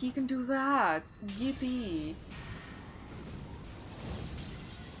 great! He can do that! Yippee!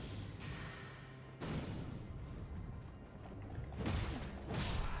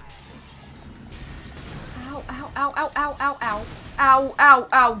 Ow, ow, ow, ow, ow, ow, ow! Ow, ow,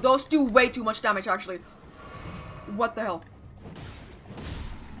 ow! Those do way too much damage, actually. What the hell?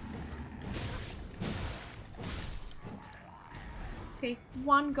 Okay,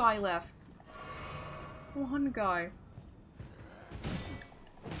 one guy left. One guy.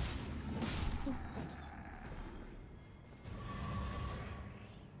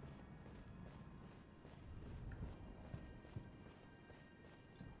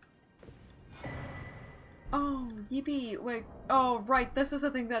 Oh, yippee, wait. Oh, right, this is the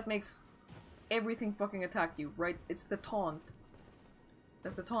thing that makes everything fucking attack you, right? It's the taunt.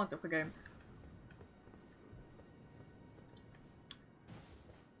 That's the taunt of the game.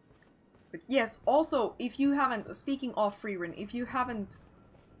 But yes, also, if you haven't, speaking of Frieren, if you haven't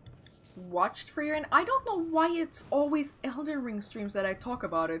watched Frieren, I don't know why it's always Elden Ring streams that I talk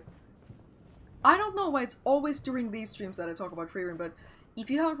about it. I don't know why it's always during these streams that I talk about Frieren, but if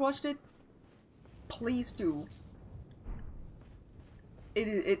you haven't watched it, please do. It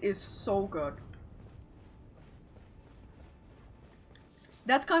is so good.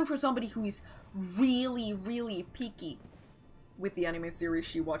 That's coming from somebody who is really, really picky with the anime series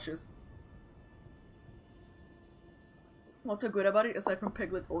she watches. What's so good about it, aside from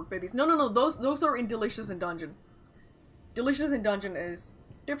Piglet Orc Babies? No, those are in Delicious in Dungeon. Delicious in Dungeon is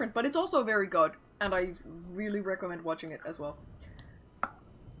different, but it's also very good, and I really recommend watching it as well.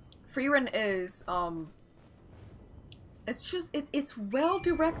 Frieren is, it's just, it's well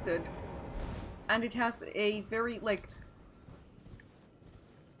directed, and it has a very, like,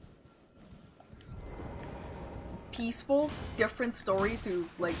 peaceful, different story to,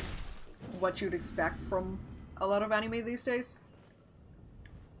 like, what you'd expect from a lot of anime these days.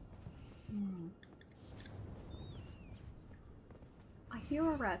 I hear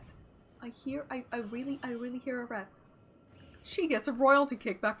a rat. I really hear a rat. She gets a royalty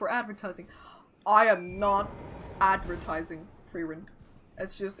kickback for advertising. I am not advertising Frieren.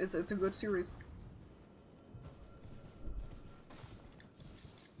 It's just, it's a good series.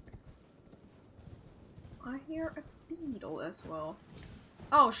 I hear a beetle as well.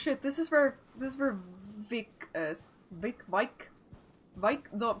 Oh shit, this is where Vic is. Vike,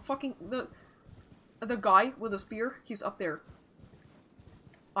 the fucking the guy with the spear, he's up there.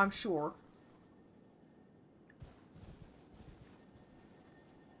 I'm sure.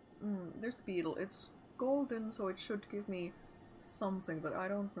 There's the beetle. It's golden, so it should give me something, but I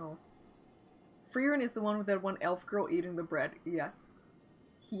don't know. Freerin is the one with that one elf girl eating the bread. Yes.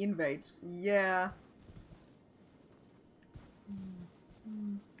 He invades. Yeah.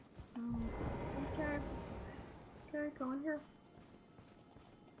 Okay. Okay, go in here.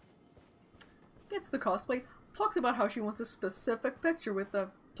 Gets the cosplay. Talks about how she wants a specific picture with the...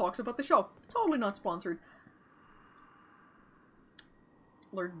 Talks about the show. Totally not sponsored.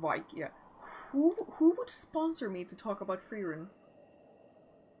 Lord Vike, yeah. Who would sponsor me to talk about Freerin?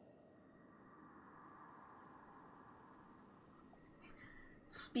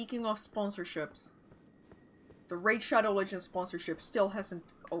 Speaking of sponsorships, the Raid Shadow Legends sponsorship still hasn't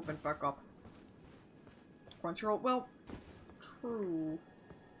opened back up. Crunchyroll, well, true.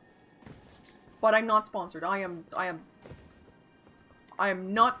 But I'm not sponsored. I am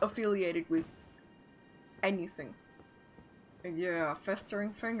not affiliated with anything. Yeah,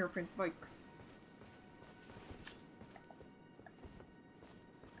 festering fingerprint, like.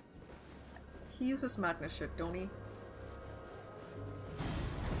 He uses madness shit, don't he?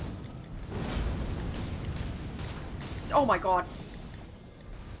 Oh my god.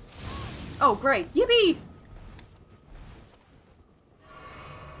 Oh great, yippee!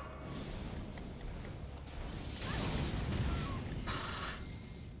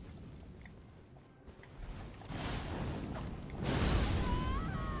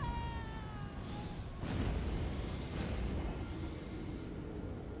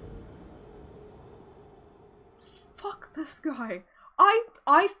 Fuck this guy.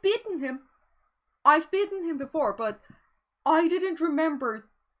 I've beaten him. I've beaten him before, but I didn't remember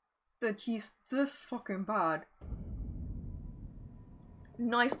that he's this fucking bad.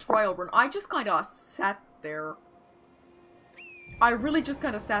 Nice trial run. I just kinda sat there. I really just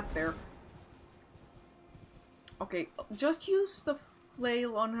kinda sat there. Okay, just use the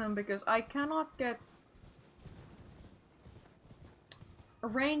flail on him because I cannot get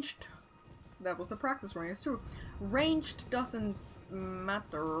ranged. That was the practice run, it's true. Ranged doesn't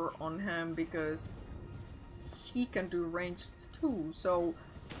matter on him because he can do ranged too, so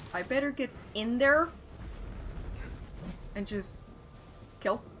I better get in there and just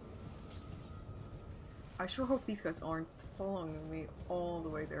kill. I sure hope these guys aren't following me all the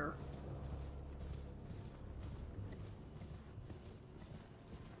way there.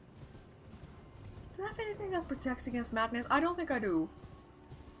 Do I have anything that protects against madness? I don't think I do.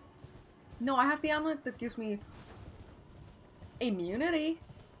 No, I have the amulet that gives me immunity.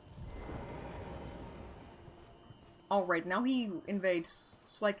 Alright, now he invades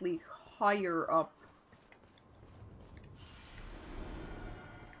slightly higher up.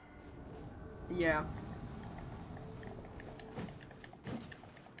 Yeah.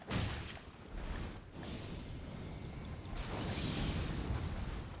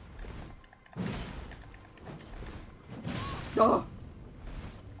 Ugh.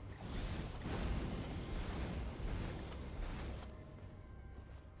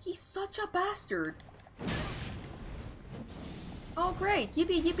 He's such a bastard. Oh great!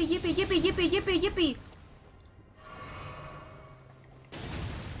 Yippee, yippee, yippee, yippee, yippee, yippee, yippee!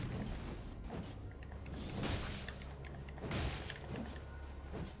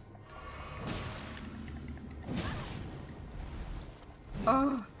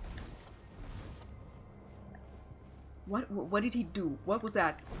 What did he do? What was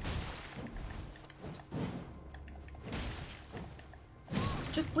that?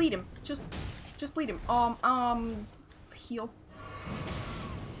 Just bleed him. Just bleed him. Heal.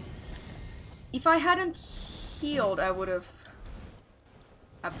 If I hadn't healed, I would have...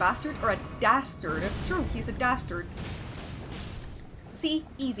 A bastard or a dastard? It's true, he's a dastard. See?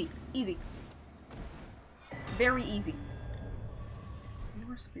 Easy. Easy. Very easy.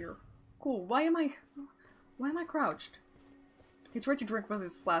 More spear. Cool. Why am I crouched? He tried to drink, but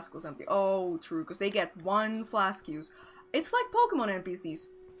his flask was empty. Oh, true, because they get one flask use. It's like Pokemon NPCs.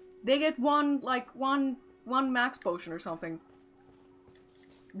 They get one max potion or something.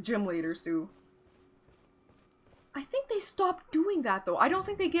 Gym leaders do. I think they stopped doing that though. I don't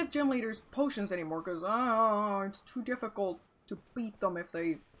think they give gym leaders potions anymore because it's too difficult to beat them if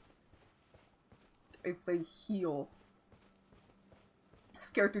they heal.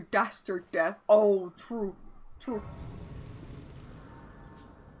 Scared to dastard death. Oh, true. True.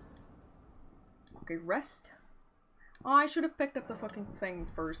 Okay, rest. Oh, I should have picked up the fucking thing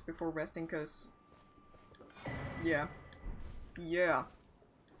first before resting, because Yeah. Yeah.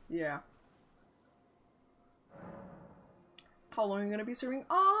 Yeah. How long are you gonna be streaming?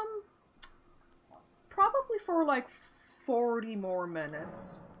 Probably for like 40 more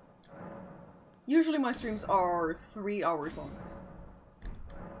minutes. Usually my streams are 3 hours long.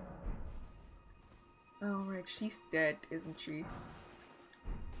 Alright, she's dead, isn't she?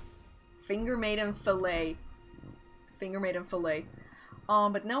 Finger Maiden Fillet. Finger Maiden Fillet.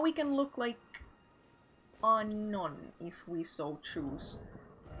 But now we can look like a nun, if we so choose.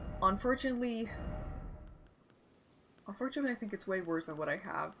 Unfortunately, I think it's way worse than what I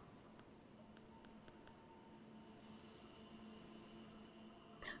have.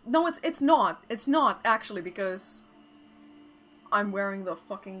 No, it's not. It's not, actually, because I'm wearing the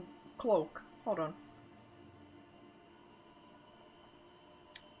fucking cloak. Hold on.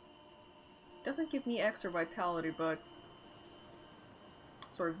 Doesn't give me extra vitality, but...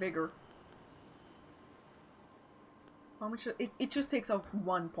 Sorry, vigor. How much? It just takes out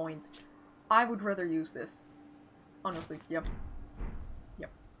 1 point. I would rather use this. Honestly, yep.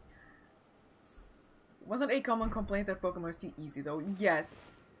 Yep. Wasn't a common complaint that Pokemon is too easy, though?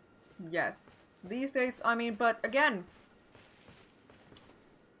 Yes. Yes. These days, I mean, but again...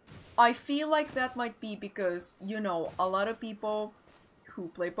 I feel like that might be because, you know, a lot of people who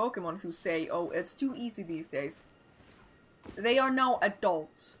play Pokemon who say, oh, it's too easy these days. They are now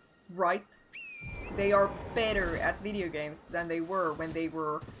adults, right? They are better at video games than they were when they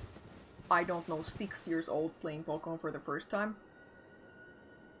were, I don't know, 6 years old playing Pokemon for the first time.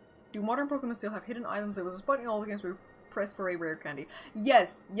 Do modern Pokemon still have hidden items? There was a spot in all the games where you press for a rare candy.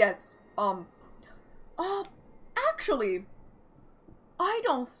 Yes, yes. Actually, I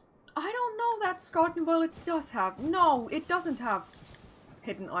don't know that Scarlet and Violet does have. No, it doesn't have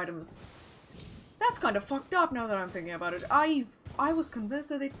hidden items. That's kind of fucked up now that I'm thinking about it. I was convinced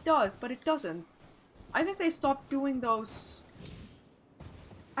that it does, but it doesn't. I think they stopped doing those...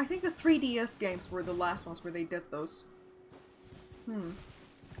 I think the 3DS games were the last ones where they did those.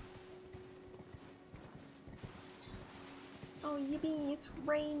 Oh, yippee, it's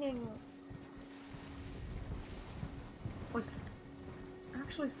raining. Was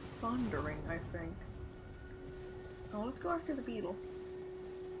actually thundering, I think. Oh, let's go after the beetle.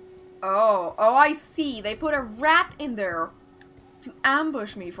 Oh, I see. They put a rat in there to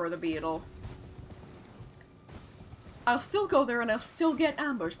ambush me for the beetle. I'll still go there and I'll still get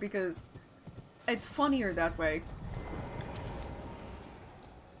ambushed because it's funnier that way.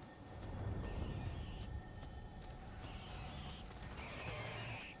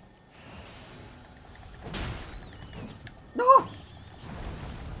 No!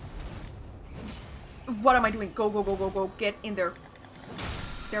 What am I doing? Go, go, go, go, go. Get in there.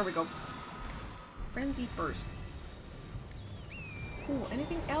 There we go. Frenzy Burst. Ooh,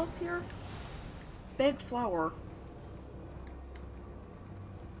 anything else here? Big flower.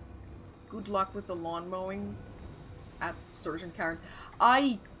 Good luck with the lawn mowing at Surgeon Karen.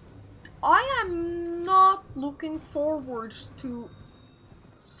 I am not looking forward to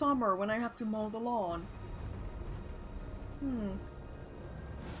summer when I have to mow the lawn.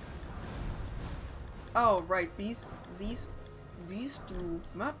 Oh, right, these do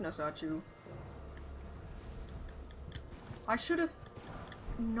madness at you. I should have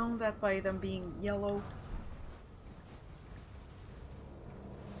known that by them being yellow.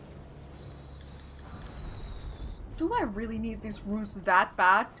 Do I really need these runes that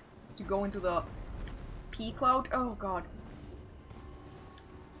bad to go into the P-Cloud? Oh god.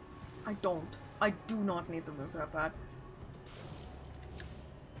 I don't. I do not need the runes that bad.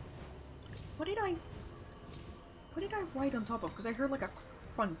 What did I write on top of? Because I heard like a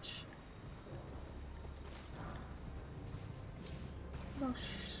crunch. No,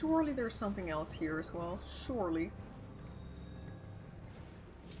 surely there's something else here as well. Surely.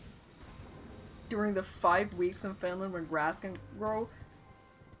 During the 5 weeks in Finland when grass can grow?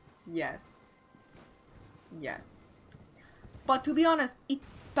 Yes. Yes. But to be honest, it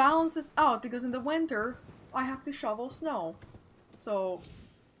balances out because in the winter, I have to shovel snow. So,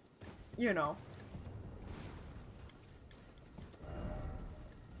 you know.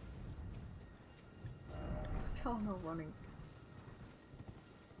 Still no running.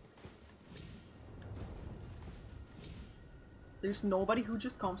 There's nobody who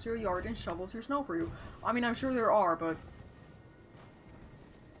just comes to your yard and shovels your snow for you. I mean, I'm sure there are, but...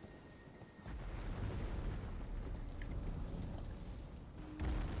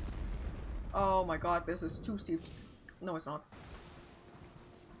 Oh my god, this is too steep. No, it's not.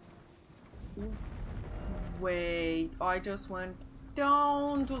 Ooh. Wait, I just went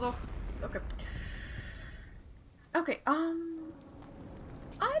down to the... Okay. Okay, I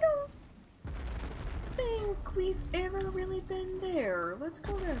don't think think we've ever really been there. Let's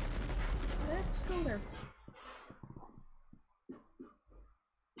go there. Let's go there.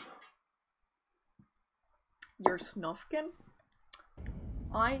 You're Snufkin?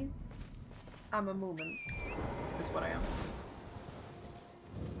 I am a Moomin. Is what I am.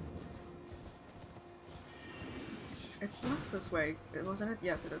 It was this way, wasn't it?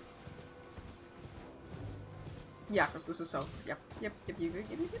 Yes, it is. Yeah, because this is south. Yep. Yep.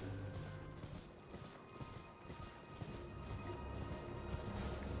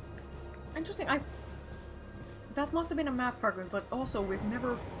 Interesting. That must have been a map fragment, but also we've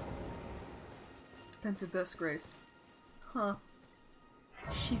never been to this, Grace. Huh.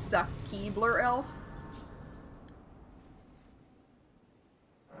 She's a Keebler elf?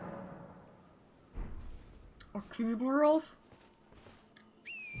 A Keebler elf?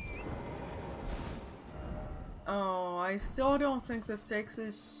 Oh, I still don't think this takes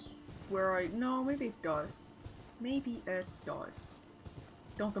us where I... No, maybe it does. Maybe it does.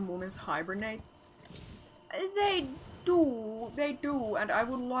 Don't the Moomins hibernate? They do, and I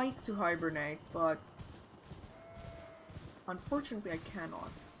would like to hibernate, but unfortunately I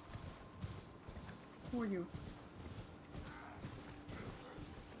cannot. Who are you?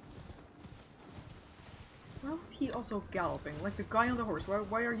 Why was he also galloping? Like the guy on the horse,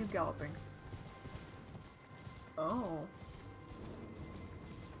 why are you galloping? Oh.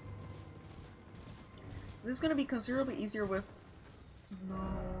 This is gonna be considerably easier with...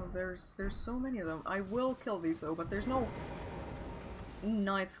 No, there's so many of them. I will kill these though, but there's no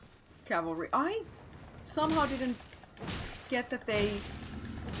Knights Cavalry. I somehow didn't get that they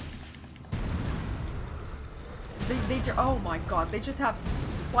oh my god, they just have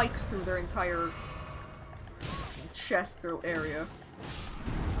spikes through their entire chestal area.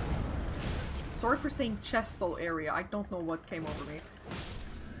 Sorry for saying chestal area, I don't know what came over me.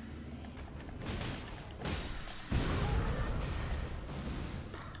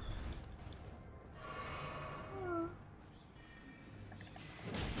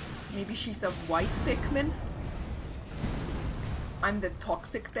 Maybe she's a white Pikmin? I'm the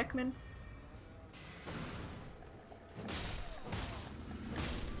toxic Pikmin?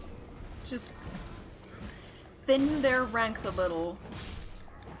 Just thin their ranks a little.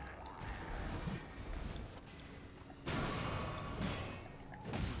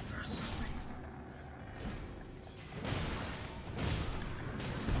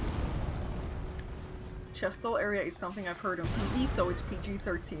 Chestal area is something I've heard on TV, so it's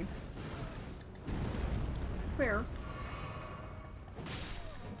PG-13. Fair.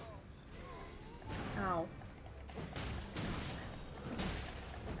 Ow.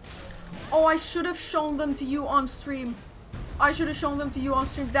 Oh, I should have shown them to you on stream. I should have shown them to you on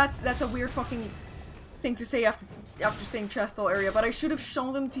stream. That's a weird fucking thing to say after saying chestal area, but I should have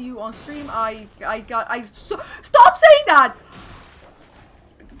shown them to you on stream. Stop saying that!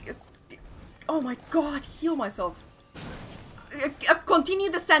 Oh my god, heal myself. Continue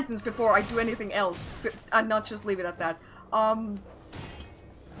the sentence before I do anything else, and not just leave it at that.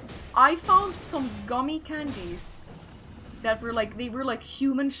 I found some gummy candies that were like, they were like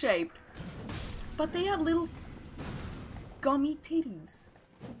human shaped, but they had little gummy titties.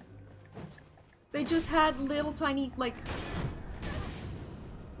 They just had little tiny, like,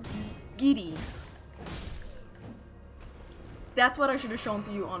 giddies. That's what I should have shown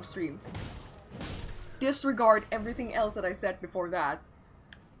to you on stream. Disregard everything else that I said before that.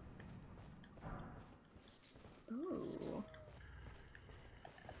 Ooh.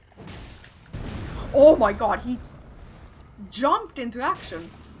 Oh my god, he jumped into action.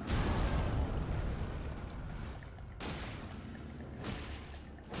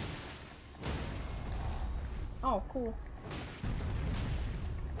 Oh, cool.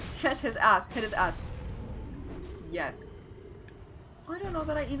 Hit his ass, hit his ass. Yes. I don't know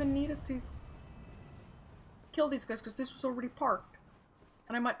that I even needed to kill these guys because this was already parked.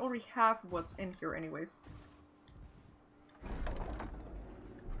 And I might already have what's in here anyways.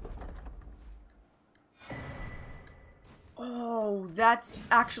 Oh, that's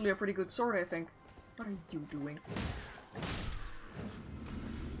actually a pretty good sword, I think. What are you doing?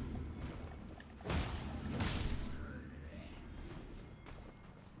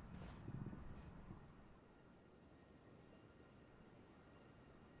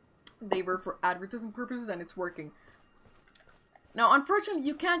 They were for advertising purposes and it's working. Now, unfortunately,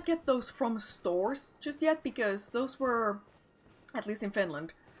 you can't get those from stores just yet because those were, at least in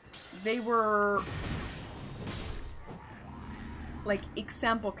Finland, they were like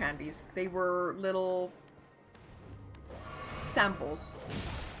example candies. They were little samples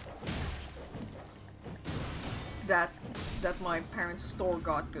that that my parents store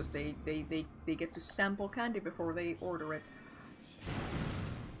got because they get to sample candy before they order it.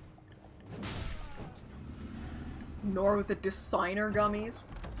 Nor with the designer gummies.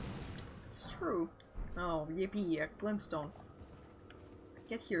 It's true. Oh, yippee, a glintstone.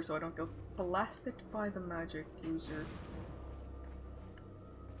 Get here so I don't get blasted by the magic user.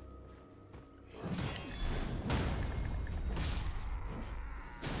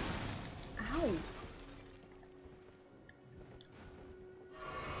 Ow!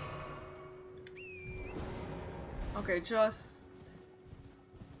 Okay, just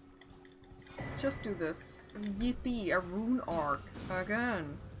do this. Yippee, a rune arc.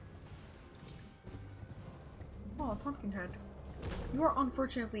 Again. Oh, a pumpkinhead. You are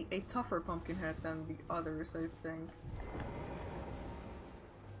unfortunately a tougher pumpkinhead than the others, I think.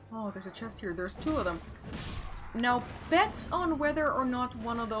 Oh, there's a chest here. There's 2 of them. Now, bets on whether or not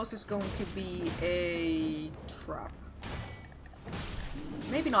one of those is going to be a trap.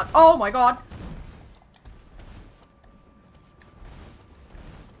 Maybe not. Oh my god!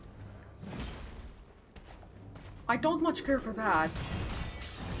 I don't much care for that.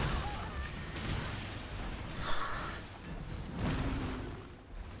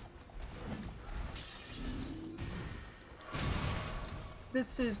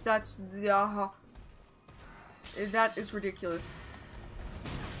 That is ridiculous.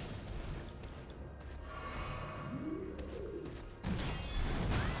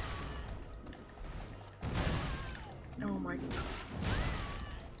 Oh my god.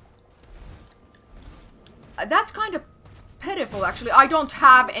 That's kind of pitiful, actually. I don't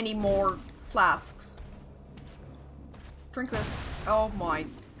have any more flasks. Drink this. Oh my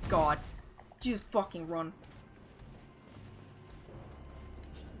god. Just fucking run.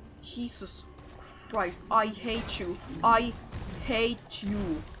 Jesus Christ, I hate you. I hate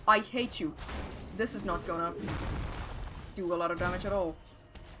you. I hate you. This is not gonna do a lot of damage at all.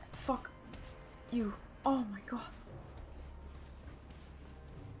 Fuck you. Oh my god.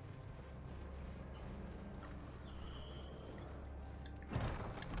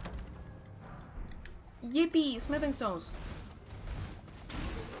 Yippee! Smithing stones.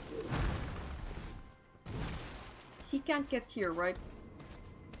 He can't get here, right?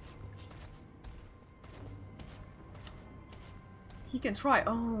 He can try.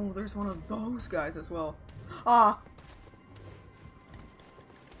 Oh, there's one of those guys as well. Ah!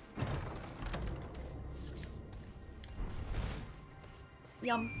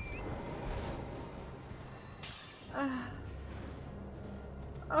 Yum.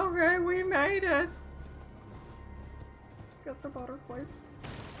 Okay, we made it. Get the butterflies.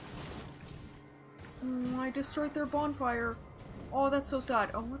 I destroyed their bonfire. Oh, that's so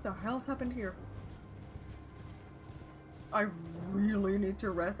sad. Oh, what the hell's happened here? I really need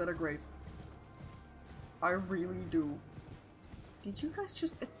to rest at a grace. I really do. Did you guys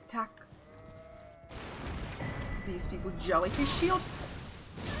just attack these people? Jellyfish shield?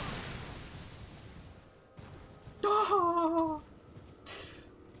 Oh!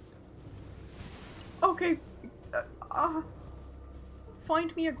 Okay.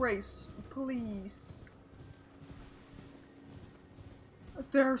 Find me a grace, please.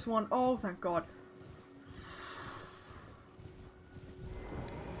 There's one. Oh, thank God.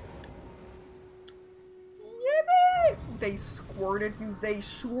 Yippee! They squirted you. They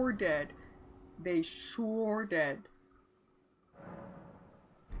sure did. They sure did.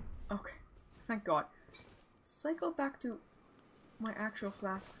 Okay. Thank God. Cycle back to my actual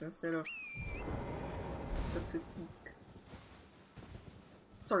flasks instead of the physique.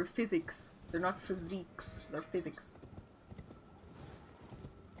 Sorry, physics. They're not physiques. They're physics.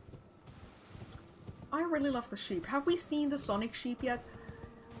 I really love the sheep. Have we seen the Sonic sheep yet?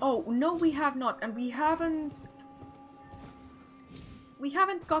 Oh, no we have not. And we haven't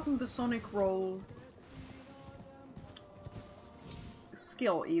gotten the Sonic roll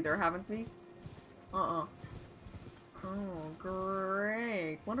skill either, haven't we? Oh,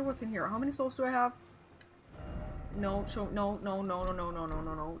 great. Wonder what's in here. How many souls do I have? No, show, no.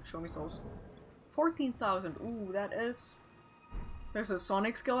 Show me souls. 14,000. Ooh, that is... There's a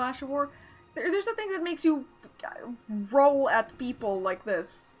Sonic skill Ash Award. There's a thing that makes you roll at people like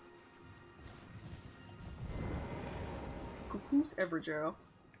this. Who's Everjail?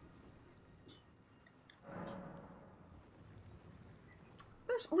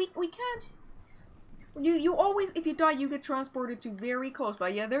 We can't... You always, if you die, you get transported to very close by.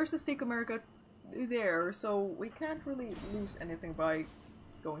 Yeah, there's a Stick America there, so we can't really lose anything by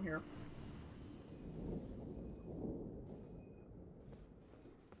going here.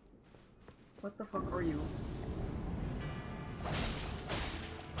 What the fuck are you?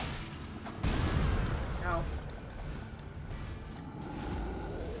 Ow.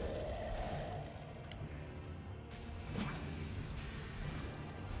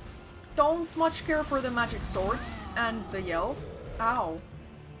 don't much care for the magic swords and the yell. Ow.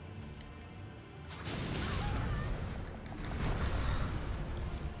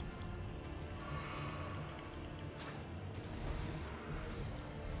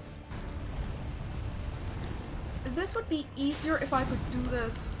 This would be easier if I could do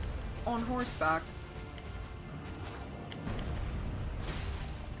this on horseback.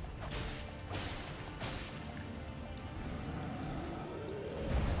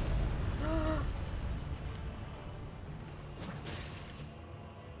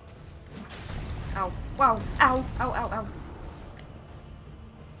 Ow. Wow. Ow. Ow, ow, ow.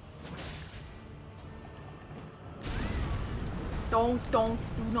 Do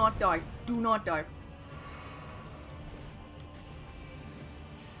not die. Do not die.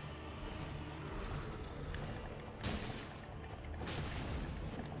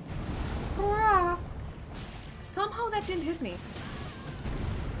 Somehow that didn't hit me.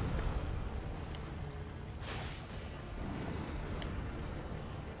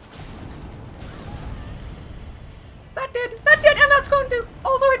 That did, and that's going to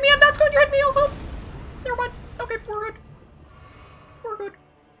also hit me, and that's going to hit me also. Never mind. Okay, we're good. We're good.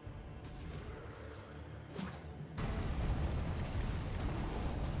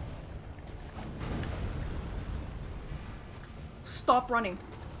 Stop running.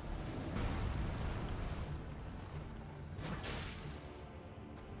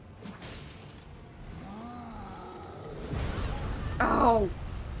 Ow!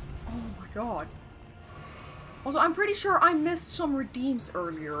 Oh my god. Also, I'm pretty sure I missed some redeems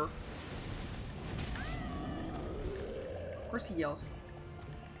earlier. Of course he yells.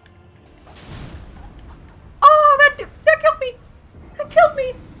 Oh, that killed me! That killed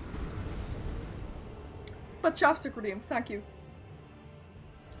me! But chopstick redeem, thank you.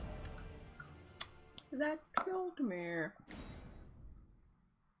 That killed me.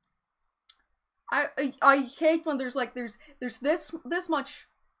 I hate when there's this much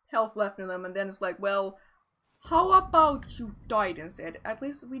health left in them, and then it's like, well, how about you died instead? At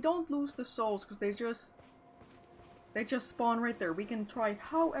least we don't lose the souls because they just spawn right there. We can try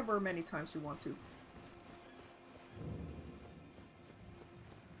however many times we want to.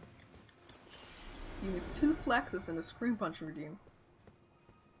 You missed 2 flexes and a scream punch redeem.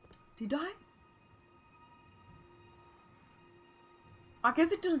 Did I? I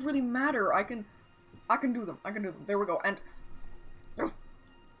guess it doesn't really matter. I can do them. I can do them. There we go. And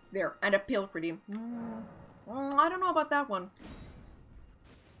there. And a pill redeem. I don't know about that one.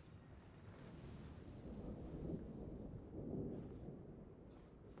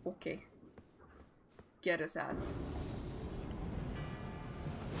 Okay. Get his ass.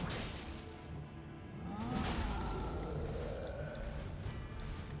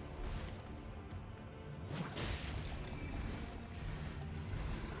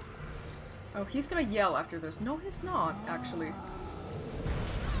 Oh, he's gonna yell after this. No, he's not, actually.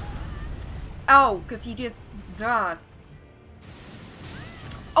 Oh, because he did that.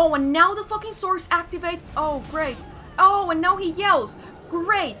 Oh, and now the fucking swords activate. Oh, great. Oh, and now he yells.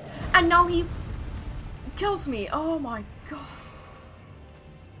 Great. And now he kills me. Oh my god.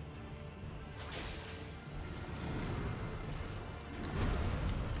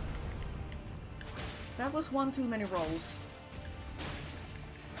 That was one too many rolls.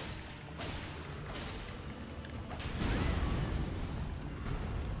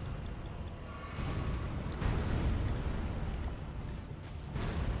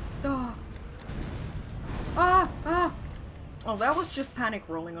 Oh, that was just panic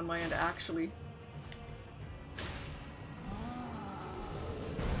rolling on my end, actually.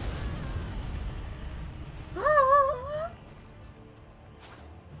 I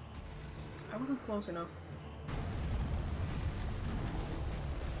wasn't close enough.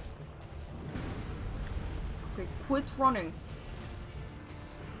 Okay, quit running.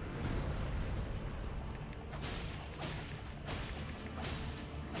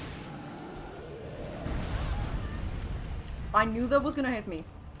 I knew that was gonna hit me.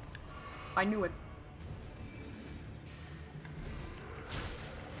 I knew it.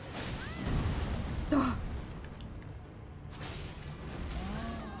 Ugh.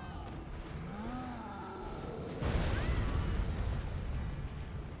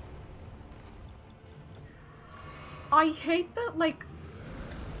 I hate that, like,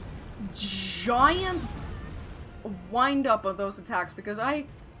 giant wind up of those attacks because I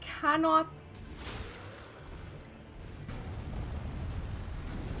cannot...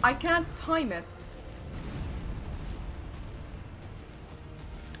 I can't time it.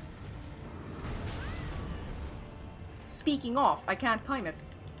 Speaking of, I can't time it.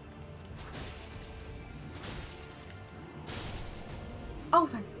 Oh,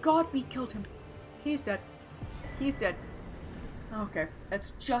 thank God we killed him. He's dead. He's dead. Okay,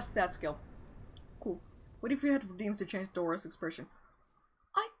 it's just that skill. Cool. What if you had redeems to change Dora's expression?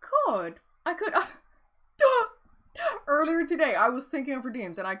 I could. Earlier today, I was thinking of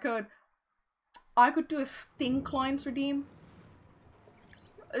redeems, and I could do a stink lines redeem.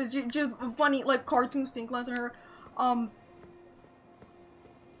 It's just funny, like cartoon stink lines on her.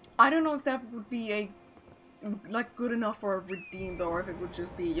 I don't know if that would be like good enough for a redeem though, or if it would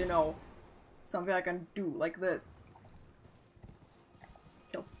just be, you know, something I can do like this.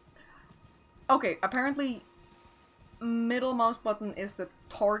 Kill. Okay, apparently middle mouse button is the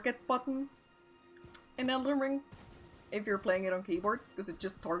target button in Elden Ring. If you're playing it on keyboard, because it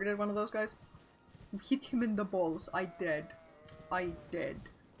just targeted one of those guys. Hit him in the balls. I dead.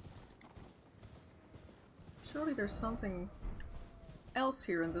 Surely there's something else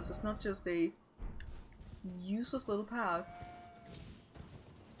here, and this is not just a useless little path.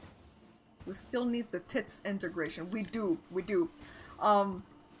 We still need the tits integration. We do. I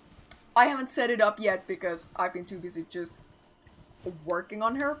haven't set it up yet because I've been too busy just working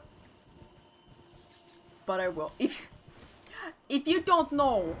on her. But I will. If you don't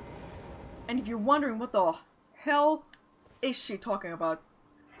know, and if you're wondering what the hell is she talking about,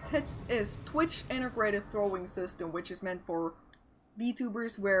 TITS is Twitch Integrated Throwing System, which is meant for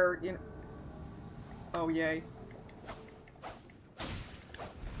VTubers where, you know... Oh, yay.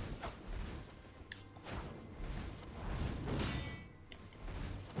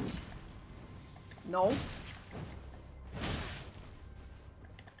 No.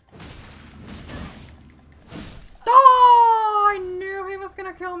 Oh! I knew he was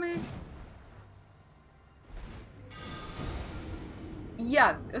gonna kill me.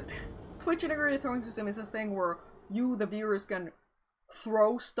 Yeah, Twitch Integrated Throwing System is a thing where you, the viewers, can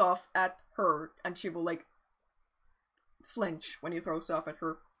throw stuff at her and she will, like, flinch when you throw stuff at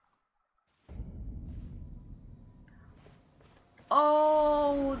her.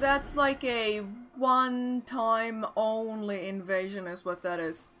 Oh, that's like a one-time only invasion is what that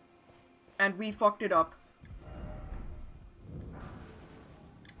is. And we fucked it up.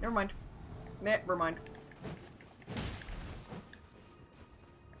 Never mind. Never mind.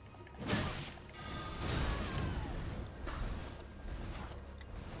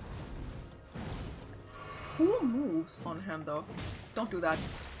 Who moves on him though? Don't do that.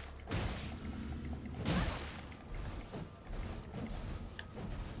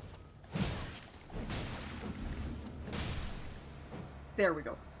 There we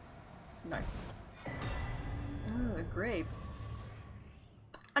go. Nice. Great.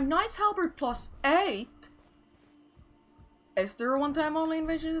 A Knight's Halberd +8? Is there a one-time only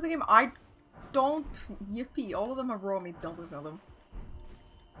invasion of the game? I don't... Yippee, all of them have raw meat, don't tell them.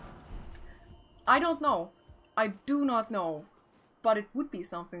 I don't know. I do not know. But it would be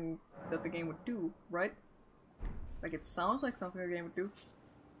something that the game would do, right? Like, it sounds like something the game would do.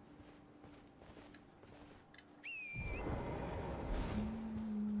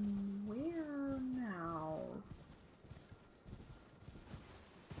 Where now?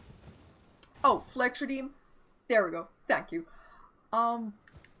 Oh, Flex Redeem. There we go. Thank you. I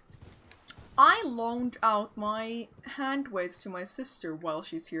loaned out my hand weights to my sister while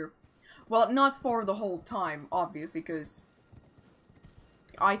she's here. Well, not for the whole time, obviously, because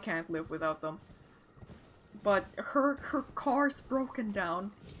I can't live without them. But her car's broken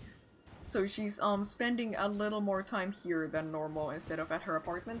down, so she's spending a little more time here than normal instead of at her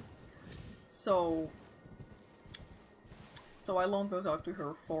apartment. So I loaned those out to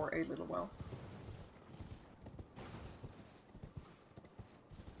her for a little while.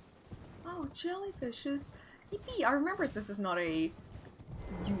 Oh, jellyfishes! Yippee! I remember this is not a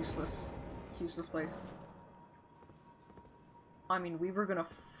useless place. I mean, we were gonna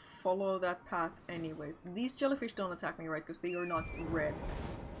follow that path anyways. These jellyfish don't attack me, right? Because they are not red.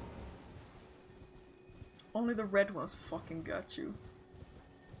 Only the red ones fucking got you.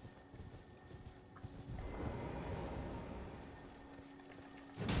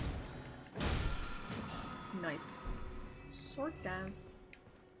 Nice. Sword dance.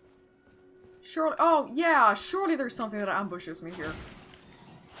 Surely- oh, yeah! Surely there's something that ambushes me here.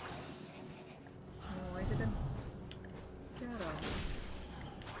 Oh, I didn't get him.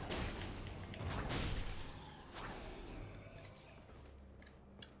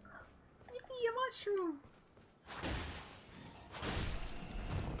 Yippee, a mushroom!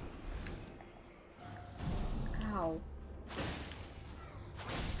 Ow.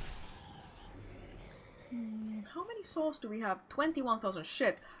 How many souls do we have? 21,000.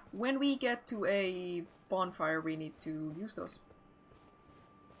 Shit. When we get to a bonfire, we need to use those.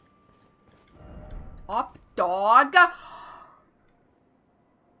 Up, dog!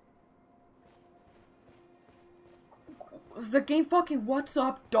 the game fucking what's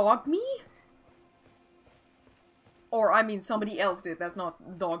up dog me? Or, I mean, somebody else did. That's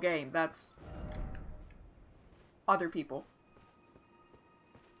not dog game. That's other people.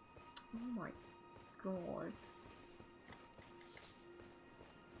 Oh my god.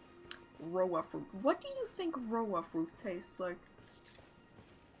 Roa fruit. What do you think Roa fruit tastes like?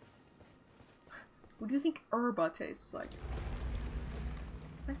 What do you think herba tastes like?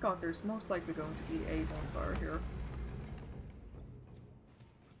 Thank god there's most likely going to be a bonfire here.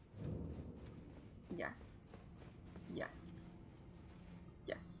 Yes. Yes.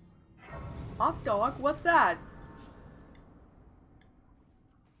 Yes. Up dog, what's that?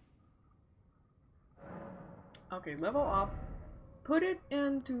 Okay, level up. Put it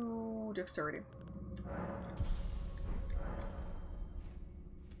into dexterity.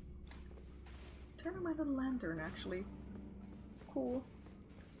 Turn on my little lantern, actually. Cool.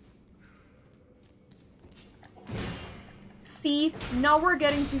 See, now we're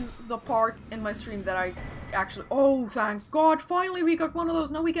getting to the part in my stream that I actually— oh, thank god, finally we got one of those.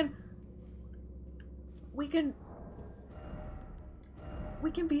 Now we can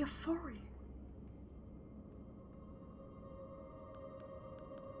be a furry.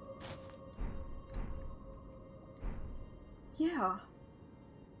 Yeah.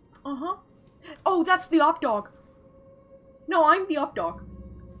 Uh-huh. Oh, that's the op dog. No, I'm the op dog.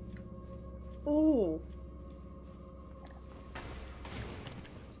 Oh.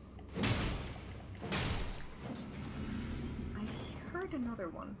 I heard another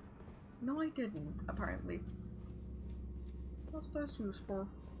one. No, I didn't, apparently. What's this used for?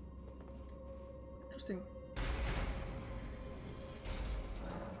 Interesting.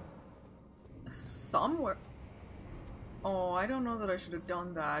 Somewhere. Oh, I don't know that I should have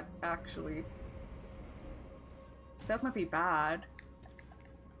done that, actually. That might be bad.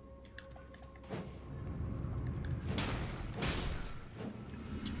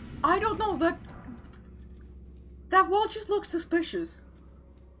 I don't know, that wall just looks suspicious.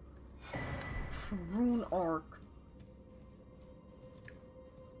 Rune arc.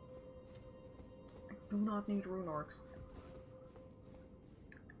 I do not need rune arcs.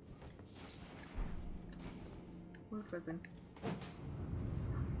 Word fencing.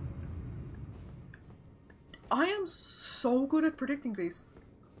 I am so good at predicting these.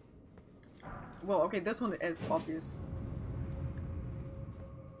 Well, okay, this one is obvious.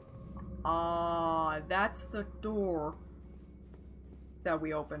 Ah, that's the door that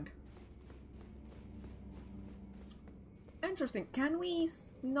we opened. Interesting. Can we—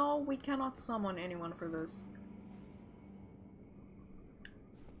 no, we cannot summon anyone for this.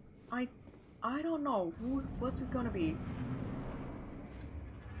 I don't know. What's it gonna be?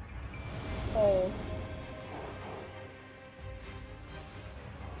 Oh.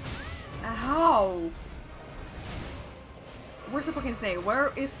 How? Where's the fucking snail?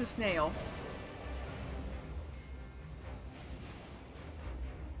 Where is the snail?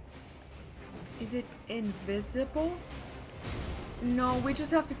 Is it invisible? No, we just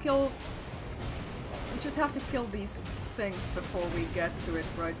have to kill— we just have to kill these things before we get to it,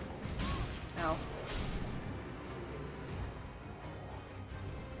 right? Ow.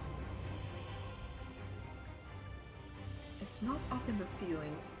 It's not up in the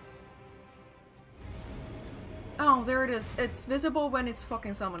ceiling. Oh, there it is. It's visible when it's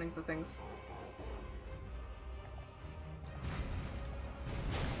fucking summoning the things.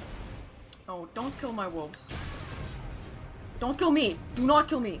 Oh, don't kill my wolves. Don't kill me! Do not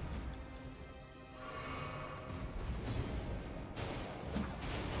kill me!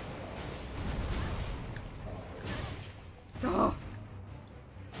 Ugh.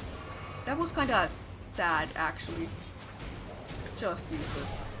 That was kinda sad, actually. Just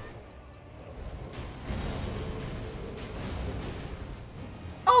useless.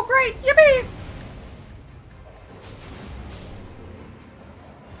 Oh, great! Yippee!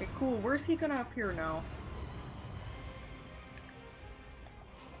 Okay, cool. Where's he gonna appear now?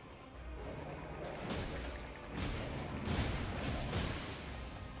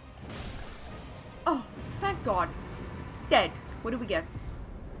 Oh, thank God. Dead. What do we get?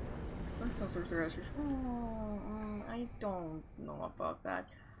 I don't know about that.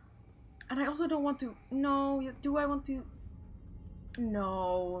 And I also don't want to— no, do I want to—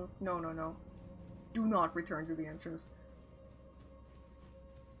 no, no, no, no. Do not return to the entrance.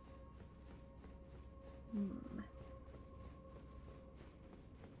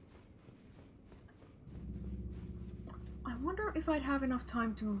 I wonder if I'd have enough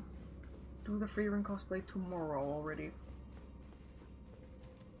time to do the Freerun cosplay tomorrow already.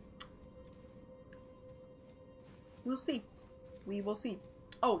 We'll see. We will see.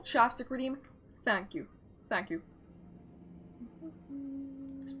 Oh, chapstick redeem. Thank you. Thank you.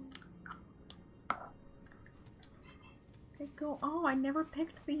 go. Oh, I never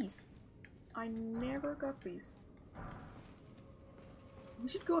picked these. I never got these. We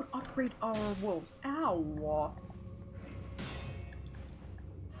should go and upgrade our wolves. Ow!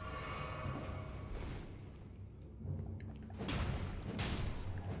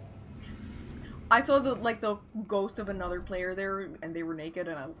 I saw the ghost of another player there, and they were naked,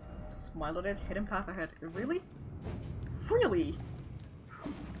 and I smiled at it. Hidden path ahead. Really? Really?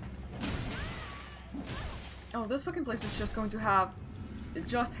 Oh, this fucking place is just going to have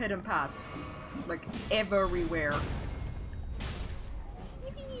just hidden paths, like everywhere.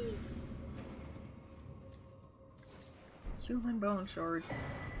 Yippee! Human bone shard.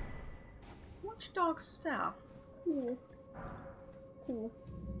 Watchdog staff. Cool. Cool.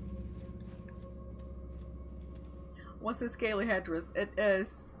 What's the scaly headdress? It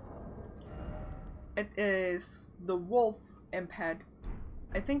is the wolf imp head.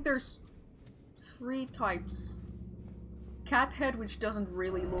 I think there's 3 types. Cat head, which doesn't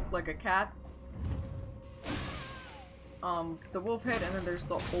really look like a cat. The wolf head, and then there's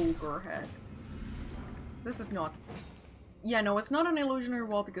the ogre head. This is not... Yeah, no, it's not an illusionary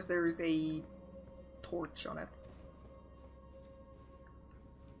wall because there is a torch on it.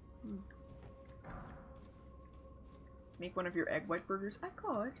 Make one of your egg white burgers. I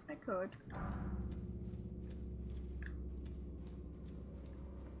could.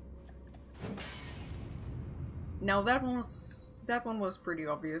 Now that one was pretty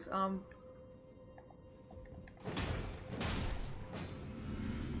obvious.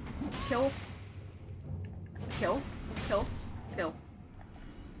 Kill.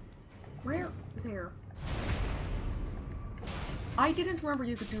 Where? There. I didn't remember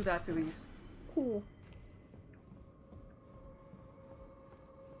you could do that to these. Cool.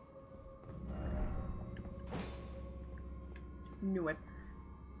 Knew it.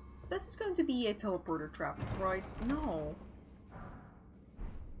 This is going to be a teleporter trap, right? No.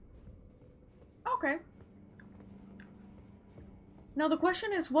 Okay. Now the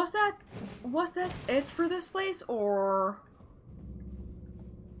question is, was that it for this place, or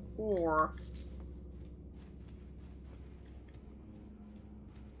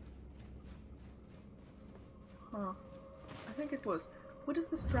huh? I think it was. What does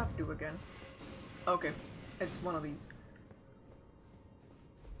this trap do again? Okay, it's one of these.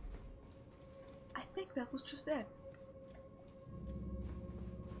 I think that was just it.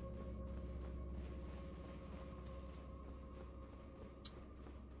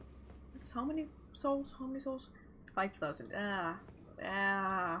 It's how many souls? How many souls? 5,000. Nah.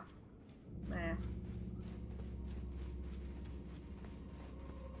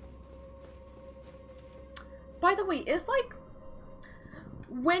 By the way, it's like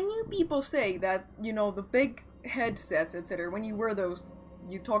when you people say that, you know, the big headsets, etc., when you wear those,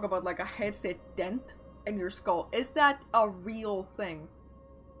 you talk about like a headset dent in your skull. Is that a real thing?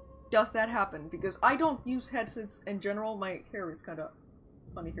 Does that happen? Because I don't use headsets in general. My hair is kind of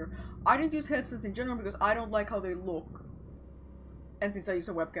funny here. I don't use headsets in general because I don't like how they look. And since I use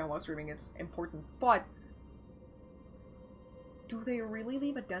a webcam while streaming, it's important. But do they really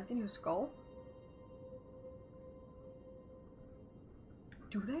leave a dent in your skull?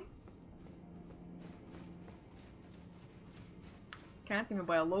 Do they? Can't even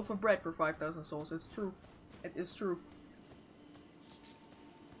buy a loaf of bread for 5,000 souls. It's true. It is true.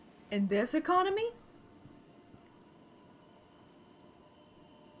 In this economy?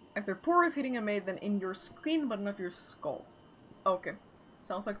 If they're poor at hitting a maid, then in your screen, but not your skull. Okay.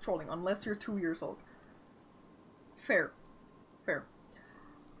 Sounds like trolling, unless you're 2 years old. Fair. Fair.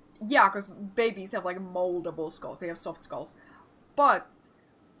 Yeah, because babies have like moldable skulls. They have soft skulls. But,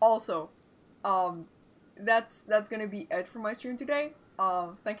 also, that's gonna be it for my stream today.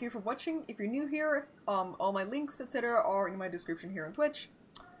 Thank you for watching. If you're new here, all my links, etc. are in my description here on Twitch.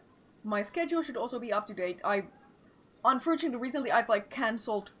 My schedule should also be up to date. Unfortunately, recently I've like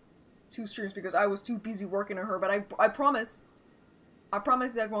cancelled 2 streams because I was too busy working on her, but I promise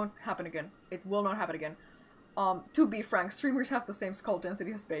that won't happen again. It will not happen again. To be frank, streamers have the same skull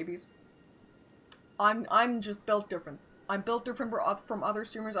density as babies. I'm just built different. I'm built different from other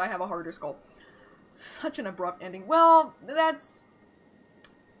streamers. I have a harder skull. Such an abrupt ending. Well, that's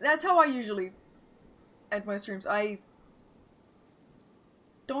how I usually end my streams. I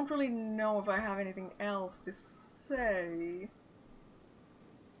don't really know if I have anything else to say.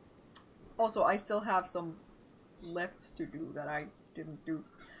 Also, I still have some lefts to do that I didn't do.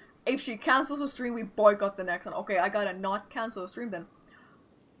 If she cancels a stream, we boycott the next one. Okay, I gotta not cancel a stream then.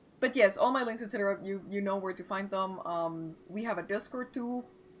 But yes, all my links, etc., you know where to find them. We have a Discord too,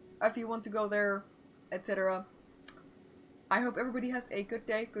 if you want to go there, etc. I hope everybody has a good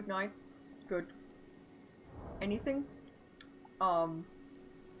day, good night, good anything.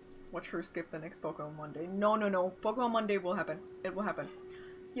 watch her skip the next Pokemon Monday. No, no, no. Pokemon Monday will happen. It will happen.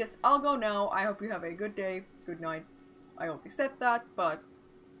 Yes, I'll go now. I hope you have a good day. Good night. I hope you said that, but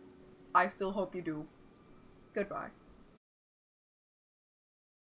I still hope you do. Goodbye.